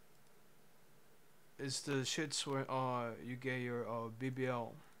silicone. It's the shits where you get your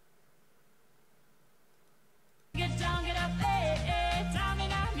BBL. Get down, get up,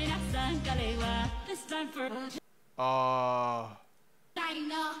 this time for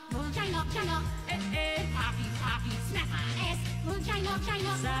China, China, China, hockey, smack my ass, China.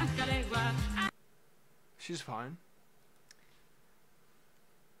 She's fine.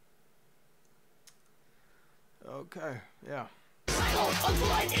 Okay, yeah.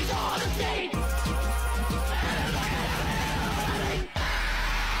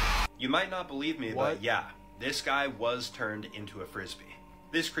 You might not believe me, but yeah, this guy was turned into a frisbee.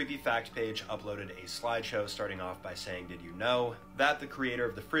 This creepy fact page uploaded a slideshow starting off by saying, did you know that the creator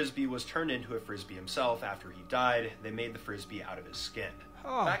of the frisbee was turned into a frisbee himself after he died? They made the frisbee out of his skin.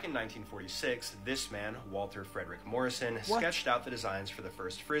 Back in 1946, this man, Walter Frederick Morrison, sketched out the designs for the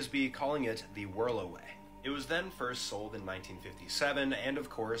first Frisbee, calling it the Whirlaway. It was then first sold in 1957, and of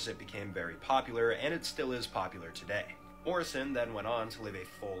course it became very popular, and it still is popular today. Morrison then went on to live a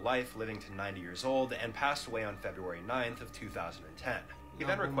full life, living to 90 years old, and passed away on February 9th of 2010. He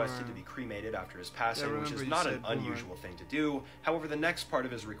then requested to be cremated after his passing, which is not an unusual thing to do. However, the next part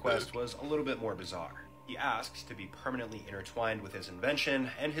of his request was a little bit more bizarre. He asked to be permanently intertwined with his invention,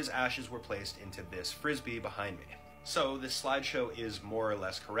 and his ashes were placed into this Frisbee behind me. So, this slideshow is more or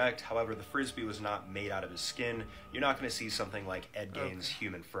less correct. However, the Frisbee was not made out of his skin. You're not going to see something like Ed Gein's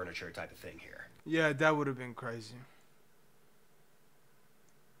human furniture type of thing here. Yeah, that would have been crazy.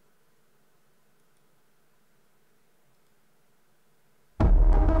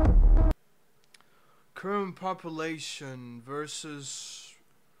 Current population versus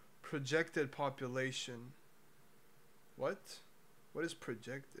projected population. What? What is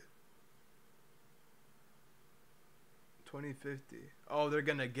projected? 2050. Oh, they're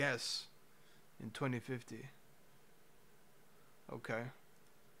gonna guess in 2050. Okay.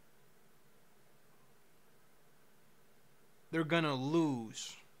 They're gonna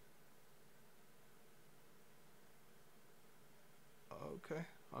lose. Okay,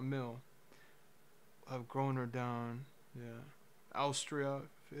 a mil. I've grown her down. Yeah. Austria,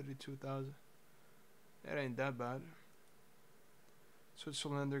 52,000. That ain't that bad.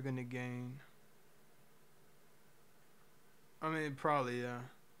 Switzerland, they're gonna gain. I mean, probably, yeah.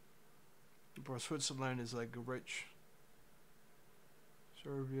 Bro, Switzerland is like rich.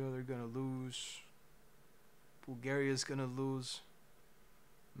 Serbia, they're gonna lose. Bulgaria's gonna lose.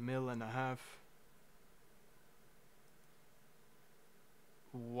 1.5 million.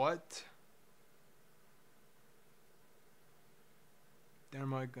 What?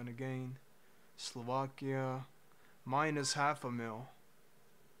 Denmark gonna gain. Slovakia, minus 500,000.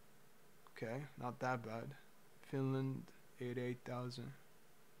 Okay, not that bad. Finland, 88,000.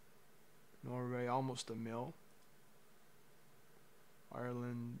 Norway, almost 1 mil.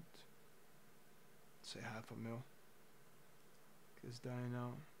 Ireland, say 500,000. Kids dying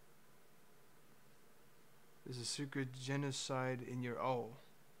out. There's a secret genocide in your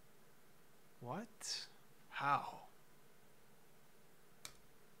What? How?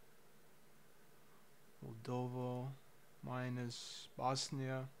 Moldova, minus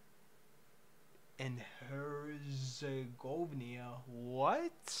Bosnia and Herzegovina.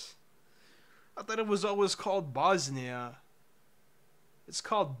 What? I thought it was always called Bosnia. It's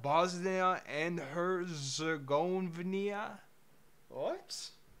called Bosnia and Herzegovina.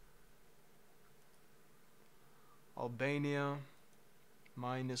 What? Albania,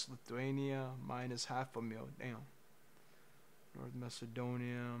 minus Lithuania, minus 500,000. Damn. North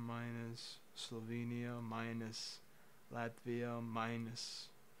Macedonia, minus Slovenia, minus Latvia, minus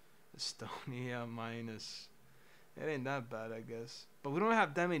Estonia, minus. It ain't that bad, I guess. But we don't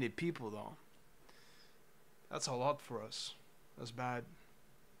have that many people, though. That's a lot for us. That's bad.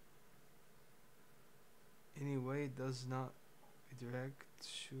 Anyway, it does not direct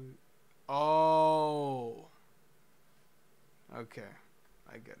shoot. Oh. Okay.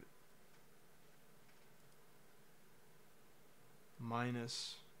 I get it.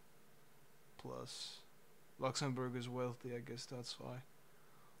 Minus. Plus. Luxembourg is wealthy, I guess that's why.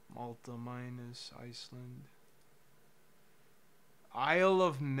 Malta minus. Iceland. Isle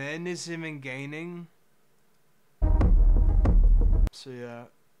of Man is even gaining. So yeah.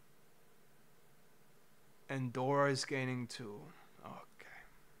 Andorra is gaining 2. Okay.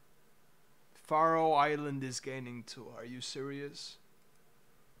 Faroe Island is gaining 2. Are you serious?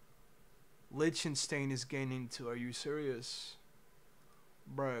 Liechtenstein is gaining 2. Are you serious?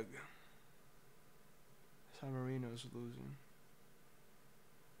 Brag. San Marino is losing.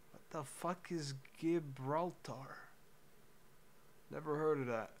 What the fuck is Gibraltar? Never heard of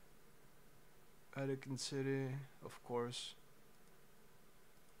that. Vatican City, of course.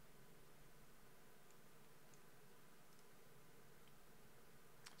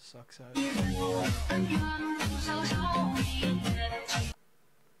 Sucks out.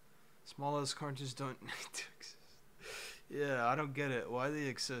 Smallest countries don't need to exist. Yeah, I don't get it. Why they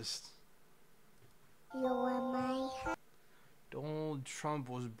exist? Donald Trump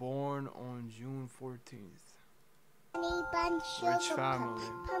was born on June 14th. Rich family.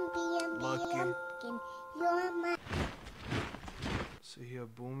 Lucky. So he a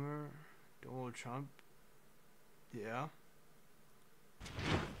boomer? Donald Trump? Yeah.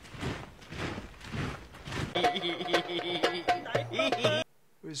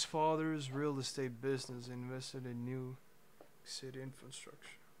 His father's real estate business invested in New City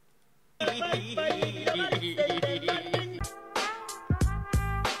infrastructure.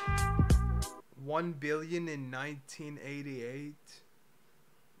 1 billion in 1988,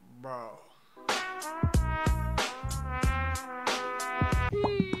 bro.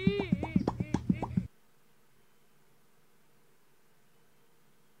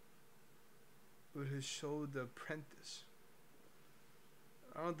 With his show The Apprentice.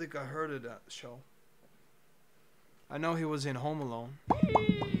 I don't think I heard of that show. I know he was in Home Alone.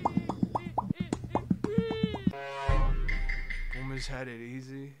 Boomers had it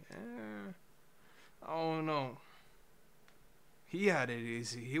easy. I don't know. He had it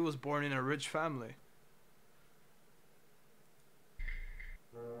easy. He was born in a rich family.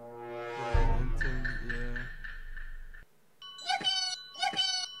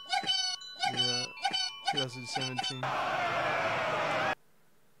 Yeah, 2017.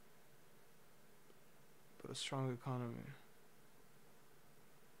 But a strong economy.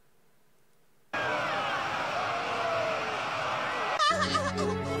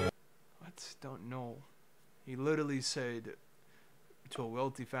 What? Don't know. He literally said to a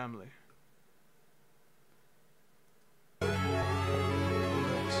wealthy family.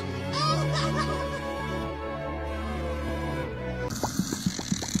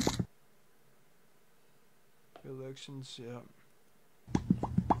 Elections, yeah.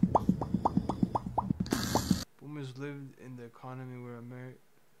 Boomers lived in the economy where America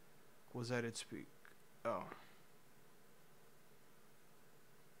was at its peak. Oh.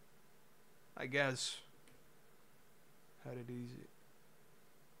 I guess. Had it easy.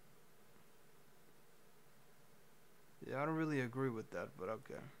 Yeah, I don't really agree with that, but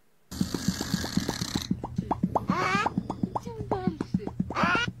okay.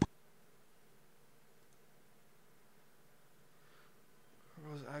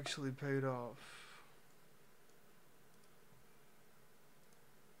 Was actually paid off.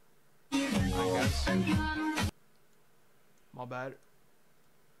 I guess. My bad.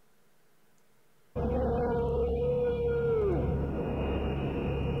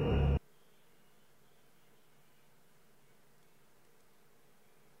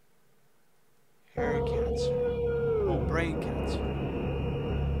 Hair cancer. Oh, brain cancer.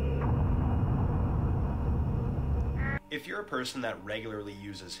 If you're a person that regularly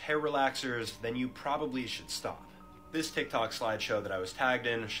uses hair relaxers, then you probably should stop. This TikTok slideshow that I was tagged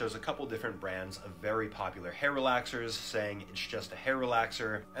in shows a couple different brands of very popular hair relaxers saying it's just a hair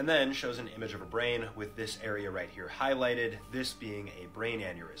relaxer, and then shows an image of a brain with this area right here highlighted, this being a brain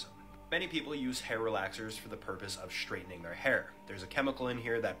aneurysm. Many people use hair relaxers for the purpose of straightening their hair. There's a chemical in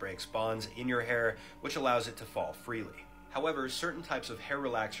here that breaks bonds in your hair, which allows it to fall freely. However, certain types of hair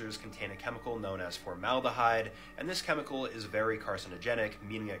relaxers contain a chemical known as formaldehyde, and this chemical is very carcinogenic,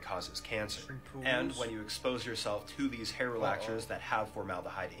 meaning it causes cancer. And when you expose yourself to these hair relaxers that have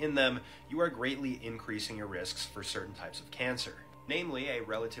formaldehyde in them, you are greatly increasing your risks for certain types of cancer. Namely, a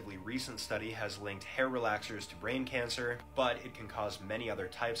relatively recent study has linked hair relaxers to brain cancer, but it can cause many other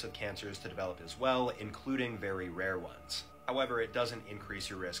types of cancers to develop as well, including very rare ones. However, it doesn't increase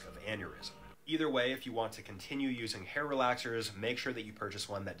your risk of aneurysm. Either way, if you want to continue using hair relaxers, make sure that you purchase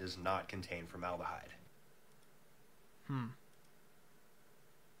one that does not contain formaldehyde.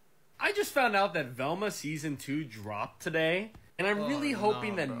 I just found out that Velma Season 2 dropped today, and I'm really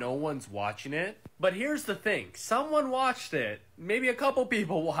hoping that no one's watching it. But here's the thing, someone watched it, maybe a couple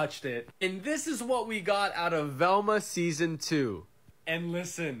people watched it, and this is what we got out of Velma Season 2. And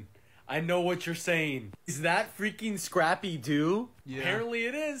listen, I know what you're saying. Is that freaking Scrappy-Doo? Yeah. Apparently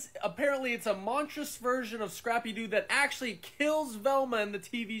it is. Apparently it's a monstrous version of Scrappy-Doo that actually kills Velma in the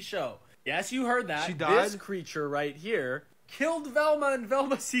TV show. Yes, you heard that. She died? This creature right here killed Velma in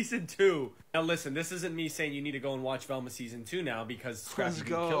Velma Season 2. Now listen, this isn't me saying you need to go and watch Velma Season 2 now because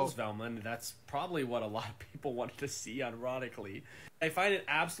Scrappy-Doo kills Velma, and that's probably what a lot of people wanted to see, ironically. I find it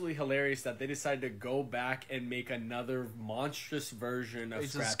absolutely hilarious that they decided to go back and make another monstrous version of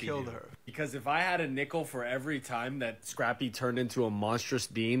Scrappy-Doo. They just killed her. Because if I had a nickel for every time that Scrappy turned into a monstrous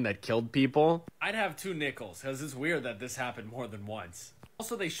being that killed people, I'd have 2 nickels, because it's weird that this happened more than once.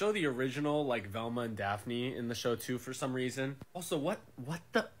 Also, they show the original, like, Velma and Daphne in the show, too, for some reason. Also, what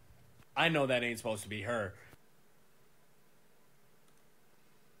the... I know that ain't supposed to be her.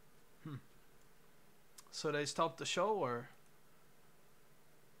 So they stopped the show, or...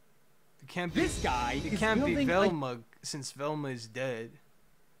 It can't be, this guy it can't be Velma, since Velma is dead.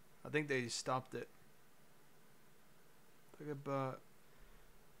 I think they stopped it. Talk about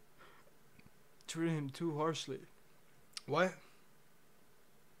treating him too harshly. What?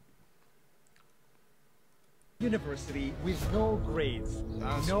 University with no grades,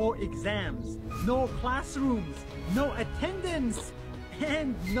 no exams, no classrooms, no attendance,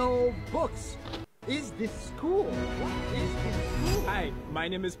 and no books. is this school? What is this school? Hi, my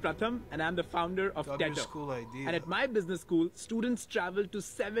name is Pratham and I'm the founder of Got your TETO. school idea. And at my business school, students travel to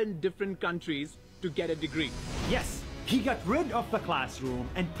 7 different countries to get a degree. Yes, he got rid of the classroom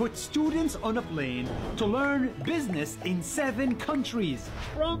and put students on a plane to learn business in 7 countries.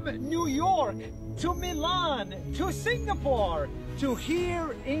 From New York to Milan to Singapore to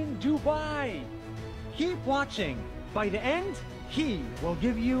here in Dubai. Keep watching. By the end, he will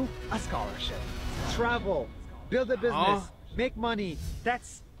give you a scholarship. Travel, build a business, make money.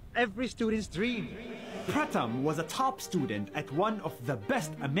 That's every student's dream. Pratham was a top student at one of the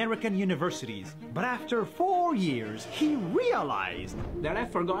best American universities. But after 4 years, he realized that I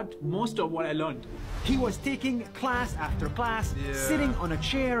forgot most of what I learned. He was taking class after class, sitting on a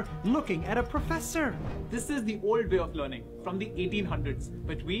chair, looking at a professor. This is the old way of learning, from the 1800s.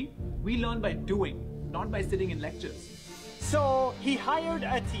 But we learn by doing, not by sitting in lectures. So he hired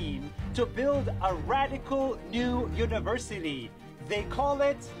a team to build a radical new university. They call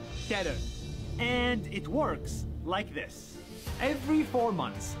it TETO. And it works like this. Every 4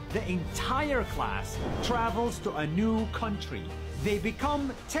 months, the entire class travels to a new country. They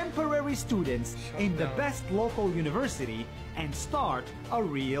become temporary students in the best local university and start a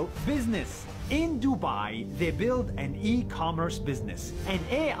real business. In Dubai, they build an e-commerce business, an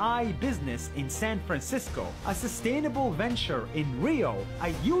AI business in San Francisco, a sustainable venture in Rio,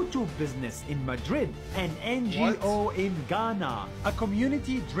 a YouTube business in Madrid, an NGO in Ghana, a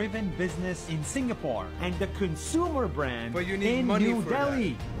community-driven business in Singapore, and a consumer brand in New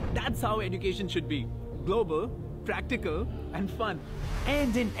Delhi. That's how education should be. Global, practical, and fun.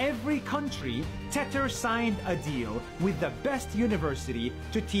 And in every country, TETO signed a deal with the best university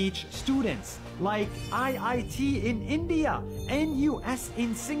to teach students, like IIT in India, NUS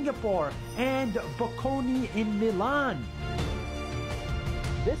in Singapore, and Bocconi in Milan.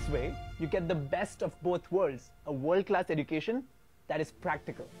 This way, you get the best of both worlds, a world-class education that is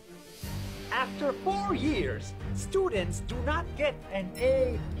practical. After 4 years, students do not get an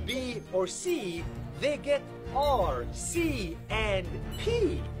A, B, or C, they get R, C, and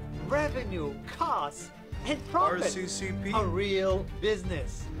P. Revenue, costs, and profit. RCCP. A real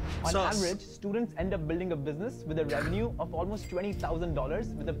business. On average, students end up building a business with a revenue of almost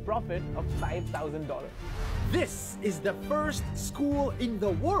 $20,000 with a profit of $5,000. This is the first school in the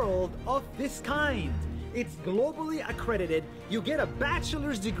world of this kind. It's globally accredited, you get a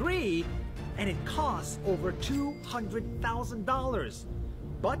bachelor's degree, and it costs over $200,000.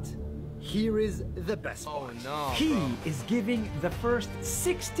 But here is the best part. He is giving the first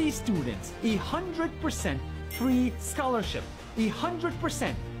 60 students 100% free scholarship,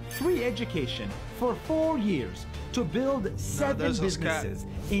 100% free education for 4 years to build 7 businesses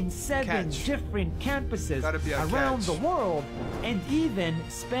in 7 different campuses around the world and even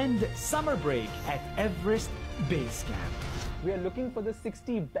spend summer break at Everest Base Camp. We are looking for the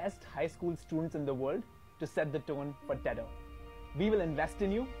 60 best high school students in the world to set the tone for TETO. We will invest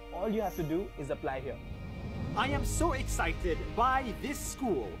in you. All you have to do is apply here. I am so excited by this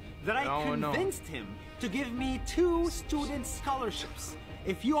school that I convinced him to give me 2 student scholarships.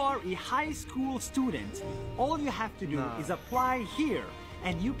 If you are a high school student, all you have to do is apply here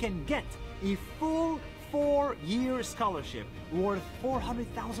and you can get a full 4-year scholarship worth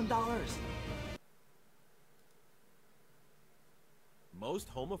 $400,000. Most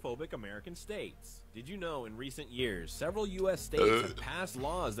homophobic American states. Did you know in recent years, several U.S. states have passed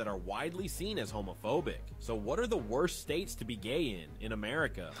laws that are widely seen as homophobic? So what are the worst states to be gay in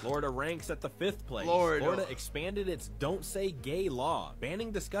America? Florida ranks at the 5th place. Florida expanded its Don't Say Gay law,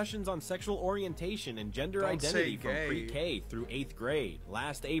 banning discussions on sexual orientation and gender identity from pre-K through 8th grade.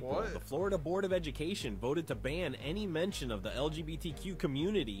 Last April, the Florida Board of Education voted to ban any mention of the LGBTQ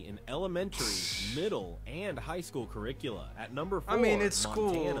community in elementary, middle, and high school curricula. At number 4, it's Montana.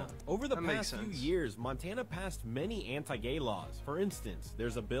 school. Over the past few years, Montana passed many anti-gay laws. For instance,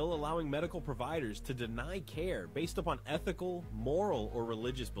 there's a bill allowing medical providers to deny care based upon ethical, moral, or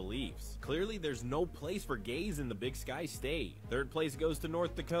religious beliefs. Clearly, there's no place for gays in the Big Sky state. 3rd place goes to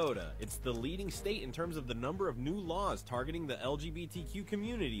North Dakota. It's the leading state in terms of the number of new laws targeting the LGBTQ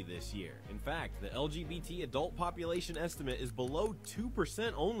community this year. In fact, the LGBT adult population estimate is below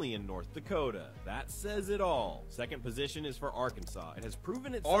 2% only in North Dakota. That says it all. 2nd position is for Arkansas, and has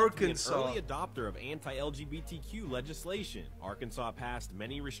proven itself Arkansas. to be an early adopter of anti-LGBTQ legislation. Arkansas passed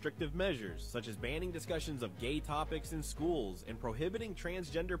many restrictive measures, such as banning discussions of gay topics in schools and prohibiting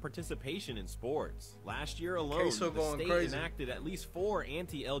transgender participation in sports. Last year alone, the state enacted at least 4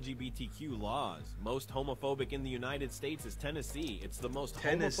 anti-LGBTQ laws. Most homophobic in the United States is Tennessee. It's the most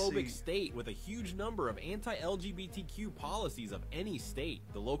homophobic state with a huge number of anti-LGBTQ policies of any state.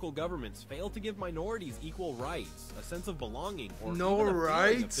 The local governments fail to give minorities equal rights, a sense of belonging, or even a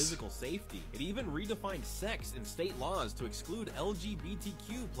feeling of physical safety. It even redefined sex in state laws to exclude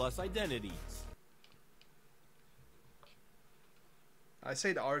LGBTQ plus identities. I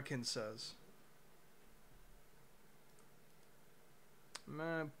said Arkansas.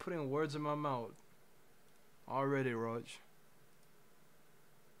 Man, putting words in my mouth. Already, Raj.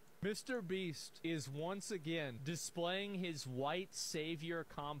 Mr. Beast is once again displaying his white savior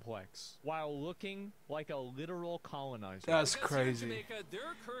complex while looking like a literal colonizer. That's crazy.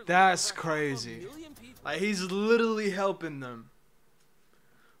 That's crazy. Like, he's literally helping them.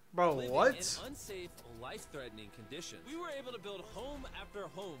 Bro, what? In unsafe, life-threatening conditions. We were able to build home after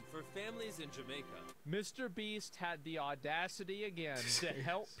home for families in Jamaica. Mr. Beast had the audacity again to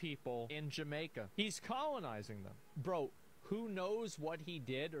help people in Jamaica. He's colonizing them. Bro, who knows what he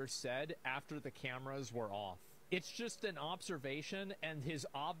did or said after the cameras were off? It's just an observation and his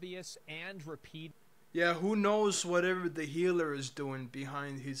obvious and repeat. Yeah, who knows whatever the healer is doing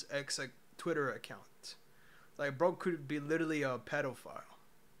behind his Twitter account. Like, bro could be literally a pedophile.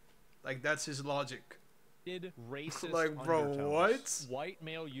 Like, that's his logic. Racist like, bro, undertones. What? White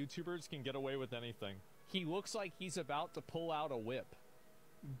male YouTubers can get away with anything. He looks like he's about to pull out a whip.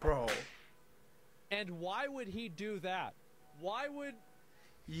 Bro. And why would he do that? Why would...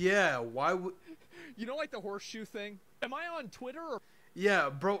 Yeah, why would... You know, like the horseshoe thing? Am I on Twitter or... Yeah,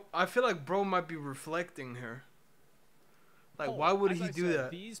 bro, I feel like bro might be reflecting here. Like, why would he do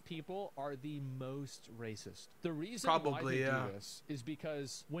that? These people are the most racist. The reason Probably, why they do this is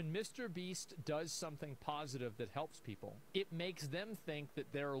because when Mr. Beast does something positive that helps people, it makes them think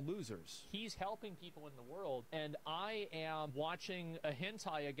that they're losers. He's helping people in the world, and I am watching a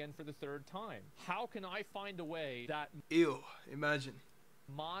hentai again for the 3rd time. How can I find a way that... Ew, imagine.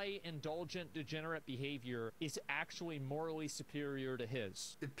 My indulgent, degenerate behavior is actually morally superior to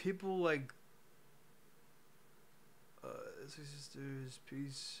his? If people, like... sisters,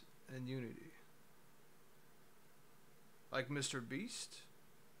 peace, and unity. Like Mr. Beast?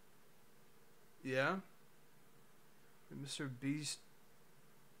 Yeah? Mr. Beast...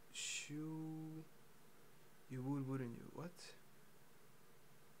 Shoe... You would, wouldn't you? What?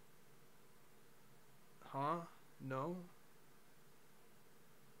 Huh? No?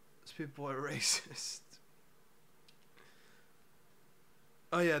 Those people are racist.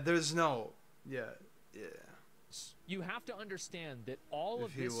 Oh yeah, there's no... Yeah, yeah. You have to understand that all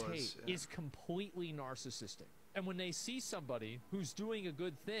of this hate is completely narcissistic. And when they see somebody who's doing a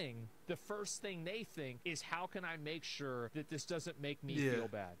good thing, the first thing they think is, how can I make sure that this doesn't make me feel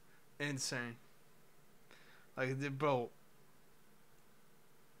bad? Insane. Like, bro.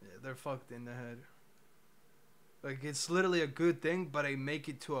 Yeah, they're fucked in the head. Like, it's literally a good thing, but they make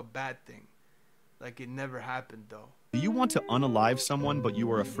it to a bad thing. Like, it never happened, though. Do you want to unalive someone, but you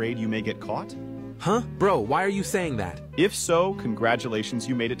are afraid you may get caught? Huh? Bro, why are you saying that? If so, congratulations,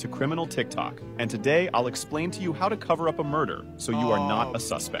 you made it to criminal TikTok. And today, I'll explain to you how to cover up a murder, so you are not a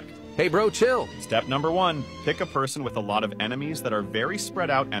suspect. Hey bro, chill. Step number 1, pick a person with a lot of enemies that are very spread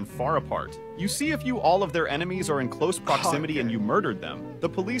out and far apart. You see if all of their enemies are in close proximity and you murdered them. The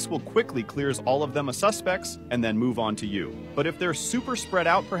police will quickly clears all of them as suspects and then move on to you. But if they're super spread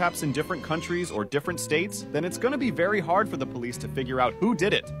out, perhaps in different countries or different states, then it's gonna be very hard for the police to figure out who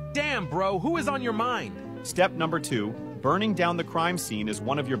did it. Damn bro, who is on your mind? Step number 2, burning down the crime scene is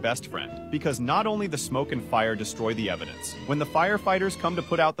one of your best friend, because not only the smoke and fire destroy the evidence. When the firefighters come to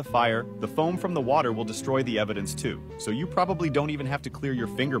put out the fire, the foam from the water will destroy the evidence too, so you probably don't even have to clear your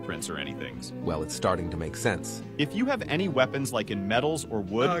fingerprints or anything. Well, it's starting to make sense. If you have any weapons like in metals or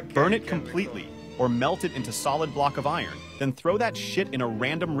wood, burn it completely, or melt it into solid block of iron, then throw that shit in a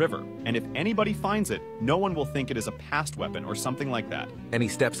random river, and if anybody finds it, no one will think it is a past weapon or something like that. Any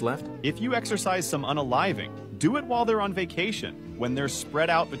steps left? If you exercise some unaliving, do it while they're on vacation, when they're spread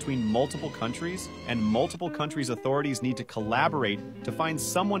out between multiple countries, and multiple countries' authorities need to collaborate to find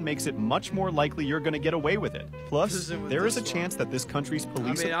someone makes it much more likely you're gonna get away with it. Plus, there is a chance that this country's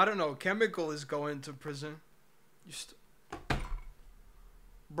police... I mean, I don't know, Chemical is going to prison.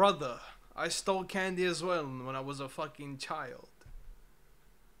 Brother, I stole candy as well when I was a fucking child.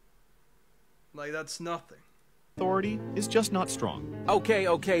 Like, that's nothing. authority is just not strong.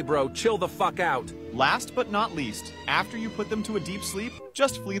 Okay, bro, chill the fuck out. Last but not least, after you put them to a deep sleep,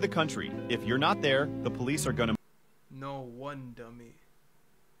 just flee the country. If you're not there, the police are gonna... No one, dummy.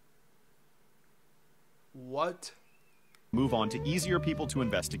 What? Move on to easier people to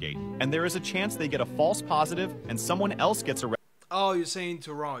investigate, and there is a chance they get a false positive and someone else gets Oh, you're saying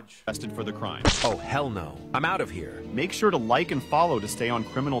to Raj. arrested for the crime. Oh, hell no. I'm out of here. Make sure to like and follow to stay on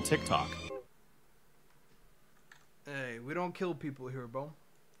criminal TikTok. Hey, we don't kill people here, bro.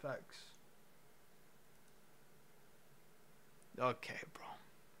 Facts. Okay, bro.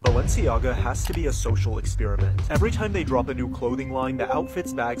 Balenciaga has to be a social experiment. Every time they drop a new clothing line, the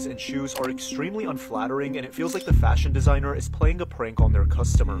outfits, bags, and shoes are extremely unflattering, and it feels like the fashion designer is playing a prank on their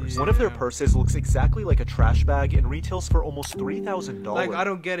customers. One of their purses looks exactly like a trash bag and retails for almost $3,000. Like, I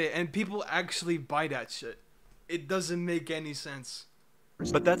don't get it. And people actually buy that shit. It doesn't make any sense.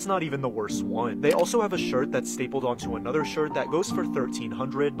 But that's not even the worst one. They also have a shirt that's stapled onto another shirt that goes for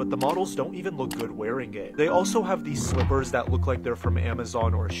 $1,300, but the models don't even look good wearing it. They also have these slippers that look like they're from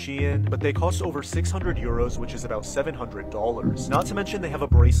Amazon or Shein, but they cost over 600 euros, which is about $700. Not to mention they have a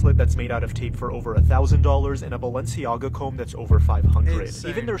bracelet that's made out of tape for over $1,000 and a Balenciaga comb that's over $500.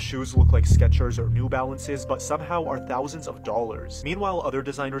 Even their shoes look like Skechers or New Balances, but somehow are thousands of dollars. Meanwhile, other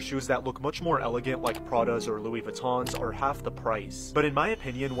designer shoes that look much more elegant like Prada's or Louis Vuitton's are half the price. But in my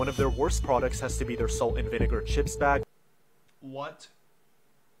opinion, one of their worst products has to be their salt and vinegar chips bag. What?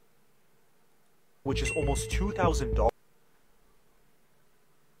 Which is almost $2,000.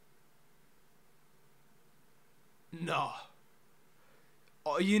 No.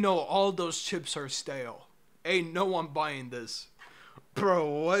 Oh, you know all those chips are stale. Ain't no one buying this. Bro,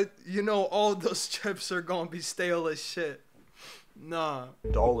 what? You know all those chips are gonna be stale as shit. Nah.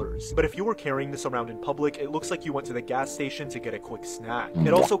 But if you were carrying this around in public, it looks like you went to the gas station to get a quick snack.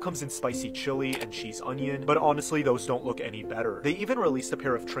 It also comes in spicy chili and cheese onion, but honestly those don't look any better. They even released a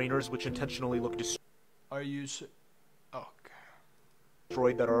pair of trainers which intentionally look Are you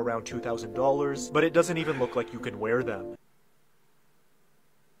destroyed that are around $2,000, but it doesn't even look like you can wear them.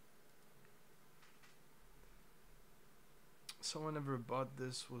 Someone ever bought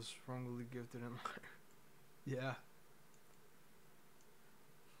this was wrongly gifted and yeah.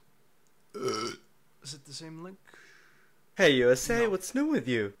 Is it the same link? Hey USA, what's new with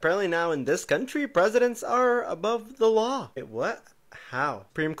you? Apparently now in this country, presidents are above the law. Wait, what? How?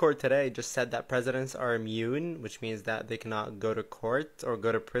 Supreme Court today just said that presidents are immune, which means that they cannot go to court or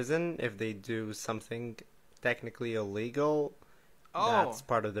go to prison if they do something technically illegal. That's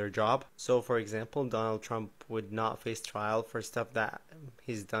part of their job. So, for example, Donald Trump would not face trial for stuff that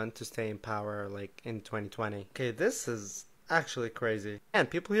he's done to stay in power, like in 2020. Okay, this is actually crazy. And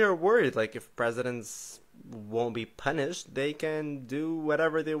people here are worried, like, if presidents won't be punished, they can do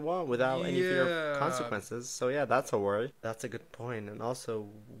whatever they want without any fear of consequences. So yeah, that's a worry. That's a good point. And also,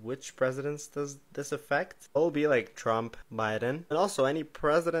 which presidents does this affect? It'll be like Trump, Biden, and also any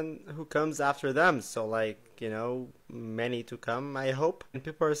president who comes after them. So like, you know, many to come, I hope. And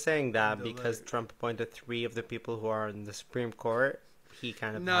people are saying that because Trump appointed 3 of the people who are in the Supreme Court, he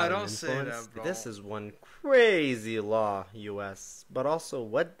kind of had an influence. This is one crazy law, US. But also,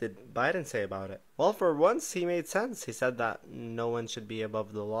 what did Biden say about it? Well, for once, he made sense. He said that no one should be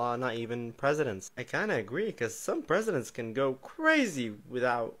above the law, not even presidents. I kind of agree, because some presidents can go crazy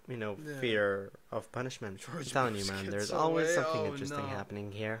without, you know, fear of punishment. I'm telling you, man, there's always something interesting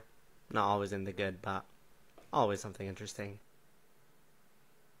happening here. Not always in the good, but always something interesting.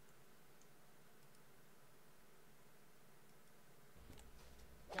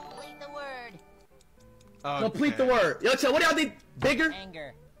 Complete the word. Complete the word. Yo, chill, what do y'all need? Bigger?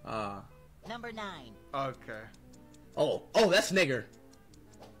 Anger. Number 9. Okay. Oh, that's nigger.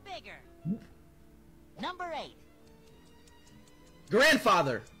 Bigger. Number 8.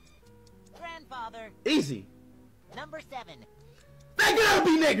 Grandfather. Grandfather. Easy. Number 7. That gotta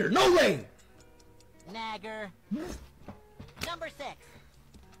be nigger. No way. Nagger. Number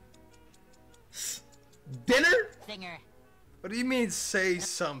 6. Dinner? Singer. What do you mean say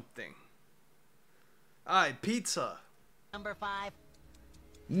something? Alright, pizza. Number 5.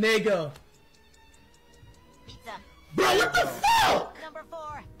 Nigga. Pizza. Bro, what the fuck? Number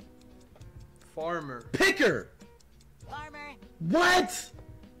 4. Farmer. Picker. Farmer. What?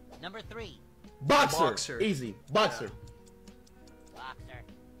 Number 3. Boxer. Easy. Boxer. Boxer.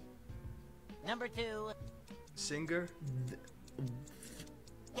 Number 2. Singer.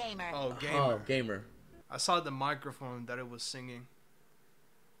 Gamer. Oh, gamer. Oh, gamer. I saw the microphone that it was singing.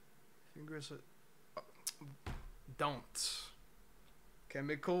 Fingers. Don't.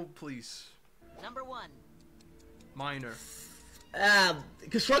 Chemical, please. Number 1. Minor.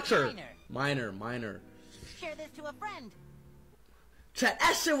 Constructor. Minor. Share this to a friend. Chat,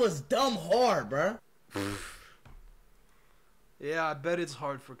 that shit was dumb hard, bruh. Yeah, I bet it's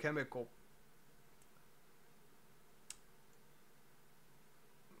hard for Chemical.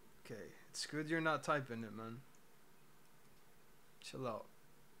 Okay, it's good you're not typing it, man. Chill out.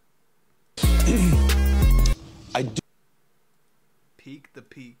 I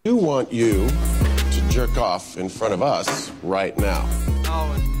do want you to jerk off in front of us right now.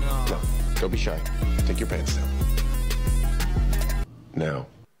 Oh no. No, don't be shy. Take your pants down. Now.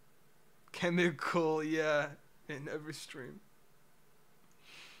 Chemical, yeah, in every stream.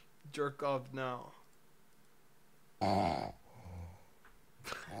 Jerk off now.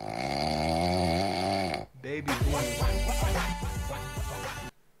 Baby boomers.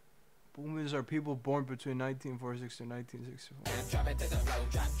 Boomers are people born between 1946 and 1964.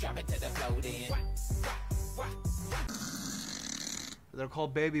 They're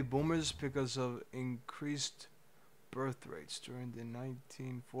called baby boomers because of increased birth rates during the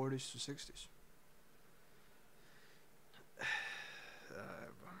 1940s to 60s.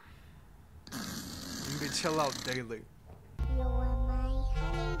 You can chill out daily.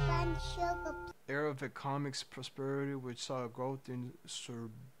 Era of economics prosperity, which saw a growth in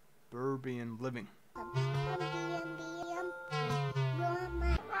suburban living.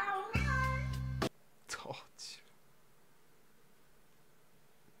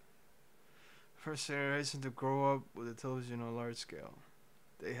 First generation to grow up with a television on a large scale.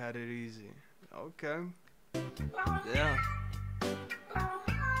 They had it easy. Okay. Yeah.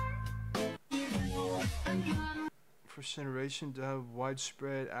 First generation to have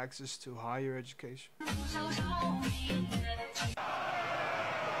widespread access to higher education.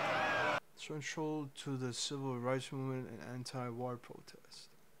 Central to the civil rights movement and anti-war protest.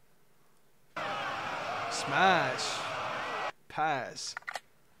 Smash! Pass.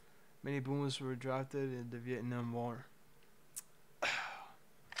 Many boomers were drafted in the Vietnam War.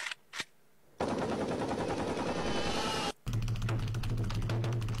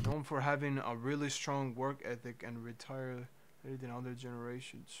 Known for having a really strong work ethic and retired later than other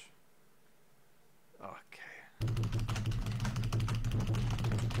generations. Okay.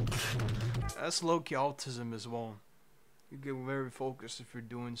 That's low-key autism as well. You get very focused if you're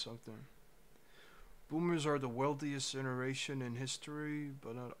doing something. Boomers are the wealthiest generation in history,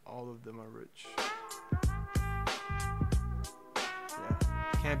 but not all of them are rich. Yeah,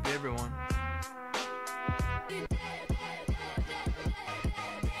 can't be everyone.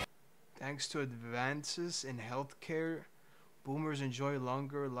 Thanks to advances in healthcare, boomers enjoy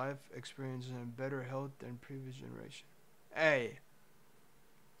longer life experiences and better health than previous generation. Hey,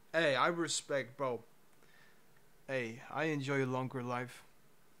 I respect, bro. Hey, I enjoy a longer life.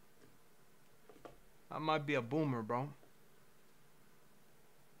 I might be a boomer, bro.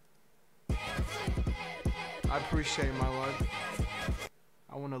 I appreciate my life.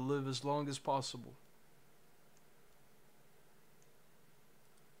 I want to live as long as possible.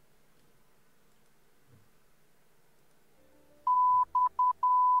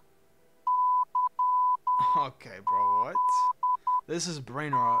 Okay, bro, what? This is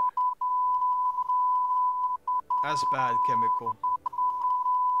brain rot. That's bad, Chemical.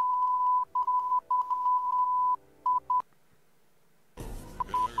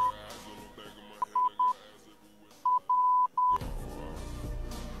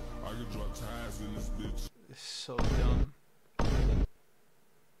 It's so dumb.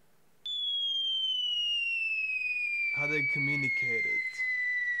 How they communicate it.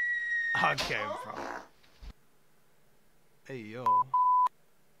 Okay, bro. Hey, yo.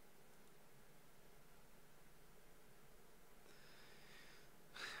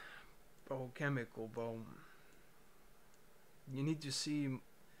 Bro, Chemical, bro. You need to see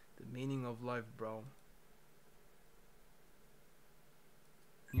the meaning of life, bro.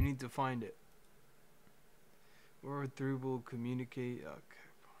 You need to find it. Where three will communicate. Okay.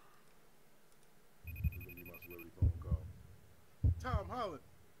 Tom Holland.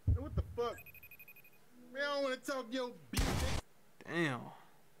 Man, what the fuck? Man, I don't want to talk yo bitch. Damn.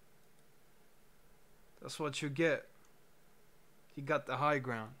 That's what you get. He got the high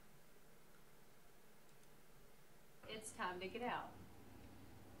ground. It's time to get out.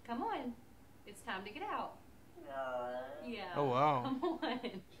 Come on. It's time to get out. Yeah. Oh, wow. Come on.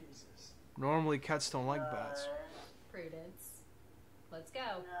 Jesus. Normally cats don't like bats. Prudence. Let's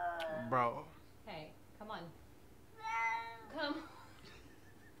go. Bro. Hey, come on. Come.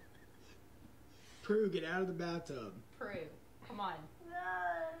 Prue, get out of the bathtub. Prue, come on.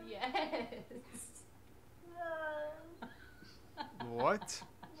 Yes. What?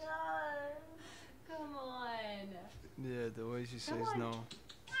 Come on. Yeah, the way she says no.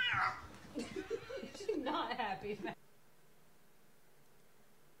 not happy, man.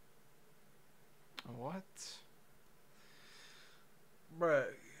 What? Bruh.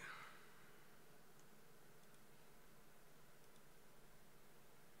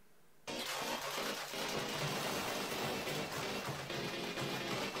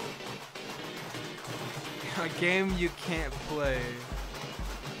 A game you can't play.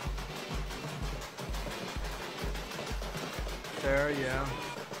 Fair, yeah.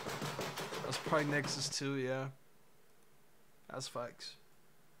 That's probably Nexus 2, yeah. That's facts.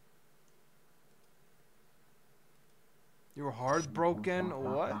 You were heartbroken?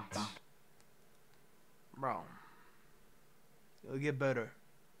 What? Bro. It'll get better.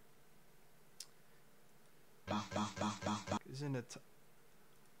 Isn't it?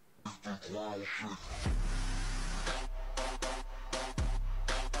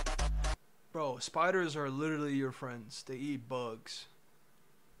 Bro, spiders are literally your friends. They eat bugs.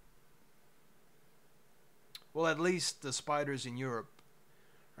 Well, at least the spiders in Europe,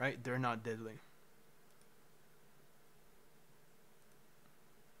 right? They're not deadly.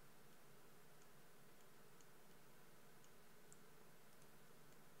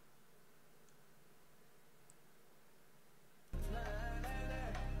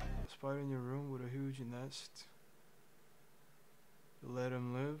 A spider in your room with a huge nest. You let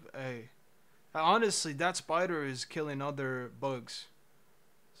him live? Hey. Honestly, that spider is killing other bugs.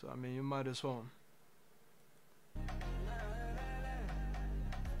 So, I mean, you might as well.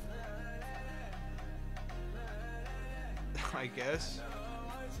 I guess.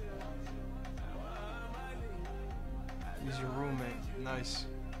 He's your roommate. Nice.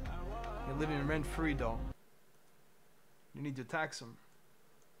 You're living rent-free, though. You need to tax him.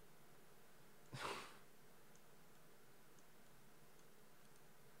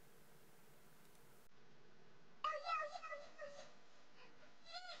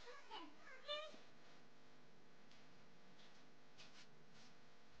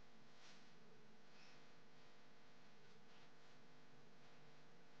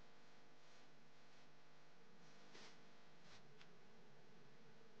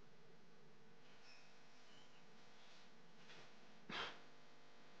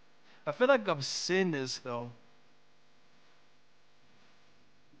 I feel like I've seen this though.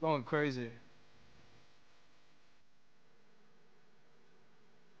 Going crazy.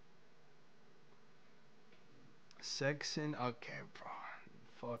 Sexing? Okay, bro.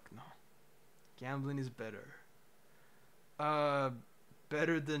 Fuck no. Gambling is better.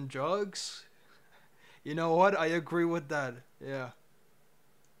 Better than drugs? You know what? I agree with that. Yeah.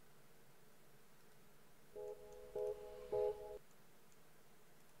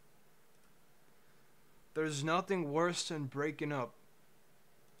 There's nothing worse than breaking up.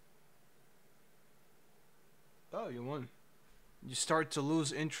 Oh, you won. You start to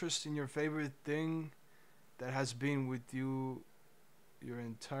lose interest in your favorite thing that has been with you your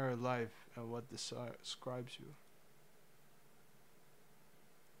entire life and what describes you.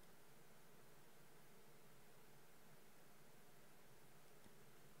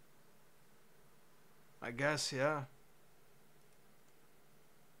 I guess, yeah.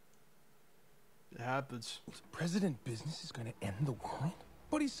 It happens. President Business is gonna end the world?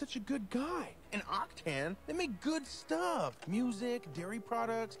 But he's such a good guy. And Octan, they make good stuff. Music, dairy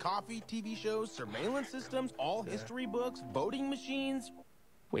products, coffee, TV shows, surveillance systems, all history books, voting machines.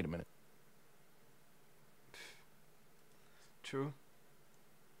 Wait a minute. True.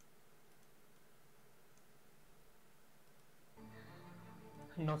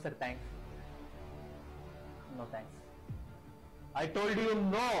 No, sir, thanks. No, thanks. I told you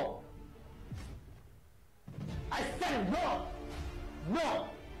no. I said no. No.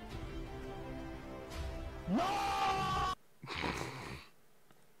 No.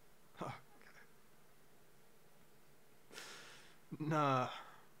 Nah.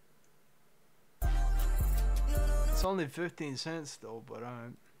 It's only 15 cents though, but do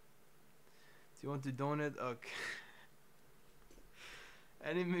you want to donate? Okay.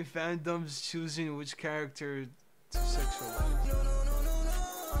 Anime fandoms choosing which character to sexualize.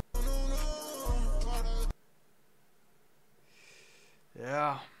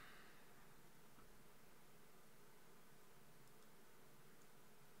 Yeah.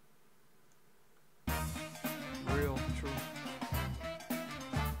 Real, true.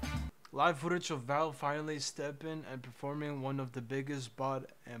 Live footage of Val finally stepping and performing one of the biggest bot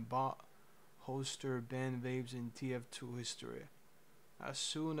hoster band waves in TF2 history. As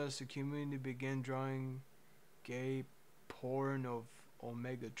soon as the community began drawing gay porn of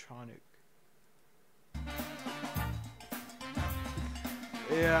Omegatronic.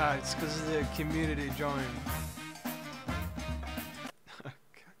 Yeah, it's because of the community drawing.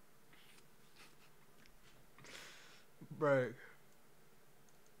 break.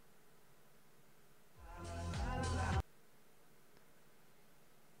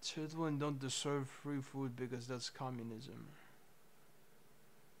 Children don't deserve free food because that's communism.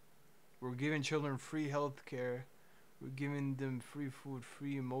 We're giving children free health care. We're giving them free food,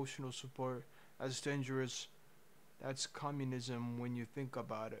 free emotional support. That's dangerous. That's communism when you think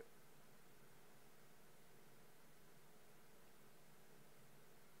about it.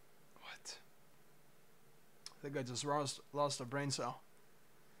 What? I think I just lost a brain cell.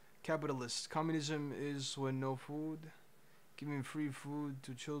 Capitalist. Communism is when no food. Giving free food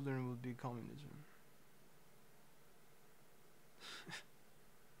to children will be communism.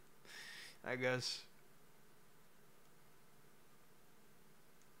 I guess.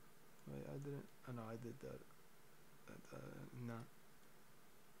 Wait, I didn't. Oh no, I did that. No.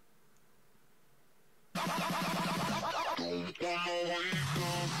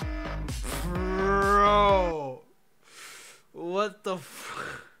 Bro, what the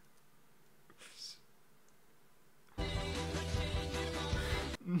f?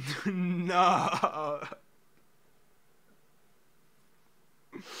 No.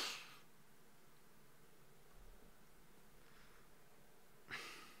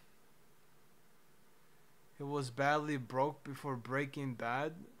 It was badly broke before Breaking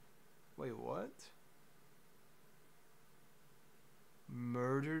Bad? Wait, what?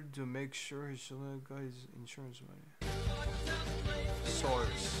 Murdered to make sure his children got his insurance money.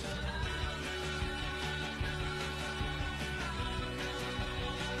 Source.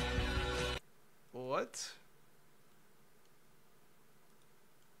 What?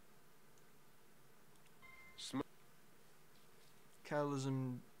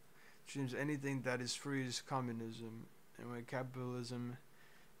 Capitalism dreams anything that is free is communism, and when capitalism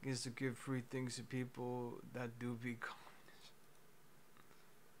begins to give free things to people, that do be communism.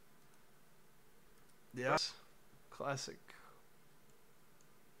 Yes. Classic.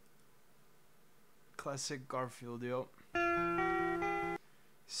 Classic Garfield, yo.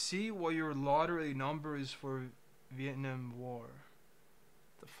 See what your lottery number is for Vietnam War.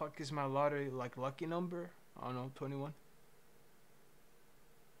 The fuck is my lottery, like, lucky number? I don't know, 21?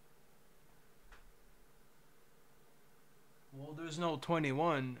 Well, there's no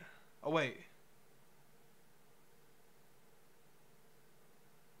 21. Oh, wait.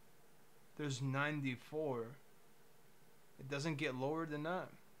 There's 94. It doesn't get lower than that.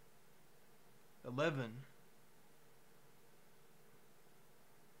 11.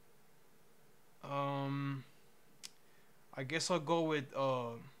 I guess I'll go with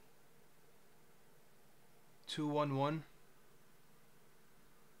 211.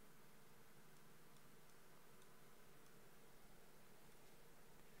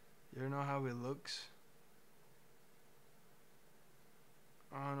 You know how it looks?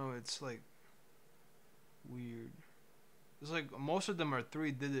 I don't know, it's like weird. It's like most of them are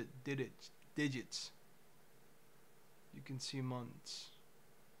 3 digits. You can see months.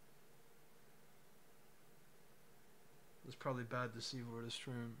 It's probably bad to see for the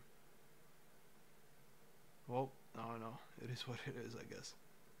stream. Well, I don't know. It is what it is, I guess.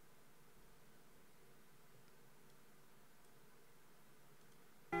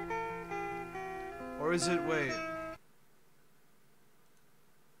 Or is it, wait.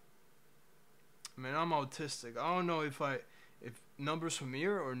 Man, I'm autistic. I don't know if numbers from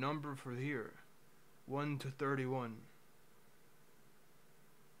here or number for here. 1 to 31.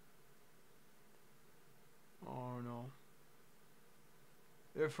 Oh no.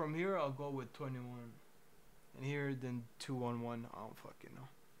 If from here, I'll go with 21. And here, then 211. I don't fucking know.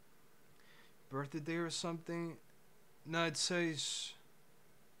 Birthday or something? No, it says...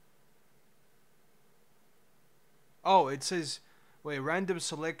 Oh, it says... Wait, random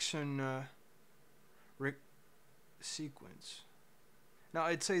selection... sequence. Now,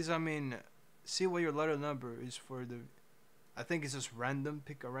 it says, I mean... See what your letter number is for the... I think it's just random.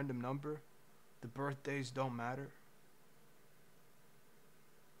 Pick a random number. The birthdays don't matter.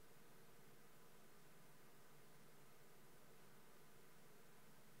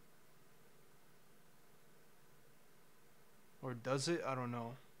 Or does it? I don't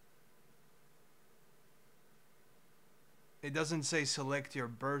know. It doesn't say select your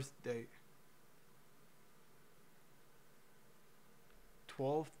birth date.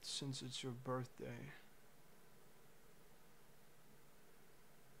 12th, since it's your birthday.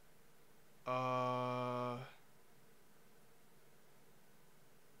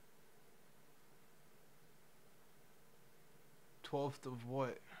 12th of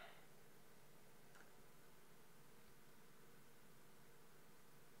what?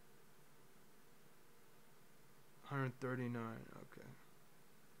 $139, okay.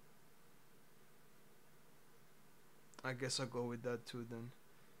 I guess I'll go with that too then.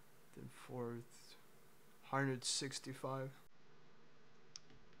 Then fourth, 165.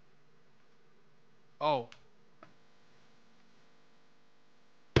 Oh.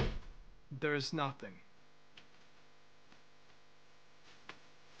 There's nothing.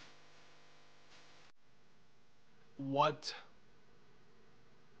 What?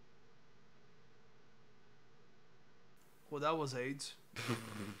 Well, that was AIDS.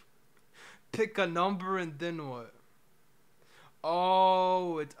 Pick a number and then what?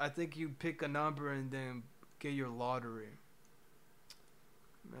 Oh, I think you pick a number and then get your lottery.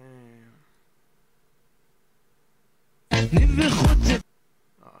 Man.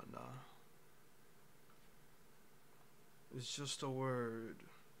 Oh, no. It's just a word.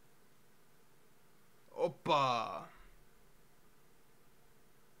 Oppa.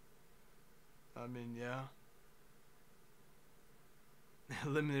 I mean, yeah.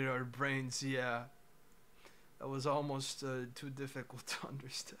 Eliminate our brains, yeah. That was almost too difficult to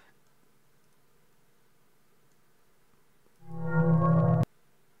understand.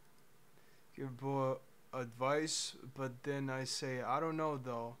 Give boy advice, but then I say, I don't know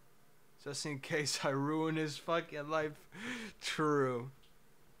though. Just in case I ruin his fucking life. True.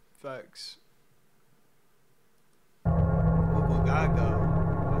 Facts. Google Gaga.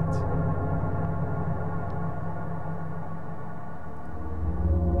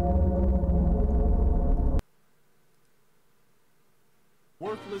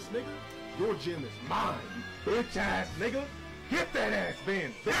 Worthless nigga, your gym is mine, you bitch ass nigga. Get that ass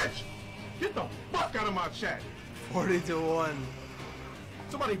band, bitch! Get the fuck out of my chat! 40-1.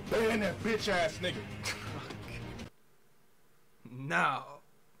 Somebody ban that bitch ass nigga. Now.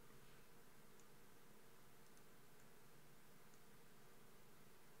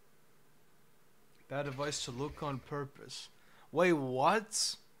 Bad advice to look on purpose. Wait,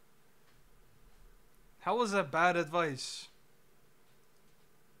 what? How was that bad advice?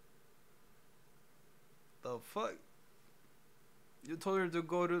 The fuck? You told her to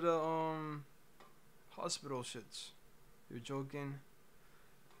go to the hospital shits. You're joking?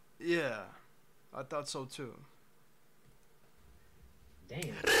 Yeah, I thought so too. Damn.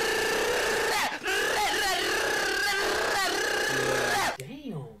 Yeah.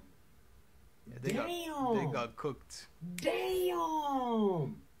 Damn. Yeah, they got cooked.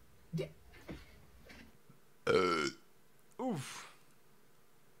 Damn. Oof.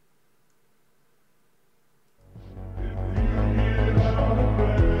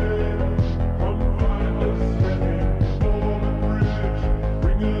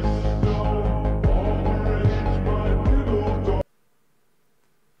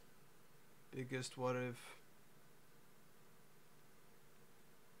 Biggest what if?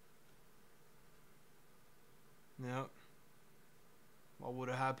 Yeah. What would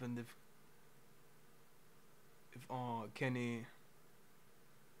have happened if Kenny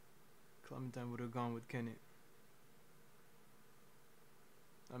Clementine would have gone with Kenny?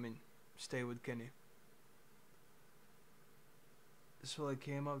 I mean, stay with Kenny. So I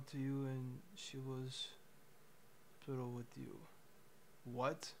came up to you and she was little with you.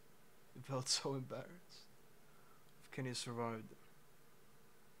 What? You felt so embarrassed. If Kenny survived.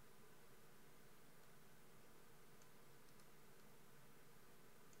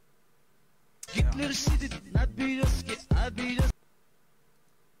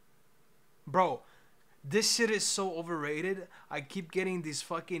 Bro, this shit is so overrated. I keep getting these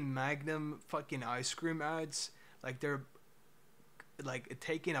fucking Magnum fucking ice cream ads. Like they're like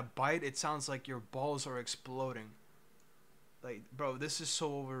taking a bite, it sounds like your balls are exploding. Like, bro, this is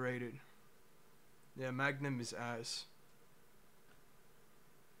so overrated. Yeah, Magnum is ass.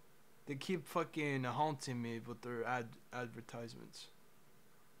 They keep fucking haunting me with their advertisements.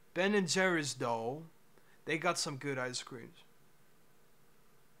 Ben and Jerry's though, they got some good ice creams.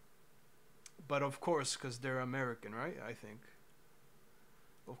 But of course, because they're American, right? I think.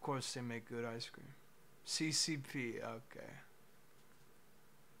 Of course they make good ice cream. CCP, okay.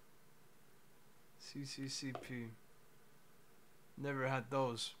 CCCP. Never had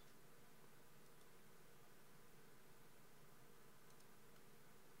those.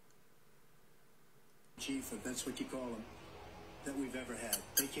 Chief, if that's what you call them, that we've ever had.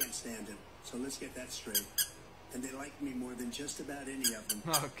 They can't stand it. So let's get that straight. And they like me more than just about any of them.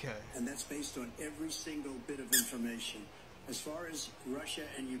 Okay. And that's based on every single bit of information. As far as Russia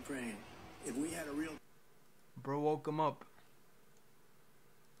and Ukraine, if we had a real... Bro woke him up.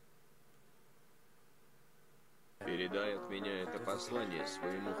 Передай от меня это послание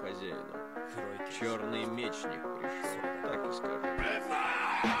своему хозяину. Черный мечник пришел, так и скажи.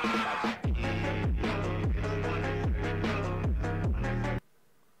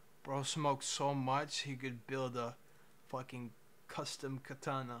 Bro smoked so much he could build a fucking custom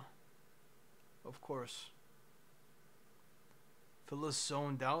katana. Of course. Feel us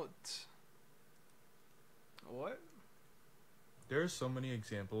zoned out. What? There's so many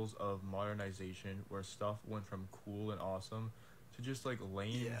examples of modernization where stuff went from cool and awesome to just like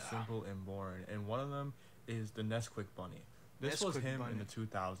lame, simple, and boring. And one of them is the Nesquik bunny. This was him in the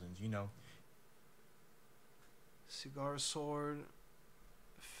 2000s, you know. Cigar sword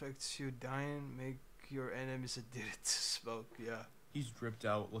affects you dying, make your enemies addicted to smoke. Yeah. He's dripped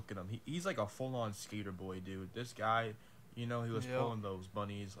out. Look at him. He's like a full-on skater boy, dude. This guy, you know, he was pulling those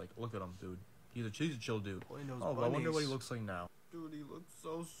bunnies. Like, look at him, dude. He's a chill dude. Oh, I wonder what he looks like now. Dude, he looks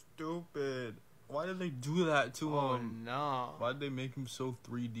so stupid. Why did they do that to him? Oh, no. Why did they make him so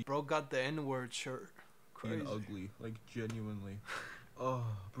 3D? Bro got the N-word shirt. Crazy. Being ugly. Like, genuinely. Oh,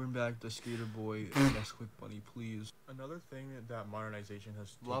 bring back the skater boy and Nesquik bunny, please. Another thing that modernization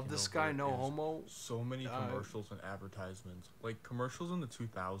has love this guy, no homo. So many commercials and advertisements. Like, commercials in the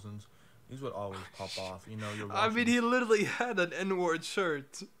 2000s, these would always pop off. You know, you're watching. I mean, he literally had an N-word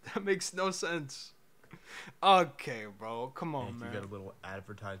shirt. That makes no sense. Okay, bro. Come on, man. You get a little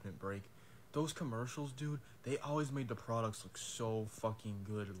advertisement break. Those commercials, dude, they always made the products look so fucking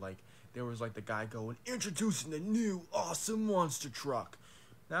good. Like, there was like the guy going, introducing the new awesome monster truck.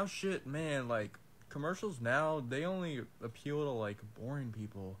 Now shit, man, like, commercials now, they only appeal to like boring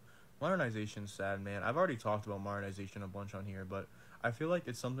people. Modernization's sad, man. I've already talked about modernization a bunch on here, but I feel like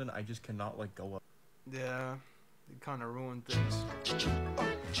it's something I just cannot let go of. Yeah, it kind of ruined things.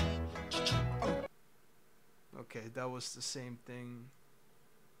 Okay, that was the same thing.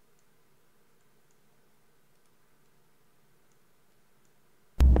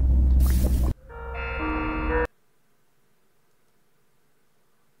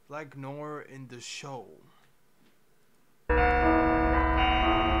 Like Nor in the show. In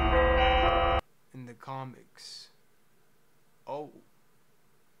the comics. Oh.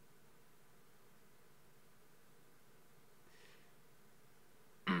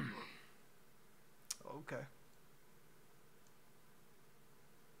 Okay.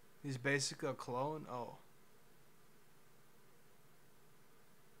 He's basically a clone? Oh.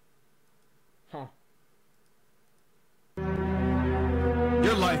 Huh.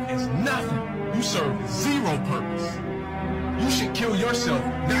 Your life is nothing. You serve zero purpose. You should kill yourself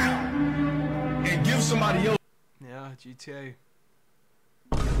now and give somebody else. Yeah, GTA.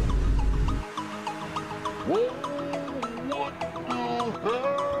 What the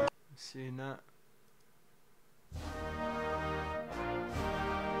hell? See that?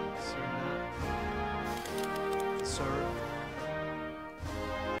 Sir.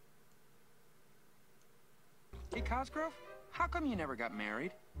 Hey, Cosgrove, how come you never got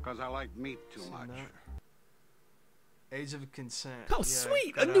married? Because I like meat too much. Age of consent. Oh, yeah,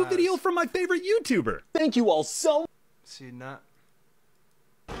 sweet! A new video from my favorite YouTuber. Thank you all so. See that?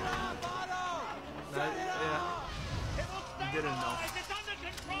 Yeah. You didn't know.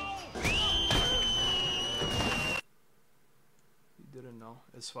 You didn't know.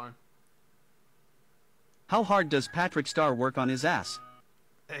 It's fine. How hard does Patrick Star work on his ass?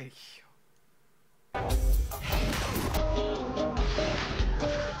 Hey.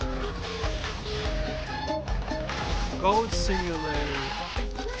 Goat Simulator.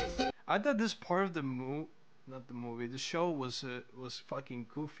 I thought this part of the the show was fucking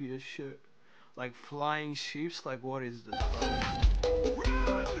goofy as shit. Like flying sheeps. Like what is this, bro?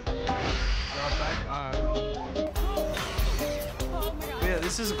 Yeah,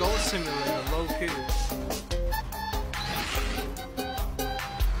 this is Goat Simulator, low key.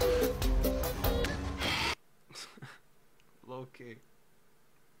 Low key.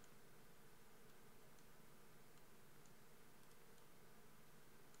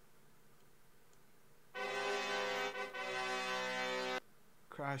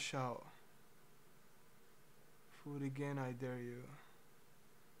 Crash out. Food again, I dare you.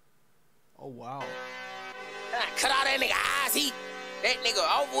 Oh wow. Cut all that nigga eyes, that nigga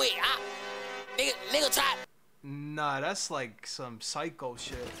over with. Nigga try. Nah, that's like some psycho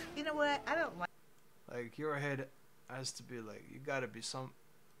shit. You know what? I don't like. Like your head has to be like, you gotta be some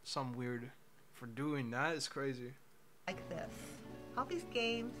weird for doing that. It's crazy. Like this. All these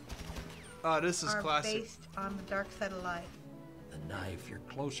games. Oh, this is classic. Based on the dark side of life. The knife, you're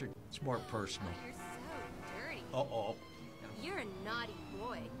closer. It's more personal. You're so dirty. Uh-oh. You're a naughty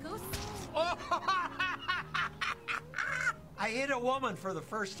boy. Go. I hit a woman for the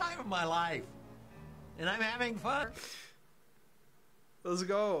first time in my life. And I'm having fun. Let's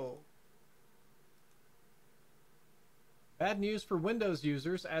go. Bad news for Windows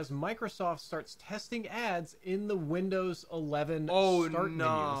users as Microsoft starts testing ads in the Windows 11 start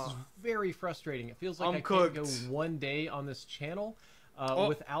menu. This is very frustrating. It feels like I can't go one day on this channel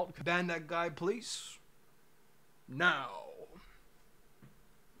without... Ban that guy, please. Now.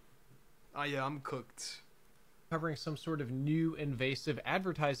 Oh yeah, I'm cooked. Covering some sort of new invasive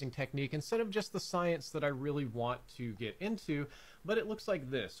advertising technique instead of just the science that I really want to get into. But it looks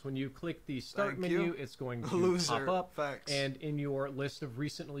like this. When you click the start menu, it's going to pop up. Facts. And in your list of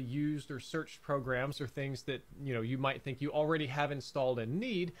recently used or searched programs or things that you might think you already have installed and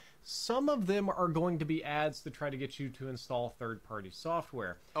need, some of them are going to be ads to try to get you to install third-party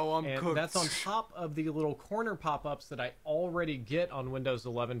software. Oh, I'm cooked. That's on top of the little corner pop-ups that I already get on Windows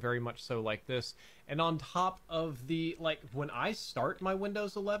 11, very much so like this. And on top of the, when I start my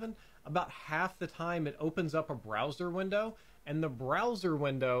Windows 11, about half the time it opens up a browser window, and the browser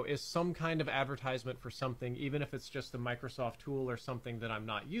window is some kind of advertisement for something, even if it's just a Microsoft tool or something that I'm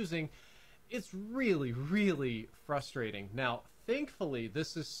not using. It's really, really frustrating. Now, thankfully,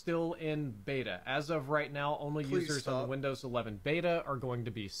 this is still in beta. As of right now, only users on the Windows 11 beta are going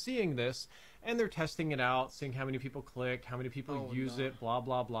to be seeing this, and they're testing it out, seeing how many people click, how many people use it, blah,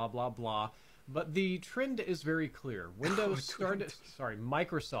 blah, blah, blah, blah. But the trend is very clear.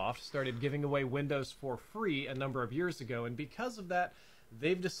 Microsoft started giving away Windows for free a number of years ago, and because of that,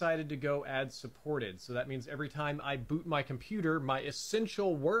 they've decided to go ad-supported. So that means every time I boot my computer, my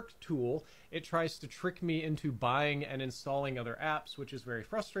essential work tool, it tries to trick me into buying and installing other apps, which is very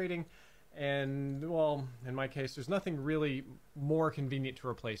frustrating. And, well, in my case, there's nothing really more convenient to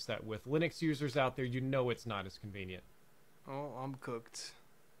replace that with. Linux users out there, you know it's not as convenient. Oh, I'm cooked.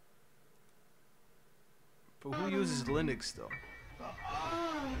 But who uses Linux, though?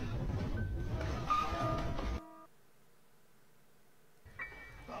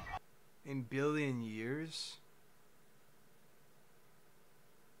 In billion years?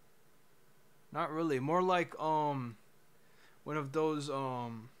 Not really. More like, one of those,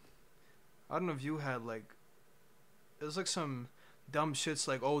 I don't know if you had, it was like some dumb shits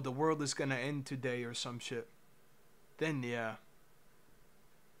like, oh, the world is gonna end today or some shit. Then, yeah.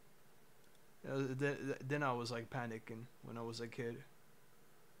 Then I was panicking when I was a kid.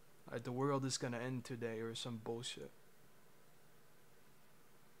 Like the world is gonna end today or some bullshit.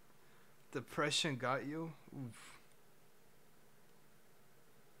 Depression got you? Oof.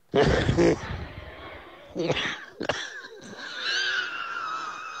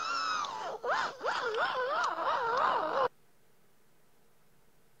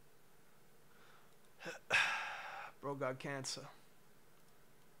 Bro got cancer.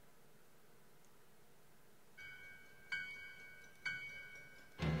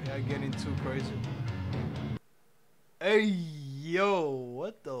 Yeah, getting too crazy. Hey, yo,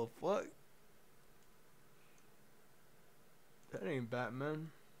 what the fuck? That ain't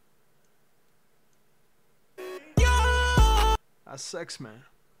Batman. That's Sex Man.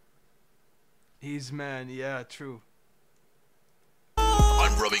 He's man, yeah, true.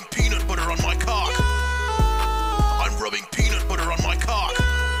 I'm rubbing peanut butter on my cock. I'm rubbing peanut butter on my cock.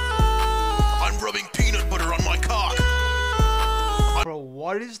 I'm rubbing peanut butter on my cock. Bro,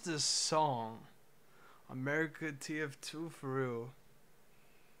 what is this song? America TF2 for real.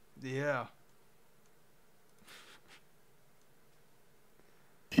 Yeah.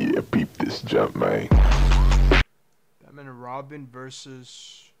 Yeah, peep this jump, man. Batman and Robin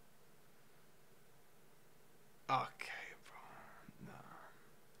versus... Okay, bro. Nah.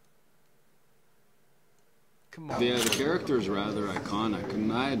 Come on. Yeah, the character is rather iconic,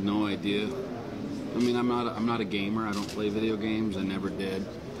 and I had no idea. I mean, I'm not a gamer. I don't play video games. I never did.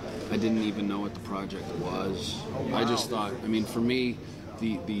 I didn't even know what the project was. Oh, wow. I just thought, I mean, for me,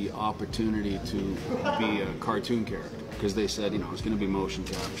 the opportunity to be a cartoon character, because they said, it was going to be motion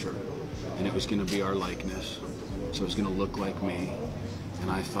capture, and it was going to be our likeness, so it was going to look like me. And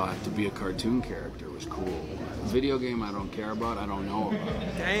I thought to be a cartoon character was cool. Video game I don't care about, I don't know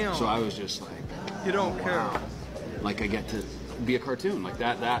about. Damn. So I was just like, you don't care. Like I get to be a cartoon, like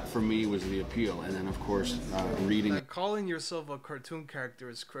that for me was the appeal. And then of course reading, like calling yourself a cartoon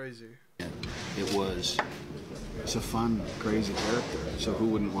character is crazy. It's a fun, crazy character, so who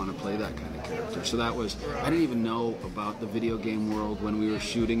wouldn't want to play that kind of character? So that was, I didn't even know about the video game world when we were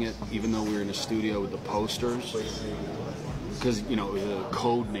shooting it, even though we were in a studio with the posters, because it was a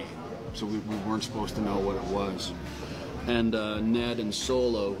code name, so we weren't supposed to know what it was. And Ned and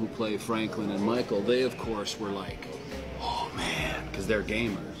Solo, who play Franklin and Michael, they of course were like, oh man, because they're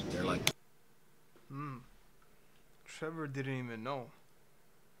gamers. They're like, Trevor didn't even know.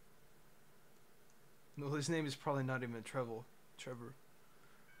 No, his name is probably not even Trevor.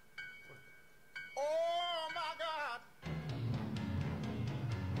 Oh my God!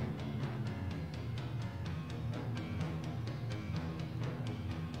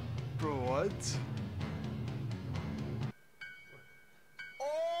 Bro, what?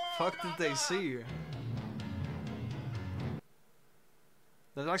 Fuck did they see?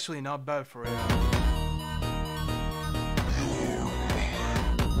 That's actually not bad for it.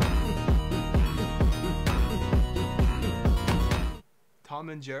 Tom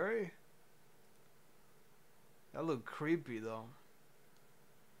and Jerry? That looked creepy though.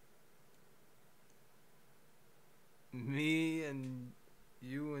 Me and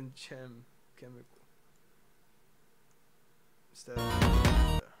you and Chemical. Instead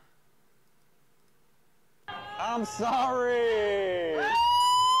of I'm sorry.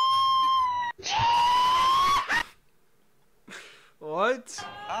 What?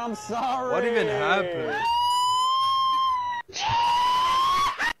 I'm sorry. What even happened?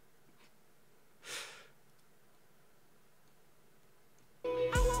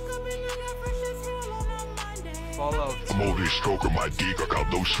 Fallout. I'm over here stroking my dick. I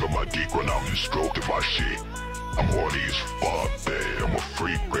got lotion on my dick when I'm just stroking my shit. I'm horny as fuck, babe. I'm a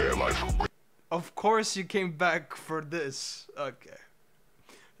freak, man. Life. Of course you came back for this. Okay.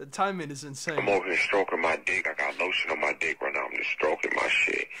 The timing is insane. I'm over here stroking my dick. I got lotion on my dick right now. I'm just stroking my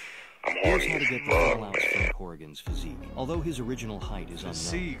shit. I'm horny Here's how to as get the fuck, fallouts man. from Corrigan's physique. Although his original height is unknown,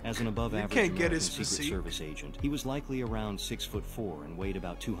 Physique. as an above-average can't get American his Secret physique. Service agent, he was likely around 6'4" and weighed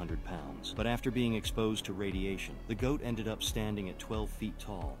about 200 pounds. But after being exposed to radiation, the goat ended up standing at 12 feet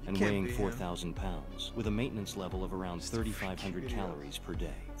tall and can't weighing be him. 4,000 pounds, with a maintenance level of around 3,500 calories per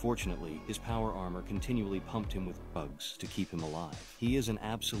day. Fortunately, his power armor continually pumped him with bugs to keep him alive. He is an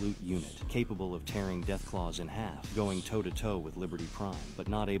absolute unit, capable of tearing Deathclaws in half, going toe-to-toe with Liberty Prime, but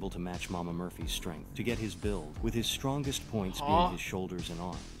not able to match Mama Murphy's strength. To get his build, with his strongest points being his shoulders and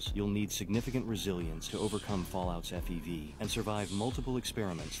arms, you'll need significant resilience to overcome Fallout's FEV and survive multiple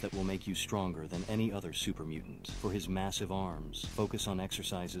experiments that will make you stronger than any other super mutant. For his massive arms, focus on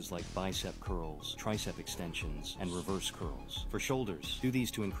exercises like bicep curls, tricep extensions, and reverse curls. For shoulders, do these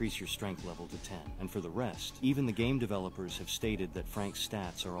to increase your strength level to 10. And for the rest, even the game developers have stated that Frank's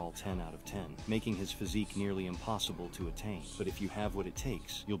stats are all 10 out of 10, making his physique nearly impossible to attain. But if you have what it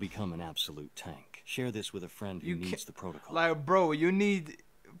takes, you'll become an absolute tank. Share this with a friend who needs the protocol. Like, bro, you need...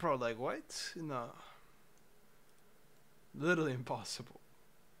 Bro, like, what? No. Literally impossible.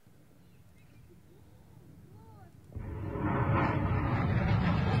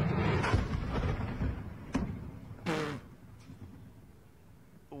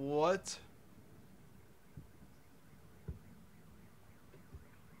 What?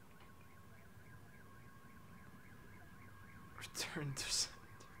 Return to sender.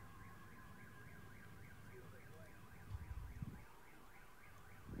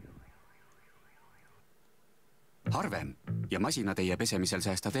 harvem ja masinateie pesemisel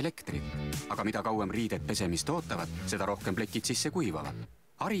säästad elektrit. Aga mida kauem riided pesemist ootavad, seda rohkem plekid sisse kuivavad.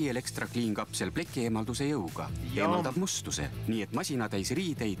 Ariel Extra Clean kapsel pleki eemalduse jõuga eemaldab mustuse, nii et masinatäis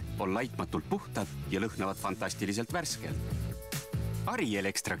riideid on laitmatult puhtad ja lõhnavad fantastiliselt värskelt. Ariel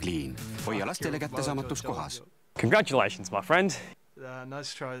Extra Clean, hoia lastele kättesaamatus kohas. Congratulations, my friend.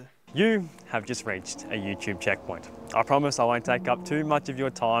 Nice try. You have just reached a YouTube checkpoint. I promise I won't take up too much of your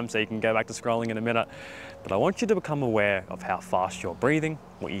time so you can go back to scrolling in a minute, but I want you to become aware of how fast you're breathing,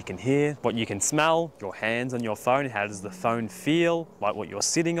 what you can hear, what you can smell, your hands on your phone, how does the phone feel, like what you're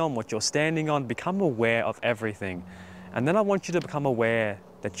sitting on, what you're standing on. Become aware of everything. And then I want you to become aware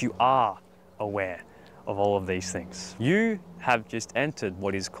that you are aware of all of these things. You have just entered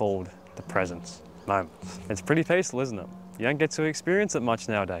what is called the present moment. It's pretty peaceful, isn't it? You don't get to experience it much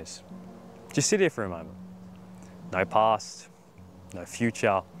nowadays. Just sit here for a moment. No past, no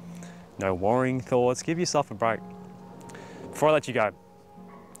future, no worrying thoughts. Give yourself a break. Before I let you go,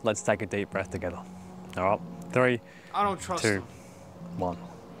 let's take a deep breath together. All right, 3, I don't trust 2, him. 1.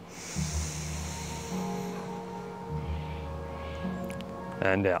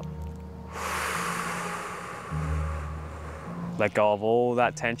 And out. Let go of all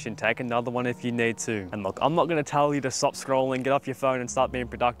that tension. Take another one if you need to. And look, I'm not going to tell you to stop scrolling, get off your phone and start being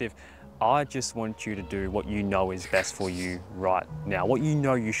productive. I just want you to do what you know is best for you right now, what you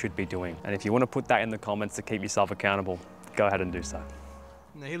know you should be doing. And if you want to put that in the comments to keep yourself accountable, go ahead and do so.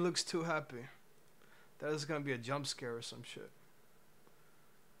 No, he looks too happy. That is going to be a jump scare or some shit.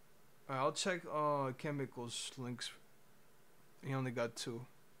 Alright, I'll check chemicals links. He only got 2.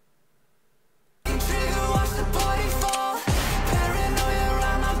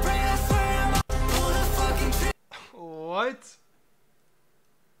 What?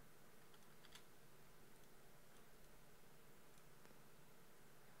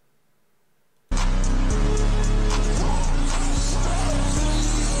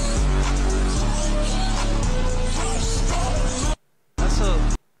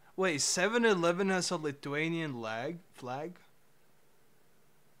 Wait, 7-Eleven has a Lithuanian flag?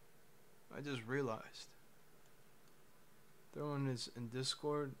 I just realized. That one is in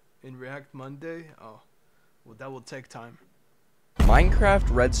Discord in React Monday. Oh, well, that will take time. Minecraft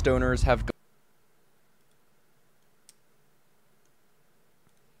Redstoners have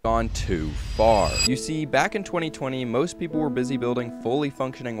gone too far. You see, back in 2020, most people were busy building fully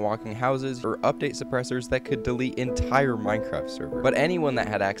functioning walking houses or update suppressors that could delete entire Minecraft servers. But anyone that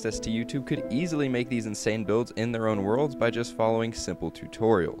had access to YouTube could easily make these insane builds in their own worlds by just following simple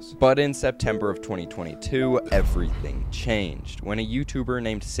tutorials. But in September of 2022, everything changed when a YouTuber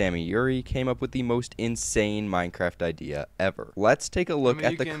named Sammy Yuri came up with the most insane Minecraft idea ever. Let's take a look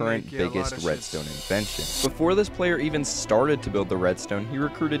at the current biggest redstone invention. Before this player even started to build the redstone, he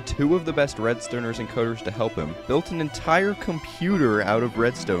recruited 2 of the best redstoners and coders to help him, built an entire computer out of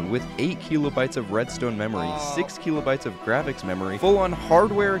redstone with 8 kilobytes of redstone memory, 6 kilobytes of graphics memory, full-on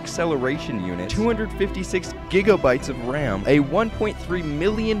hardware acceleration unit, 256 gigabytes of RAM, a 1.3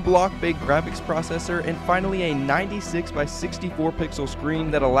 million block big graphics processor, and finally a 96 by 64 pixel screen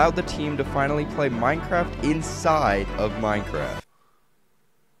that allowed the team to finally play Minecraft inside of Minecraft.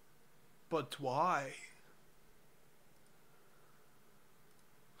 But why?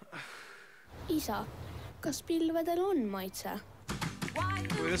 Isa, kas pilvedel on maitse? Wait,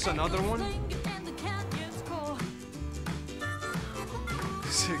 there's another one?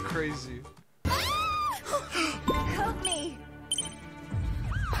 This is crazy. Help me!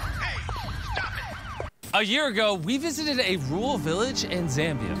 A year ago, we visited a rural village in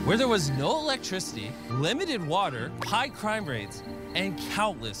Zambia where there was no electricity, limited water, high crime rates, and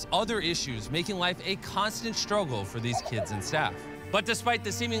countless other issues, making life a constant struggle for these kids and staff. But despite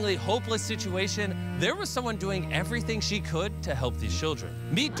the seemingly hopeless situation, there was someone doing everything she could to help these children.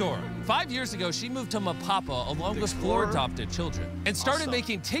 Meet Dora. 5 years ago, she moved to Mapapa along with 4 adopted children and started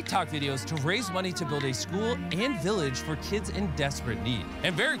making TikTok videos to raise money to build a school and village for kids in desperate need.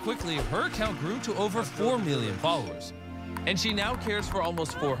 And very quickly, her account grew to over 4 million followers. And she now cares for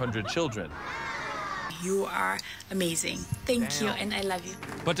almost 400 children. You are amazing. Thank you, and I love you.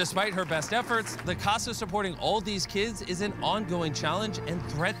 But despite her best efforts, the cost of supporting all these kids is an ongoing challenge and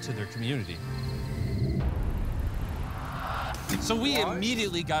threat to their community. So we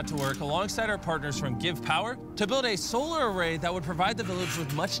immediately got to work alongside our partners from Give Power to build a solar array that would provide the village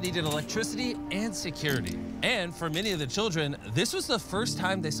with much needed electricity and security. And for many of the children, this was the first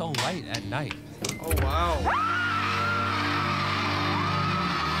time they saw light at night. Oh, wow.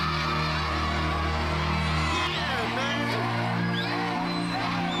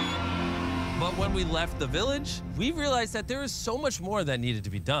 But when we left the village, we realized that there is so much more that needed to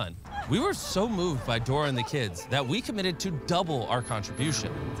be done. We were so moved by Dora and the kids that we committed to double our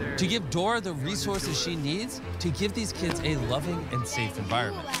contribution, to give Dora the resources she needs to give these kids a loving and safe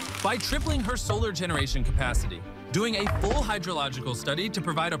environment. By tripling her solar generation capacity, doing a full hydrological study to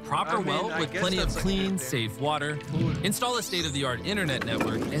provide a proper well with plenty of clean, safe water, install a state-of-the-art internet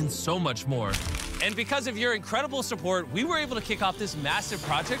network, and so much more. And because of your incredible support, we were able to kick off this massive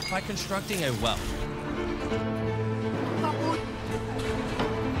project by constructing a well.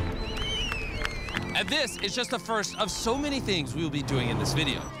 And this is just the first of so many things we will be doing in this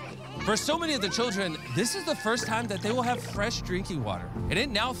video. For so many of the children, this is the first time that they will have fresh drinking water, and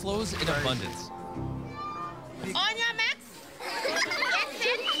it now flows in abundance. On your marks.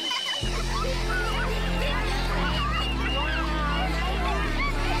 Get set.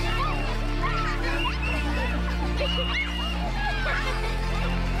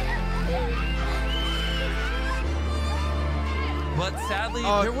 But sadly,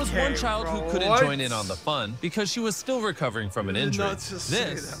 there was one child who couldn't join in on the fun because she was still recovering from an injury.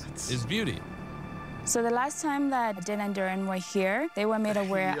 This is Beauty. So the last time that Jen and Darren were here, they were made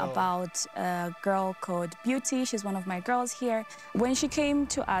aware about a girl called Beauty. She's one of my girls here. When she came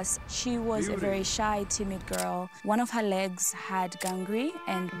to us, she was a very shy, timid girl. One of her legs had gangrene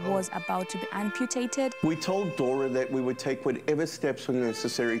and was about to be amputated. We told Dora that we would take whatever steps were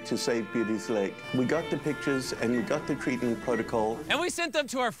necessary to save Beauty's leg. We got the pictures and we got the treatment protocol. And we sent them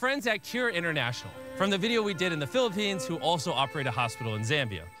to our friends at Cure International, from the video we did in the Philippines, who also operate a hospital in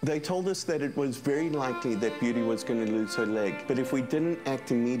Zambia. They told us that it was very likely that Beauty was going to lose her leg, but if we didn't act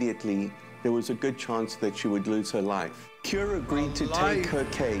immediately, there was a good chance that she would lose her life. Cure agreed to take her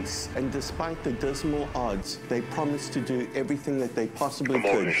case, and despite the dismal odds, they promised to do everything that they possibly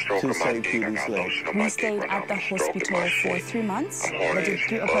could to save Beauty's leg. We stayed at the hospital for 3 months. They did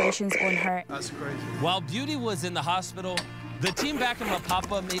 3 operations on her. That's crazy. While Beauty was in the hospital, the team back in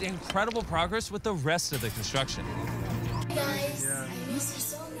Mapapa made incredible progress with the rest of the construction. Guys, I miss you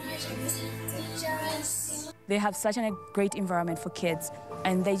so much. I miss you, teachers. They have such a great environment for kids.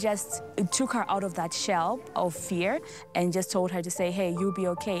 And they just took her out of that shell of fear and just told her to say, hey, you'll be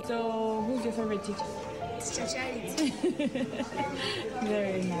okay. So who's your favorite teacher?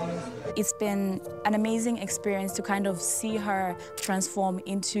 Very nice. It's been an amazing experience to kind of see her transform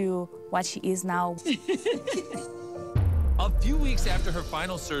into what she is now. A few weeks after her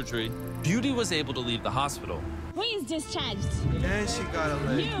final surgery, Beauty was able to leave the hospital. Who is discharged? And she got a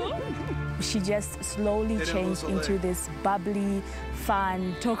leg. You? She just slowly changed into this bubbly,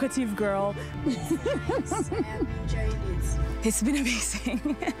 fun, talkative girl. It's been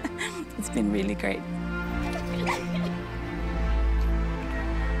amazing. It's been really great.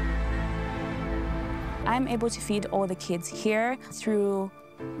 I'm able to feed all the kids here through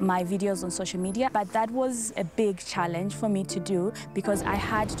my videos on social media, but that was a big challenge for me to do because I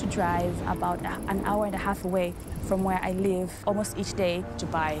had to drive about an hour and a half away from where I live almost each day to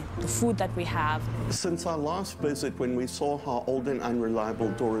buy the food that we have. Since our last visit, when we saw how old and unreliable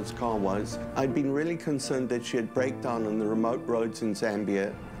Dora's car was, I'd been really concerned that she'd break down on the remote roads in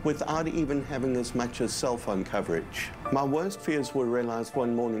Zambia without even having as much as cell phone coverage. My worst fears were realized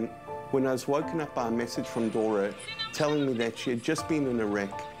one morning when I was woken up by a message from Dora telling me that she had just been in a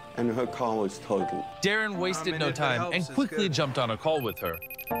wreck and her car was totaled. Darren wasted no time and quickly jumped on a call with her.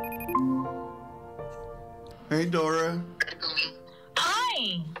 Hey, Dora.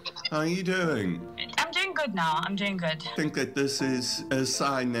 Hi. How are you doing? I'm doing good now. I'm doing good. I think that this is a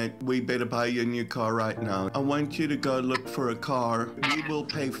sign that we better buy you a new car right now. I want you to go look for a car. We will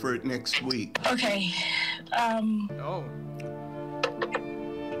pay for it next week. Okay. Oh.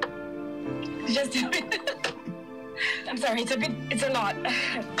 Just a bit. I'm sorry, it's a lot.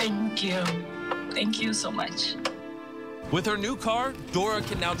 Thank you. Thank you so much. With her new car, Dora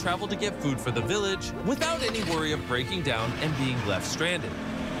can now travel to get food for the village without any worry of breaking down and being left stranded.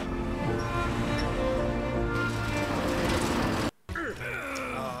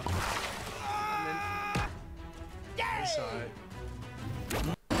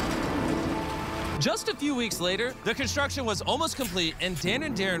 Just a few weeks later, the construction was almost complete and Dan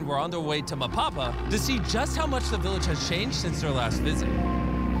and Darren were on their way to Mapapa to see just how much the village has changed since their last visit.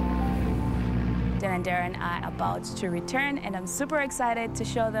 Dan and Darren are about to return, and I'm super excited to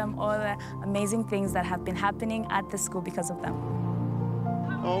show them all the amazing things that have been happening at the school because of them.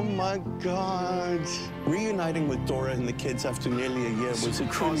 Oh my God. Reuniting with Dora and the kids after nearly a year was a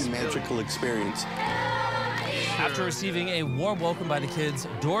truly magical experience. After receiving a warm welcome by the kids,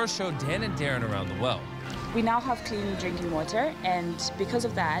 Dora showed Dan and Darren around the well. We now have clean drinking water, and because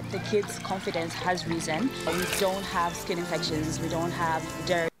of that, the kids' confidence has risen. We don't have skin infections, we don't have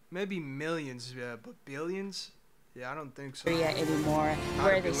dirt. Maybe millions, yeah, but billions? Yeah, I don't think so. Anymore,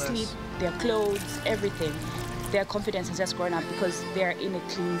 where they sleep, their clothes, everything. Their confidence has just grown up because they're in a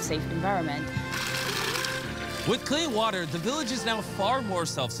clean, safe environment. With clean water, the village is now far more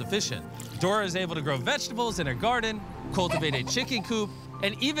self-sufficient. Dora is able to grow vegetables in her garden, cultivate a chicken coop,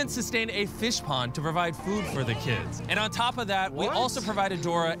 and even sustain a fish pond to provide food for the kids. And on top of that, we also provided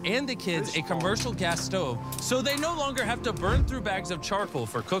Dora and the kids a commercial gas stove, so they no longer have to burn through bags of charcoal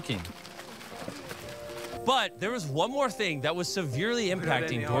for cooking. But there was one more thing that was severely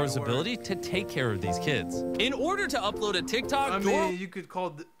impacting Dora's ability to take care of these kids. In order to upload a TikTok, Dora you could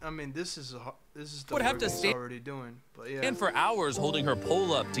call. This is the would have to work stay already doing. But yeah. and for hours holding her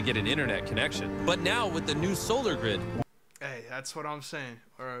pole up to get an internet connection. But now with the new solar grid, Hey, that's what I'm saying,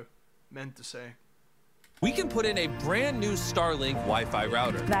 or meant to say. We can put in a brand new Starlink Wi-Fi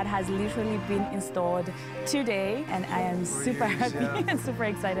router. That has literally been installed today, and I am super happy and super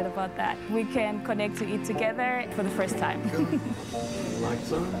excited about that. We can connect to it together for the first time.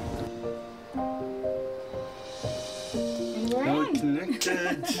 Lights on. We're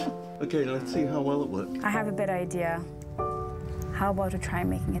connected. Okay, let's see how well it works. I have a better idea. How about we try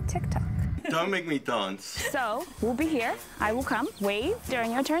making a TikTok? Don't make me dance. So, we'll be here. I will come. Wave.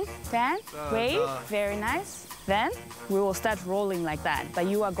 During your turn. Then, wave. Very nice. Then, we will start rolling like that. But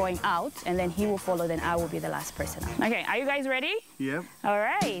you are going out, and then he will follow, then I will be the last person out. Okay, are you guys ready? Yep. All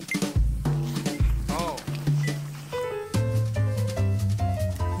right. Oh.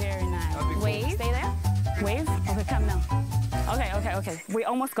 Very nice. Wave. Stay there. Wave. Okay, come now. Okay. We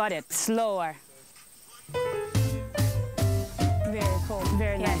almost got it. Slower. Very cool.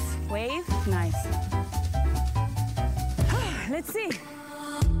 Very nice. Wave. Nice. Let's see. This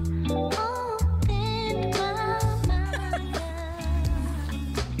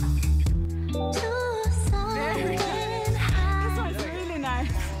one's really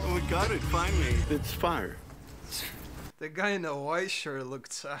nice. Oh, we got it finally. It's fire. The guy in the white shirt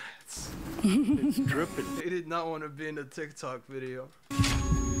looked sad. It's dripping. He did not want to be in a TikTok video.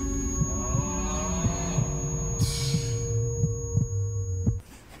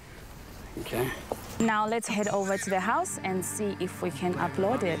 Okay. Now let's head over to the house and see if we can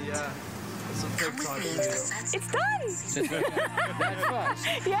upload it. Yeah. It's a TikTok video. It's done!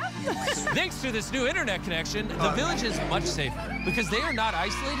 Yeah. Thanks to this new internet connection, the village is much safer because they are not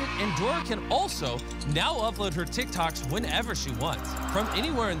isolated, and Dora can also now upload her TikToks whenever she wants, from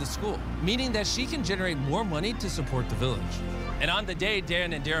anywhere in the school, meaning that she can generate more money to support the village. And on the day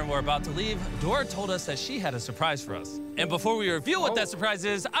Dan and Darren were about to leave, Dora told us that she had a surprise for us. And before we reveal what that surprise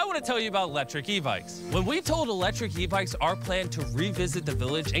is, I want to tell you about electric e-bikes. When we told electric e-bikes our plan to revisit the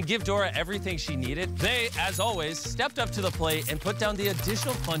village and give Dora everything she needed, they, as always, stepped up to the plate and put down the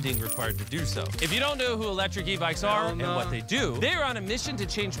additional funding required to do so. If you don't know who electric e-bikes are and what they do, they are on a mission to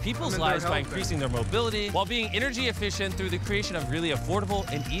change people's lives by increasing their mobility while being energy efficient through the creation of really affordable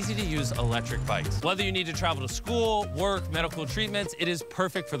and easy-to-use electric bikes. Whether you need to travel to school, work, medical treatments, it is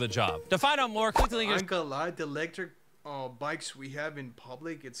perfect for the job. To find out more, click the link. I ain't gonna lie, the electric bikes we have in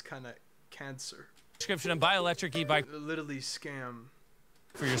public, it's kind of cancer. Description and buy electric e-bike. Literally scam.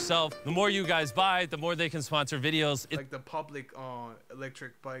 For yourself. The more you guys buy, the more they can sponsor videos. Like the public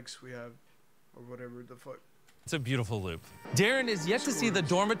electric bikes we have, or whatever the fuck. It's a beautiful loop. Darren is yet to see the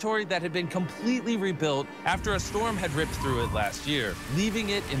dormitory that had been completely rebuilt after a storm had ripped through it last year, leaving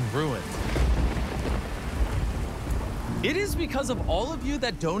it in ruins. It is because of all of you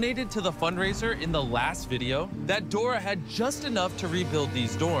that donated to the fundraiser in the last video that Dora had just enough to rebuild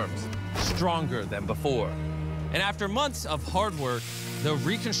these dorms, stronger than before. And after months of hard work, the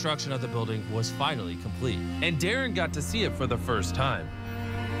reconstruction of the building was finally complete. And Darren got to see it for the first time.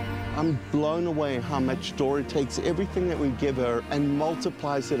 I'm blown away how much Dora takes everything that we give her and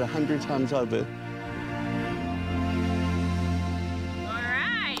multiplies it 100 times over. All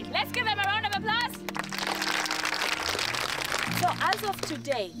right, let's give them a round of applause. So as of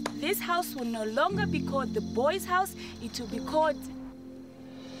today, this house will no longer be called the boys' house. It will be called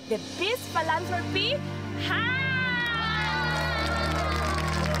the Beast Philanthropy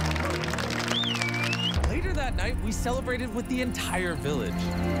Later that night, we celebrated with the entire village.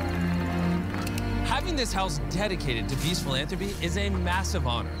 Having this house dedicated to Beast Philanthropy is a massive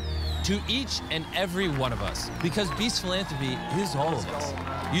honor to each and every one of us, because Beast Philanthropy is all of us.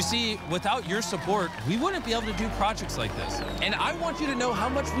 You see, without your support, we wouldn't be able to do projects like this. And I want you to know how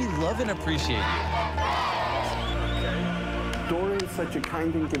much we love and appreciate you. Dora is such a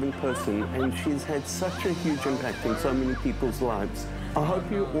kind and giving person, and she's had such a huge impact in so many people's lives. I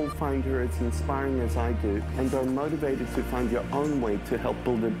hope you all find her as inspiring as I do, and are motivated to find your own way to help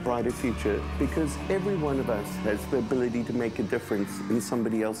build a brighter future, because every one of us has the ability to make a difference in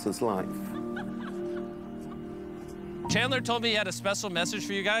somebody else's life. Chandler told me he had a special message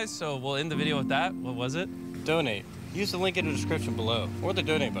for you guys, so we'll end the video with that. What was it? Donate. Use the link in the description below, or the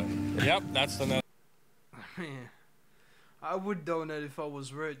donate button. Yep, that's the message. Man, I would donate if I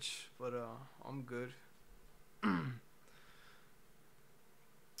was rich, but I'm good.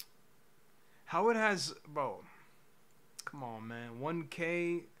 How it has, bro, come on, man,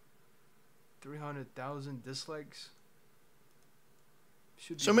 1K, 300,000 dislikes.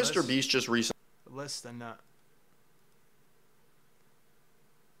 Should be so less, Mr. Beast just recently. Less than that.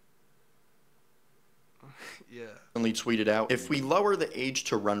 Yeah. Tweeted out, if we lower the age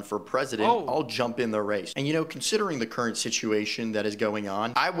to run for president, I'll jump in the race. And you know, considering the current situation that is going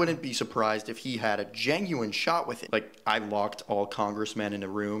on, I wouldn't be surprised if he had a genuine shot with it. Like, I locked all congressmen in a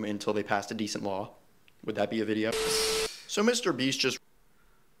room until they passed a decent law. Would that be a video? So Mr. Beast just...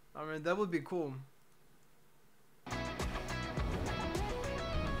 I mean, that would be cool.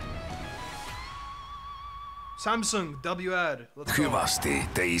 Samsung W-ad. Hüvasti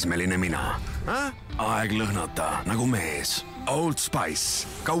teismeline mina. Aeg lõhnata nagu mees. Old Spice,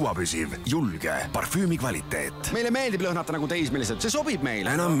 kauapüsiv, julge, parfüümi kvaliteet. Meile meeldib lõhnata nagu teismelised, see sobib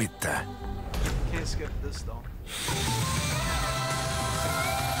meile. Enam mitte. Can't skip this though.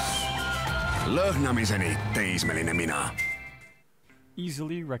 Lõhnamiseni teismeline mina.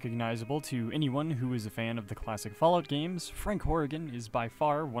 Easily recognizable to anyone who is a fan of the classic Fallout games, Frank Horrigan is by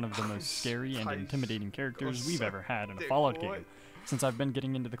far one of the most scary and intimidating characters we've ever had in a Fallout game. Since I've been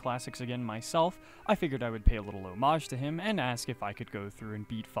getting into the classics again myself, I figured I would pay a little homage to him and ask if I could go through and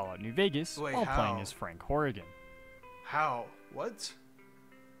beat Fallout New Vegas while playing as Frank Horrigan. How? What?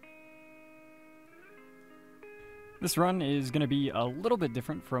 This run is going to be a little bit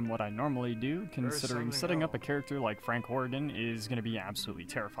different from what I normally do, considering setting up a character like Frank Horrigan is going to be absolutely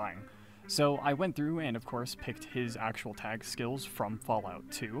terrifying. So I went through and of course picked his actual tag skills from Fallout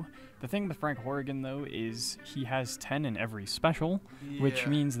 2. The thing with Frank Horrigan though is he has 10 in every special, which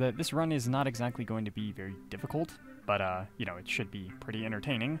means that this run is not exactly going to be very difficult. but you know, it should be pretty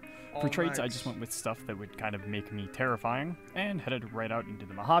entertaining. For traits, I just went with stuff that would kind of make me terrifying, and headed right out into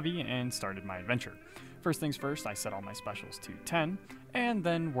the Mojave and started my adventure. First things first, I set all my specials to 10, and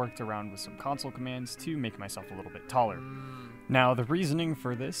then worked around with some console commands to make myself a little bit taller. Now, the reasoning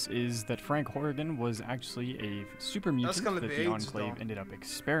for this is that Frank Horrigan was actually a super mutant that the Enclave ended up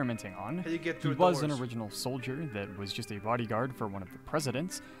experimenting on. He was an original soldier that was just a bodyguard for one of the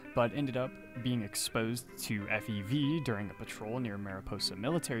presidents, but ended up being exposed to FEV during a patrol near Mariposa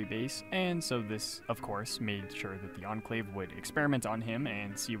military base, and so this, of course, made sure that the Enclave would experiment on him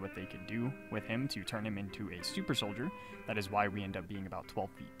and see what they could do with him to turn him into a super soldier. That is why we end up being about 12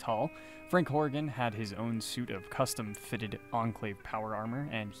 feet tall. Frank Horrigan had his own suit of custom-fitted Enclave power armor,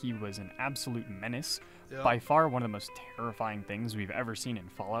 and he was an absolute menace. Yep. By far one of the most terrifying things we've ever seen in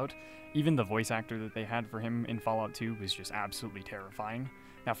Fallout. Even the voice actor that they had for him in Fallout 2 was just absolutely terrifying.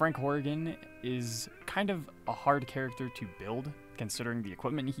 Now, Frank Horrigan is kind of a hard character to build, considering the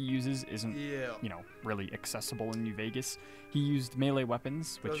equipment he uses isn't, you know, really accessible in New Vegas. He used melee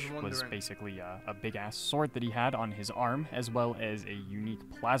weapons, which was basically a big-ass sword that he had on his arm, as well as a unique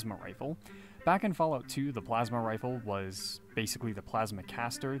plasma rifle. Back in Fallout 2, the plasma rifle was basically the plasma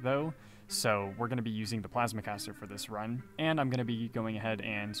caster, though, so we're going to be using the plasma caster for this run, and I'm going to be going ahead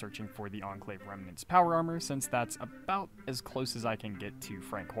and searching for the Enclave Remnant's power armor, since that's about as close as I can get to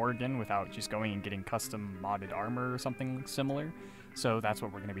Frank Horrigan without just going and getting custom modded armor or something similar. So that's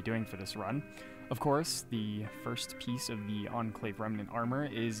what we're going to be doing for this run. Of course, the first piece of the Enclave Remnant armor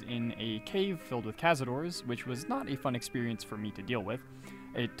is in a cave filled with Cazadors, which was not a fun experience for me to deal with.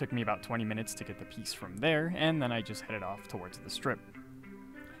 It took me about 20 minutes to get the piece from there, and then I just headed off towards the strip.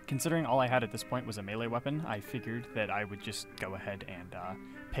 Considering all I had at this point was a melee weapon, I figured that I would just go ahead and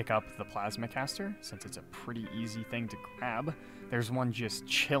pick up the plasma caster, since it's a pretty easy thing to grab. There's one just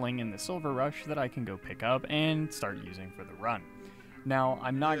chilling in the Silver Rush that I can go pick up and start using for the run. Now,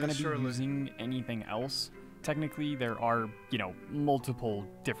 I'm not going to be using anything else. Technically, there are, you know, multiple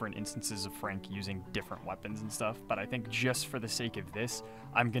different instances of Frank using different weapons and stuff, but I think just for the sake of this,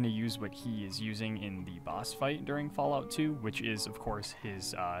 I'm going to use what he is using in the boss fight during Fallout 2, which is, of course,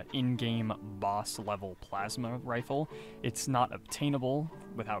 his in-game boss-level plasma rifle. It's not obtainable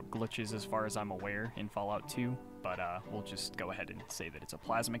without glitches as far as I'm aware in Fallout 2, but we'll just go ahead and say that it's a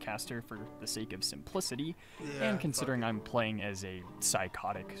plasma caster for the sake of simplicity, and considering I'm playing as a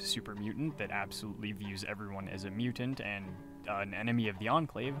psychotic super mutant that absolutely views everyone as a mutant and an enemy of the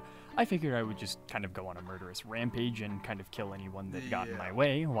Enclave, I figured I would just kind of go on a murderous rampage and kind of kill anyone that got in my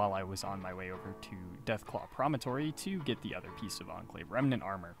way while I was on my way over to Deathclaw Promontory to get the other piece of Enclave Remnant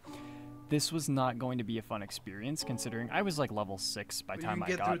armor. This was not going to be a fun experience, considering I was like level 6 by the time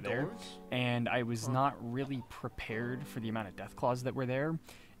I got there, and I was not really prepared for the amount of Deathclaws that were there.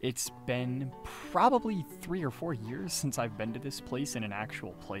 It's been probably 3 or 4 years since I've been to this place in an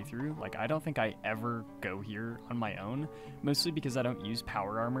actual playthrough. Like, I don't think I ever go here on my own, mostly because I don't use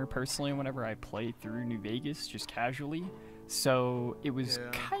power armor personally whenever I play through New Vegas, just casually. So it was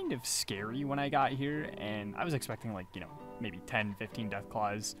kind of scary when I got here, and I was expecting, like, you know, maybe 10, 15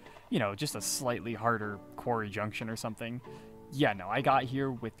 Deathclaws, you know, just a slightly harder Quarry Junction or something. Yeah, no, I got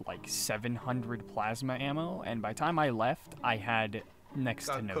here with like 700 plasma ammo, and by the time I left, I had next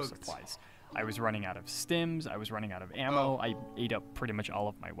to no supplies. I was running out of stims, I was running out of ammo, I ate up pretty much all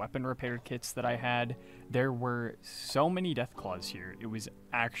of my weapon repair kits that I had. There were so many Deathclaws here, it was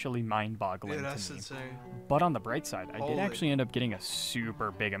actually mind-boggling to me. Insane. But on the bright side, I did actually end up getting a super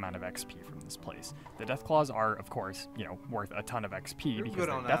big amount of XP from this place. The Deathclaws are, of course, you know, worth a ton of XP because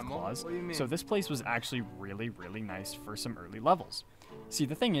they're Deathclaws, so this place was actually really, really nice for some early levels. See,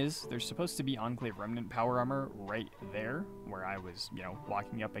 the thing is, there's supposed to be Enclave Remnant power armor right there, where I was, you know,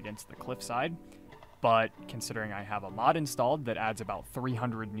 walking up against the cliffside. But considering I have a mod installed that adds about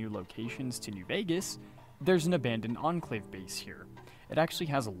 300 new locations to New Vegas, there's an abandoned Enclave base here. It actually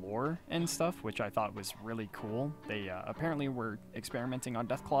has lore and stuff, which I thought was really cool. They apparently were experimenting on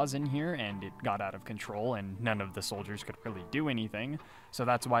Deathclaws in here, and it got out of control, and none of the soldiers could really do anything. So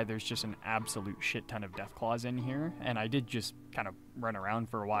that's why there's just an absolute shit ton of Deathclaws in here, and I did just kind of run around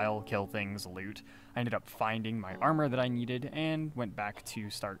for a while, kill things, loot. I ended up finding my armor that I needed, and went back to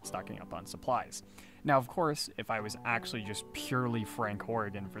start stocking up on supplies. Now, of course, if I was actually just purely Frank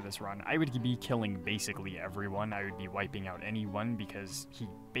Horrigan for this run, I would be killing basically everyone. I would be wiping out anyone because he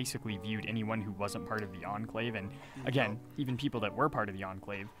basically viewed anyone who wasn't part of the Enclave, and again, even people that were part of the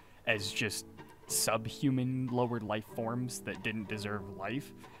Enclave, as just subhuman lowered life forms that didn't deserve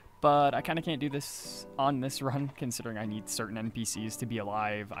life. but I kind of can't do this on this run, considering I need certain NPCs to be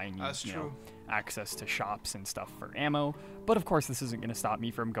alive. I need, you know, access to shops and stuff for ammo. But of course, this isn't going to stop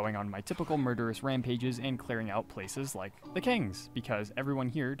me from going on my typical murderous rampages and clearing out places like the Kings, because everyone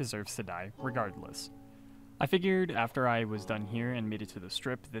here deserves to die regardless. I figured after I was done here and made it to the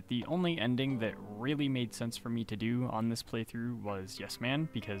strip that the only ending that really made sense for me to do on this playthrough was Yes Man,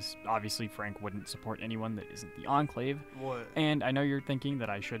 because obviously Frank wouldn't support anyone that isn't the Enclave. What? And I know you're thinking that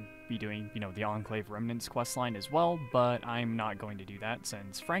I should be doing, you know, the Enclave Remnants questline as well, but I'm not going to do that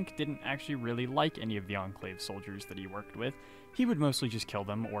since Frank didn't actually really like any of the Enclave soldiers that he worked with. He would mostly just kill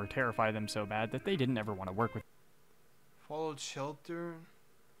them or terrify them so bad that they didn't ever want to work with. Followed Shelter.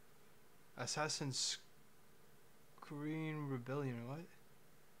 Assassin's Creed Rebellion, what?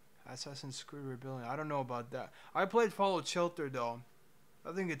 Assassin's Creed Rebellion. I don't know about that. I played Fallout Shelter though.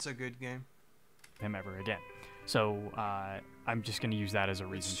 I think it's a good game. Him ever again. So I'm just gonna use that as a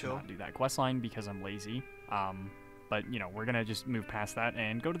reason to not do that questline because I'm lazy. But you know, we're gonna just move past that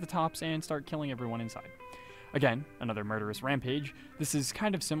and go to the tops and start killing everyone inside. Again, another murderous rampage. This is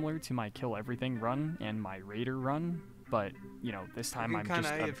kind of similar to my kill everything run and my raider run, but you know, this time I'm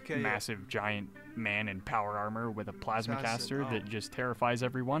just a massive giant man in power armor with a plasma caster that just terrifies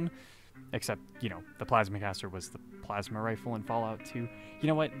everyone. Except, you know, the plasma caster was the plasma rifle in Fallout 2. You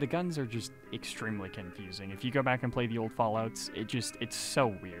know what? The guns are just extremely confusing. If you go back and play the old Fallouts, it's so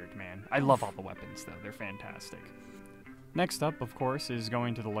weird, man. I love all the weapons though. They're fantastic. Next up, of course, is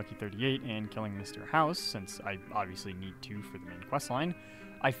going to the Lucky 38 and killing Mr. House, since I obviously need to for the main questline.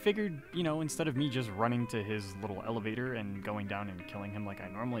 I figured, you know, instead of me just running to his little elevator and going down and killing him like I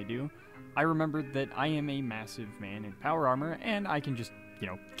normally do, I remembered that I am a massive man in power armor, and I can just, you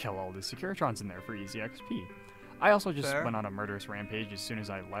know, kill all the Securitrons in there for easy XP. I also just went on a murderous rampage as soon as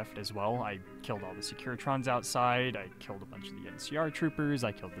I left as well. I killed all the Securitrons outside, I killed a bunch of the NCR troopers,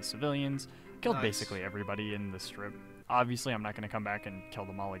 I killed the civilians, killed basically everybody in the strip. Obviously, I'm not going to come back and kill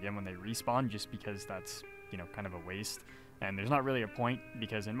them all again when they respawn, just because that's, you know, kind of a waste. And there's not really a point,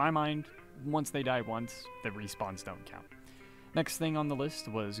 because in my mind, once they die once, the respawns don't count. Next thing on the list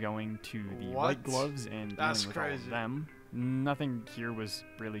was going to the White Gloves and dealing with all of them. Nothing here was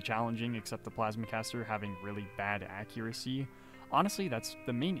really challenging except the plasma caster having really bad accuracy. Honestly, that's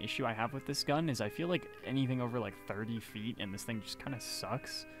the main issue I have with this gun, is I feel like anything over like 30 feet and this thing just kind of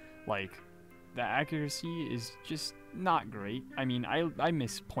sucks. Like, the accuracy is just not great. I mean, I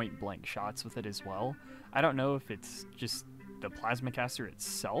miss point blank shots with it as well. I don't know if it's just the plasma caster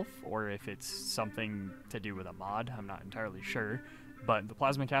itself or if it's something to do with a mod. I'm not entirely sure. But the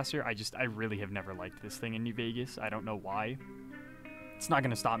plasma caster, I really have never liked this thing in New Vegas. I don't know why. It's not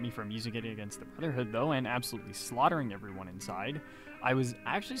going to stop me from using it against the Brotherhood though, and absolutely slaughtering everyone inside. I was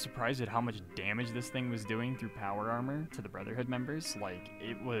actually surprised at how much damage this thing was doing through power armor to the Brotherhood members. Like,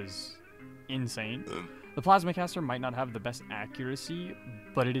 it was insane. The plasma caster might not have the best accuracy,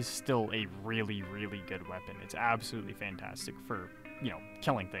 but it is still a really, really good weapon. It's absolutely fantastic for, you know,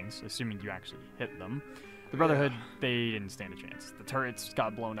 killing things, assuming you actually hit them. The Brotherhood, they didn't stand a chance. The turrets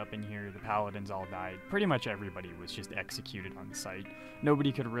got blown up in here, the paladins all died. Pretty much everybody was just executed on sight.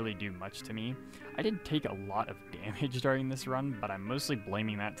 Nobody could really do much to me. I did take a lot of damage during this run, but I'm mostly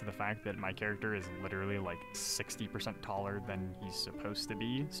blaming that to the fact that my character is literally like 60% taller than he's supposed to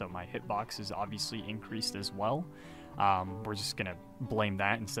be, so my hitbox is obviously increased as well. We're just gonna blame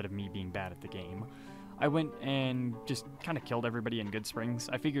that instead of me being bad at the game. I went and just kind of killed everybody in Good Springs.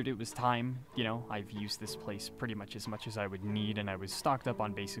 I figured it was time. You know, I've used this place pretty much as I would need, and I was stocked up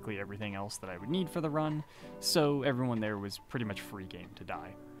on basically everything else that I would need for the run, so everyone there was pretty much free game to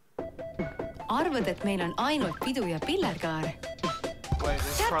die. Arvad, et meil on ainult pidu ja pillerkaar?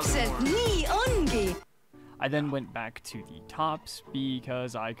 Täpselt nii ongi! I then went back to the tops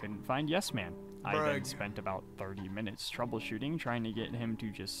because I couldn't find Yes Man. I then spent about 30 minutes troubleshooting, trying to get him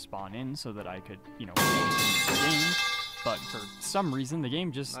to just spawn in so that I could, you know, the game. But for some reason, the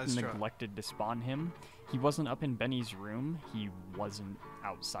game just neglected to spawn him. He wasn't up in Benny's room. He wasn't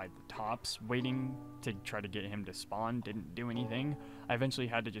outside the tops. Waiting to try to get him to spawn didn't do anything. I eventually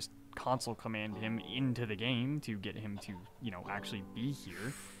had to just console command him into the game to get him to, you know, actually be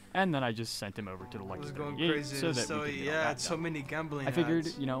here. And then I just sent him over to the Lucky 38 so that we could get all that so many gambling I figured,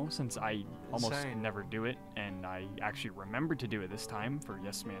 you know, since I almost never do it, and I actually remembered to do it this time for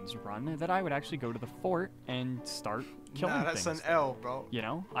Yes Man's run, that I would actually go to the fort and start killing things. That's an L, bro. You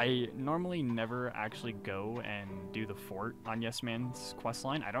know, I normally never actually go and do the fort on Yes Man's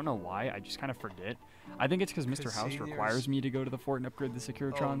questline. I don't know why, I just kind of forget. I think it's because Mr. House requires me to go to the fort and upgrade the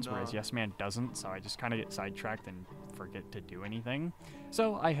Securitrons, whereas Yes Man doesn't, so I just kind of get sidetracked and forget to do anything.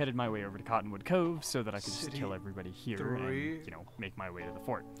 So I headed my way over to Cottonwood Cove so that I could just kill everybody here and, you know, make my way to the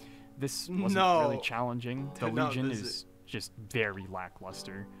fort. This wasn't really challenging. The Legion is just very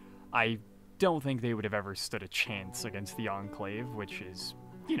lackluster. I don't think they would have ever stood a chance against the Enclave, which is,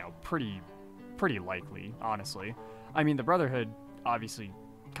 you know, pretty likely, honestly. I mean, the Brotherhood obviously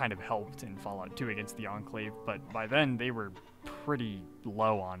kind of helped in Fallout 2 against the Enclave, but by then they were pretty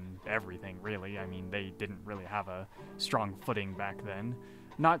low on everything, really. I mean, they didn't really have a strong footing back then.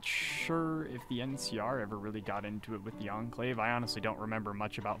 Not sure if the NCR ever really got into it with the Enclave. I honestly don't remember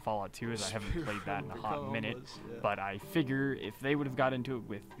much about Fallout 2 as I haven't played that in a hot minute, but I figure if they would have got into it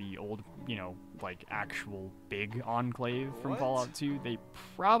with the old, you know, like actual big Enclave from Fallout 2, they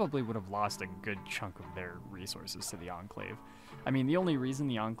probably would have lost a good chunk of their resources to the Enclave. I mean, the only reason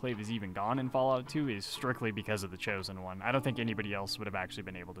the Enclave is even gone in Fallout 2 is strictly because of the Chosen One. I don't think anybody else would have actually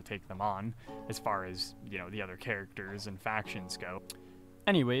been able to take them on, as far as, you know, the other characters and factions go.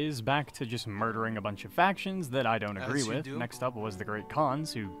 Anyways, back to just murdering a bunch of factions that I don't agree with. Next up was the Great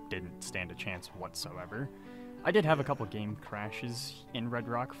Khans, who didn't stand a chance whatsoever. I did have a couple game crashes in Red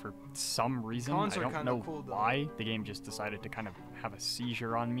Rock for some reason. I don't know why. The game just decided to kind of have a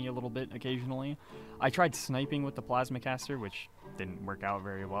seizure on me a little bit occasionally. I tried sniping with the Plasmacaster, which didn't work out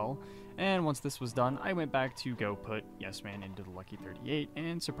very well. And once this was done, I went back to go put Yes Man into the Lucky 38,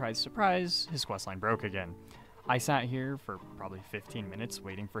 and surprise, surprise, his questline broke again. I sat here for probably 15 minutes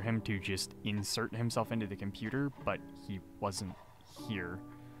waiting for him to just insert himself into the computer, but he wasn't here.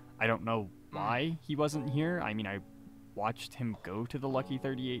 I don't know why he wasn't here. I mean, I watched him go to the Lucky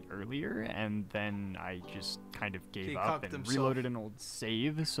 38 earlier, and then I just kind of gave up and reloaded an old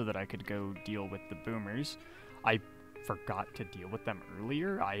save so that I could go deal with the boomers. I forgot to deal with them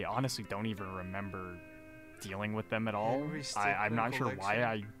earlier. I honestly don't even remember dealing with them at all. I'm not sure why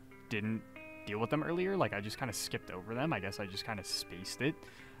I didn't deal with them earlier. Like, I just kind of skipped over them. I guess I just kind of spaced it.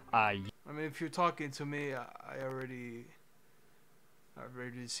 I mean, if you're talking to me, I've already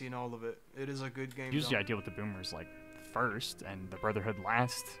seen all of it. It is a good game. Usually I deal with the boomers like first and the Brotherhood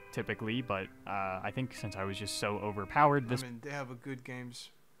last, typically, but I think since I was just so overpowered this... I mean, they have a good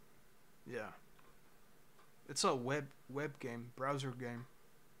games. Yeah. It's a web game, browser game.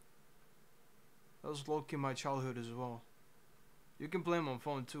 That was low-key my childhood as well. You can play them on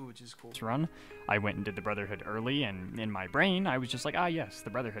phone too, which is cool. Run. I went and did the Brotherhood early, and in my brain, I was just like, ah yes, the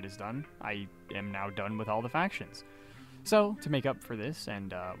Brotherhood is done. I am now done with all the factions. So, to make up for this,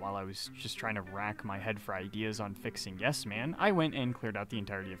 and while I was just trying to rack my head for ideas on fixing Yes Man, I went and cleared out the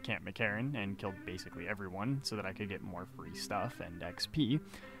entirety of Camp McCarran and killed basically everyone so that I could get more free stuff and XP.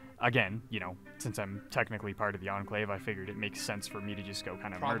 Again, you know, since I'm technically part of the Enclave, I figured it makes sense for me to just go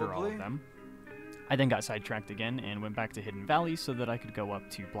kind of murder all of them. I then got sidetracked again and went back to Hidden Valley so that I could go up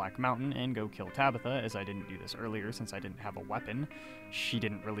to Black Mountain and go kill Tabitha, as I didn't do this earlier since I didn't have a weapon. She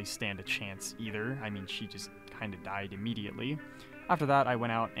didn't really stand a chance either. I mean, she just kind of died immediately. After that, I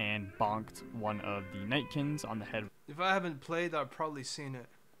went out and bonked one of the Nightkins on the head. If I haven't played, I've probably seen it.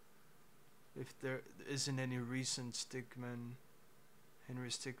 If there isn't any recent Henry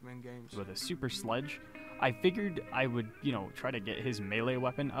Stickmin games. With a super sledge. I figured I would, you know, try to get his melee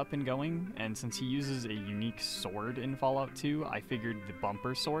weapon up and going, and since he uses a unique sword in Fallout 2, I figured the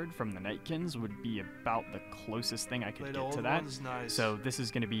bumper sword from the Nightkins would be about the closest thing I could get to that. Nice. So this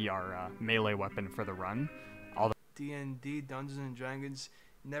is going to be our melee weapon for the run. D&D, Dungeons and Dragons,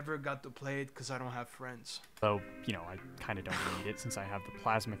 never got to play it because I don't have friends. So, you know, I kind of don't need it since I have the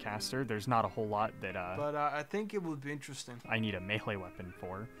Plasmacaster. There's not a whole lot that... But I think it would be interesting. I need a melee weapon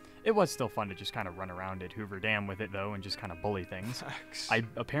for. It was still fun to just kind of run around at Hoover Dam with it, though, and just kind of bully things. I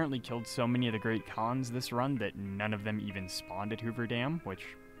apparently killed so many of the Great Khans this run that none of them even spawned at Hoover Dam, which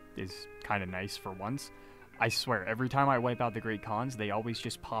is kind of nice for once. I swear, every time I wipe out the Great Khans, they always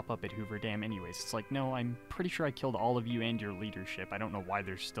just pop up at Hoover Dam anyways. It's like, no, I'm pretty sure I killed all of you and your leadership. I don't know why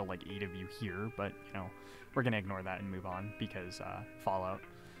there's still like 8 of you here, but, you know, we're gonna ignore that and move on because Fallout.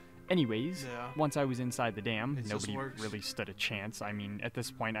 Anyways, once I was inside the dam, nobody really stood a chance. I mean, at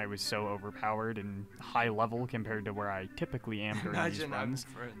this point, I was so overpowered and high level compared to where I typically am during these runs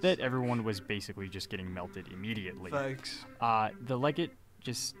that everyone was basically just getting melted immediately. Thanks. The Legate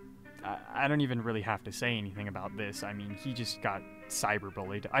just... I don't even really have to say anything about this. I mean, he just got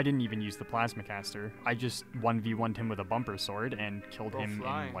cyberbullied. I didn't even use the Plasmacaster. I just 1v1'd him with a bumper sword and killed him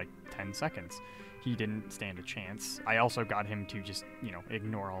in like 10 seconds. He didn't stand a chance. I also got him to just, you know,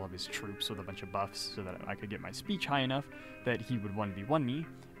 ignore all of his troops with a bunch of buffs so that I could get my speech high enough that he would 1v1 me,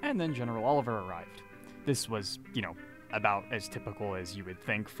 and then General Oliver arrived. This was, you know, about as typical as you would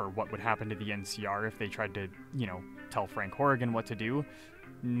think for what would happen to the NCR if they tried to, you know, tell Frank Horrigan what to do.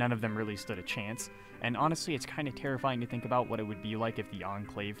 None of them really stood a chance. And honestly, it's kind of terrifying to think about what it would be like if the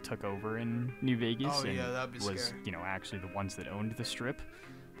Enclave took over in New Vegas and was, scary. you know, actually the ones that owned the Strip.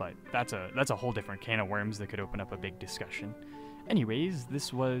 But that's a whole different can of worms that could open up a big discussion. Anyways,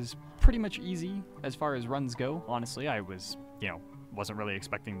 this was pretty much easy as far as runs go. Honestly, I was, you know, wasn't really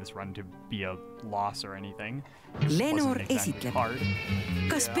expecting this run to be a loss or anything. Lenor esitleb,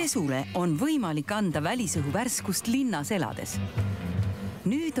 kas pesule on võimalik anda välisõhu värskust linnas elades?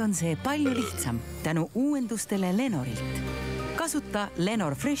 Nüüd on see palju lihtsam tänu uuendustele Lenorilt. Kasuta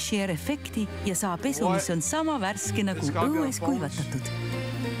Lenor Fresh Air efekti ja saa pesu, mis on sama värske nagu õues kuivatatud.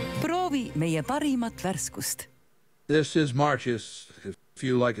 Proovi meie parimat värskust. This is Marchus. If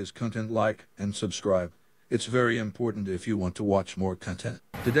you like his content, like and subscribe. It's very important if you want to watch more content.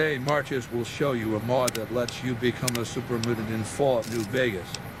 Today, Marchus will show you a mod that lets you become a super mutant in Fallout New Vegas.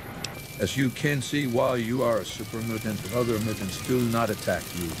 As you can see, while you are a super mutant, other mutants do not attack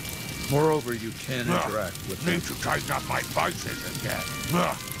you. Moreover, you can interact with them. Need to tighten up my vices again.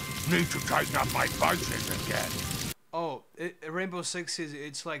 Need to tighten up my vices again. Oh, Rainbow Six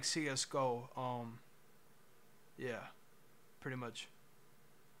it's like CS:GO. Yeah, pretty much.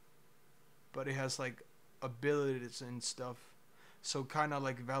 But it has like abilities and stuff, so kind of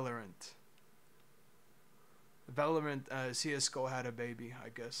like Valorant. CS:GO had a baby, I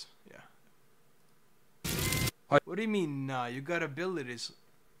guess. Yeah. What do you mean, nah? You got abilities.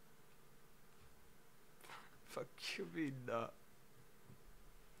 Fuck you, mean nah.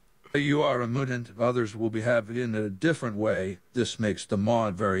 You are a mutant, others will behave in a different way. This makes the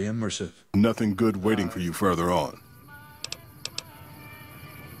mod very immersive. Nothing good waiting for you further on.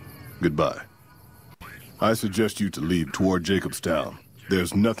 Goodbye. I suggest you to leave toward Jacobstown.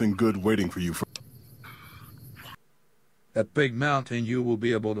 There's nothing good waiting for you. At Big Mountain, you will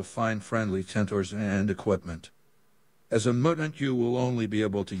be able to find friendly tentors and equipment. As a mutant, you will only be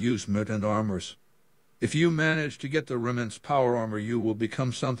able to use mutant armors. If you manage to get the Remnant's power armor, you will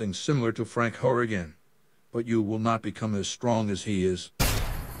become something similar to Frank Horrigan, but you will not become as strong as he is.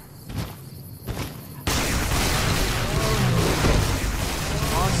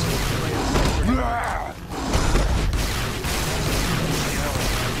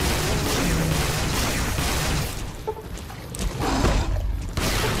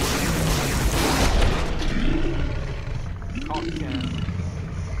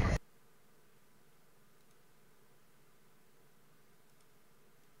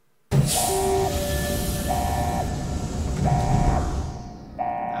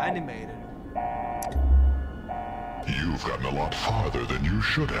 Animated. You've gotten a lot farther than you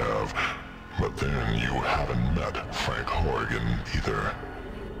should have, but then you haven't met Frank Horrigan either.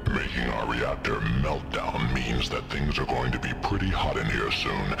 Making our reactor meltdown means that things are going to be pretty hot in here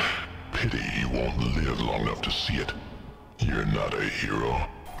soon. Pity you won't live long enough to see it. You're not a hero.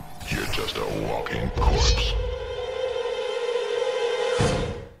 You're just a walking corpse.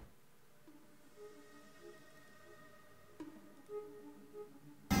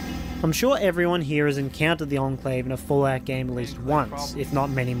 I'm sure everyone here has encountered the Enclave in a Fallout game at least once, if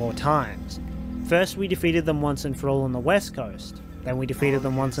not many more times. First we defeated them once and for all on the West Coast, then we defeated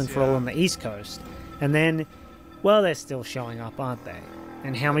them once and for all on the East Coast, and then, well, they're still showing up, aren't they?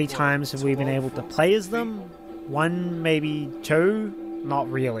 And how many times have we been able to play as them? One, maybe two?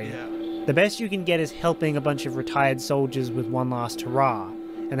 Not really. The best you can get is helping a bunch of retired soldiers with one last hurrah,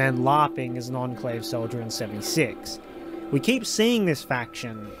 and then LARPing as an Enclave soldier in 76. We keep seeing this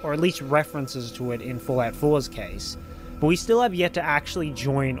faction, or at least references to it in Fallout 4's case, but we still have yet to actually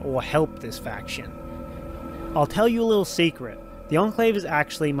join or help this faction. I'll tell you a little secret, the Enclave is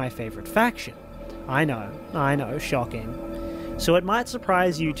actually my favorite faction. I know, shocking. So it might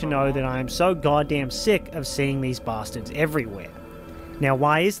surprise you to know that I am so goddamn sick of seeing these bastards everywhere. Now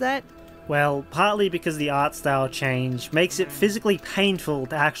why is that? Well, partly because the art style change makes it physically painful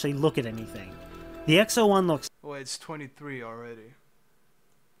to actually look at anything. The XO1 looks... Oh, it's 23 already.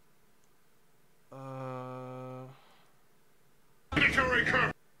 Military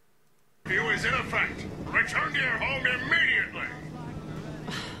curfew is in effect. Return to your home immediately.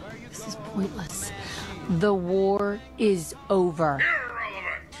 This is pointless. The war is over.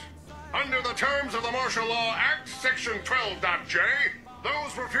 Irrelevant. Under the terms of the Martial Law Act, Section 12.J,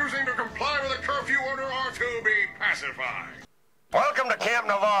 those refusing to comply with a curfew order are to be pacified. Welcome to Camp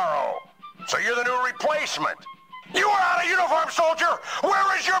Navarro. So you're the new replacement. You are out of uniform, soldier!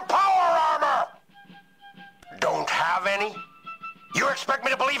 Where is your power armor? Don't have any? You expect me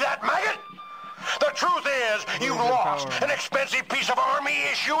to believe that, maggot? The truth is, you lost an expensive piece of Army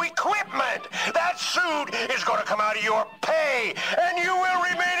issue equipment. That suit is going to come out of your pay, and you will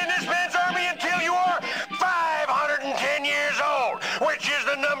remain in this man's army until you are 510 years old, which is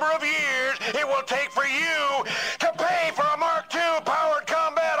the number of years it will take for you to pay for a Mark II powered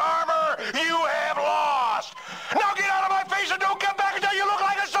combat armor you have lost. Now get out of my face and don't come back until you look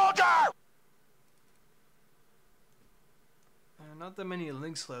like a soldier! Not that many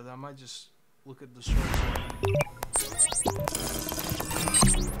links left. I might just look at the story.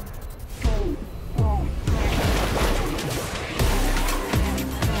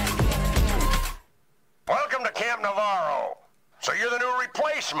 Welcome to Camp Navarro. So you're the new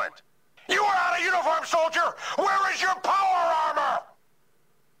replacement. You are out of uniform, soldier! Where is your power armor?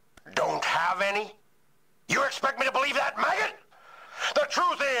 Don't have any? You expect me to believe that, maggot? The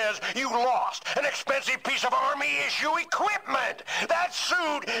truth is, you lost an expensive piece of Army issue equipment. That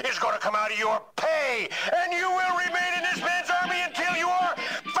suit is going to come out of your pay, and you will remain in this man's army until you are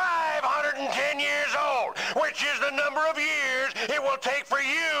 510 years old, which is the number of years it will take for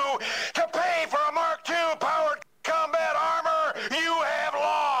you to pay for a Mark II powered combat armor you have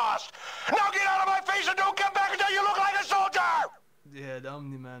lost. Now get out of my face and don't come back until you look like a soldier! Yeah, the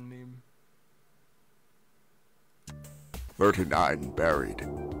Omni-Man meme. 39 buried.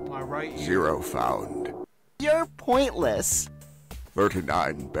 My right ear. 0 found. You're pointless.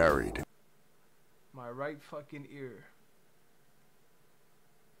 39 buried. My right fucking ear.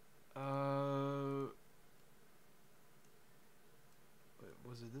 Wait,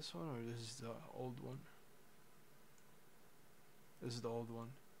 was it this one or this is the old one? This is the old one.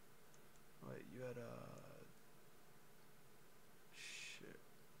 Wait, you had shit.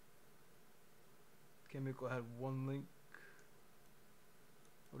 Chemical had one link.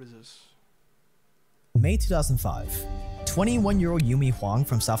 What is this? May 2005, 21-year-old Yumi Hwang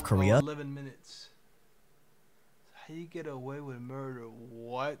from South Korea. 11 minutes. How you get away with murder?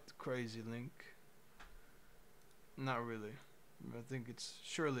 What? Crazy link. Not really. I think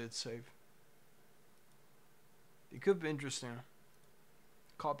surely it's safe. It could be interesting.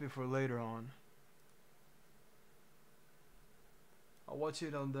 Copy for later on. I'll watch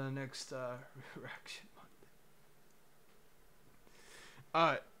it on the next reaction.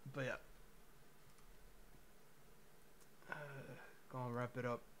 Alright, but yeah. Gonna wrap it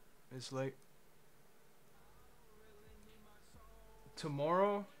up. It's late.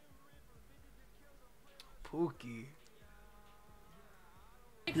 Tomorrow, Pookie.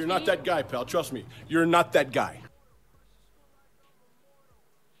 You're not that guy, pal. Trust me. You're not that guy.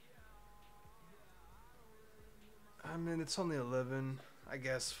 I mean, it's only 11. I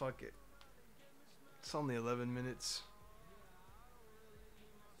guess, fuck it. It's only 11 minutes.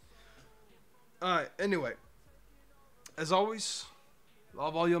 Alright, anyway. As always,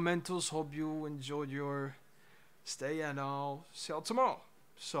 love all your mentals. Hope you enjoyed your stay, and I'll see y'all tomorrow.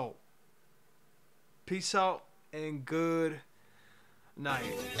 So, peace out and good night.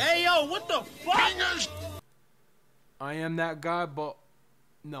 Hey, yo, what the fuck? I am that guy, but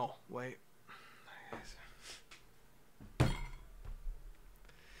no, wait.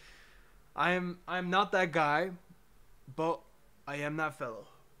 I'm not that guy, but I am that fellow.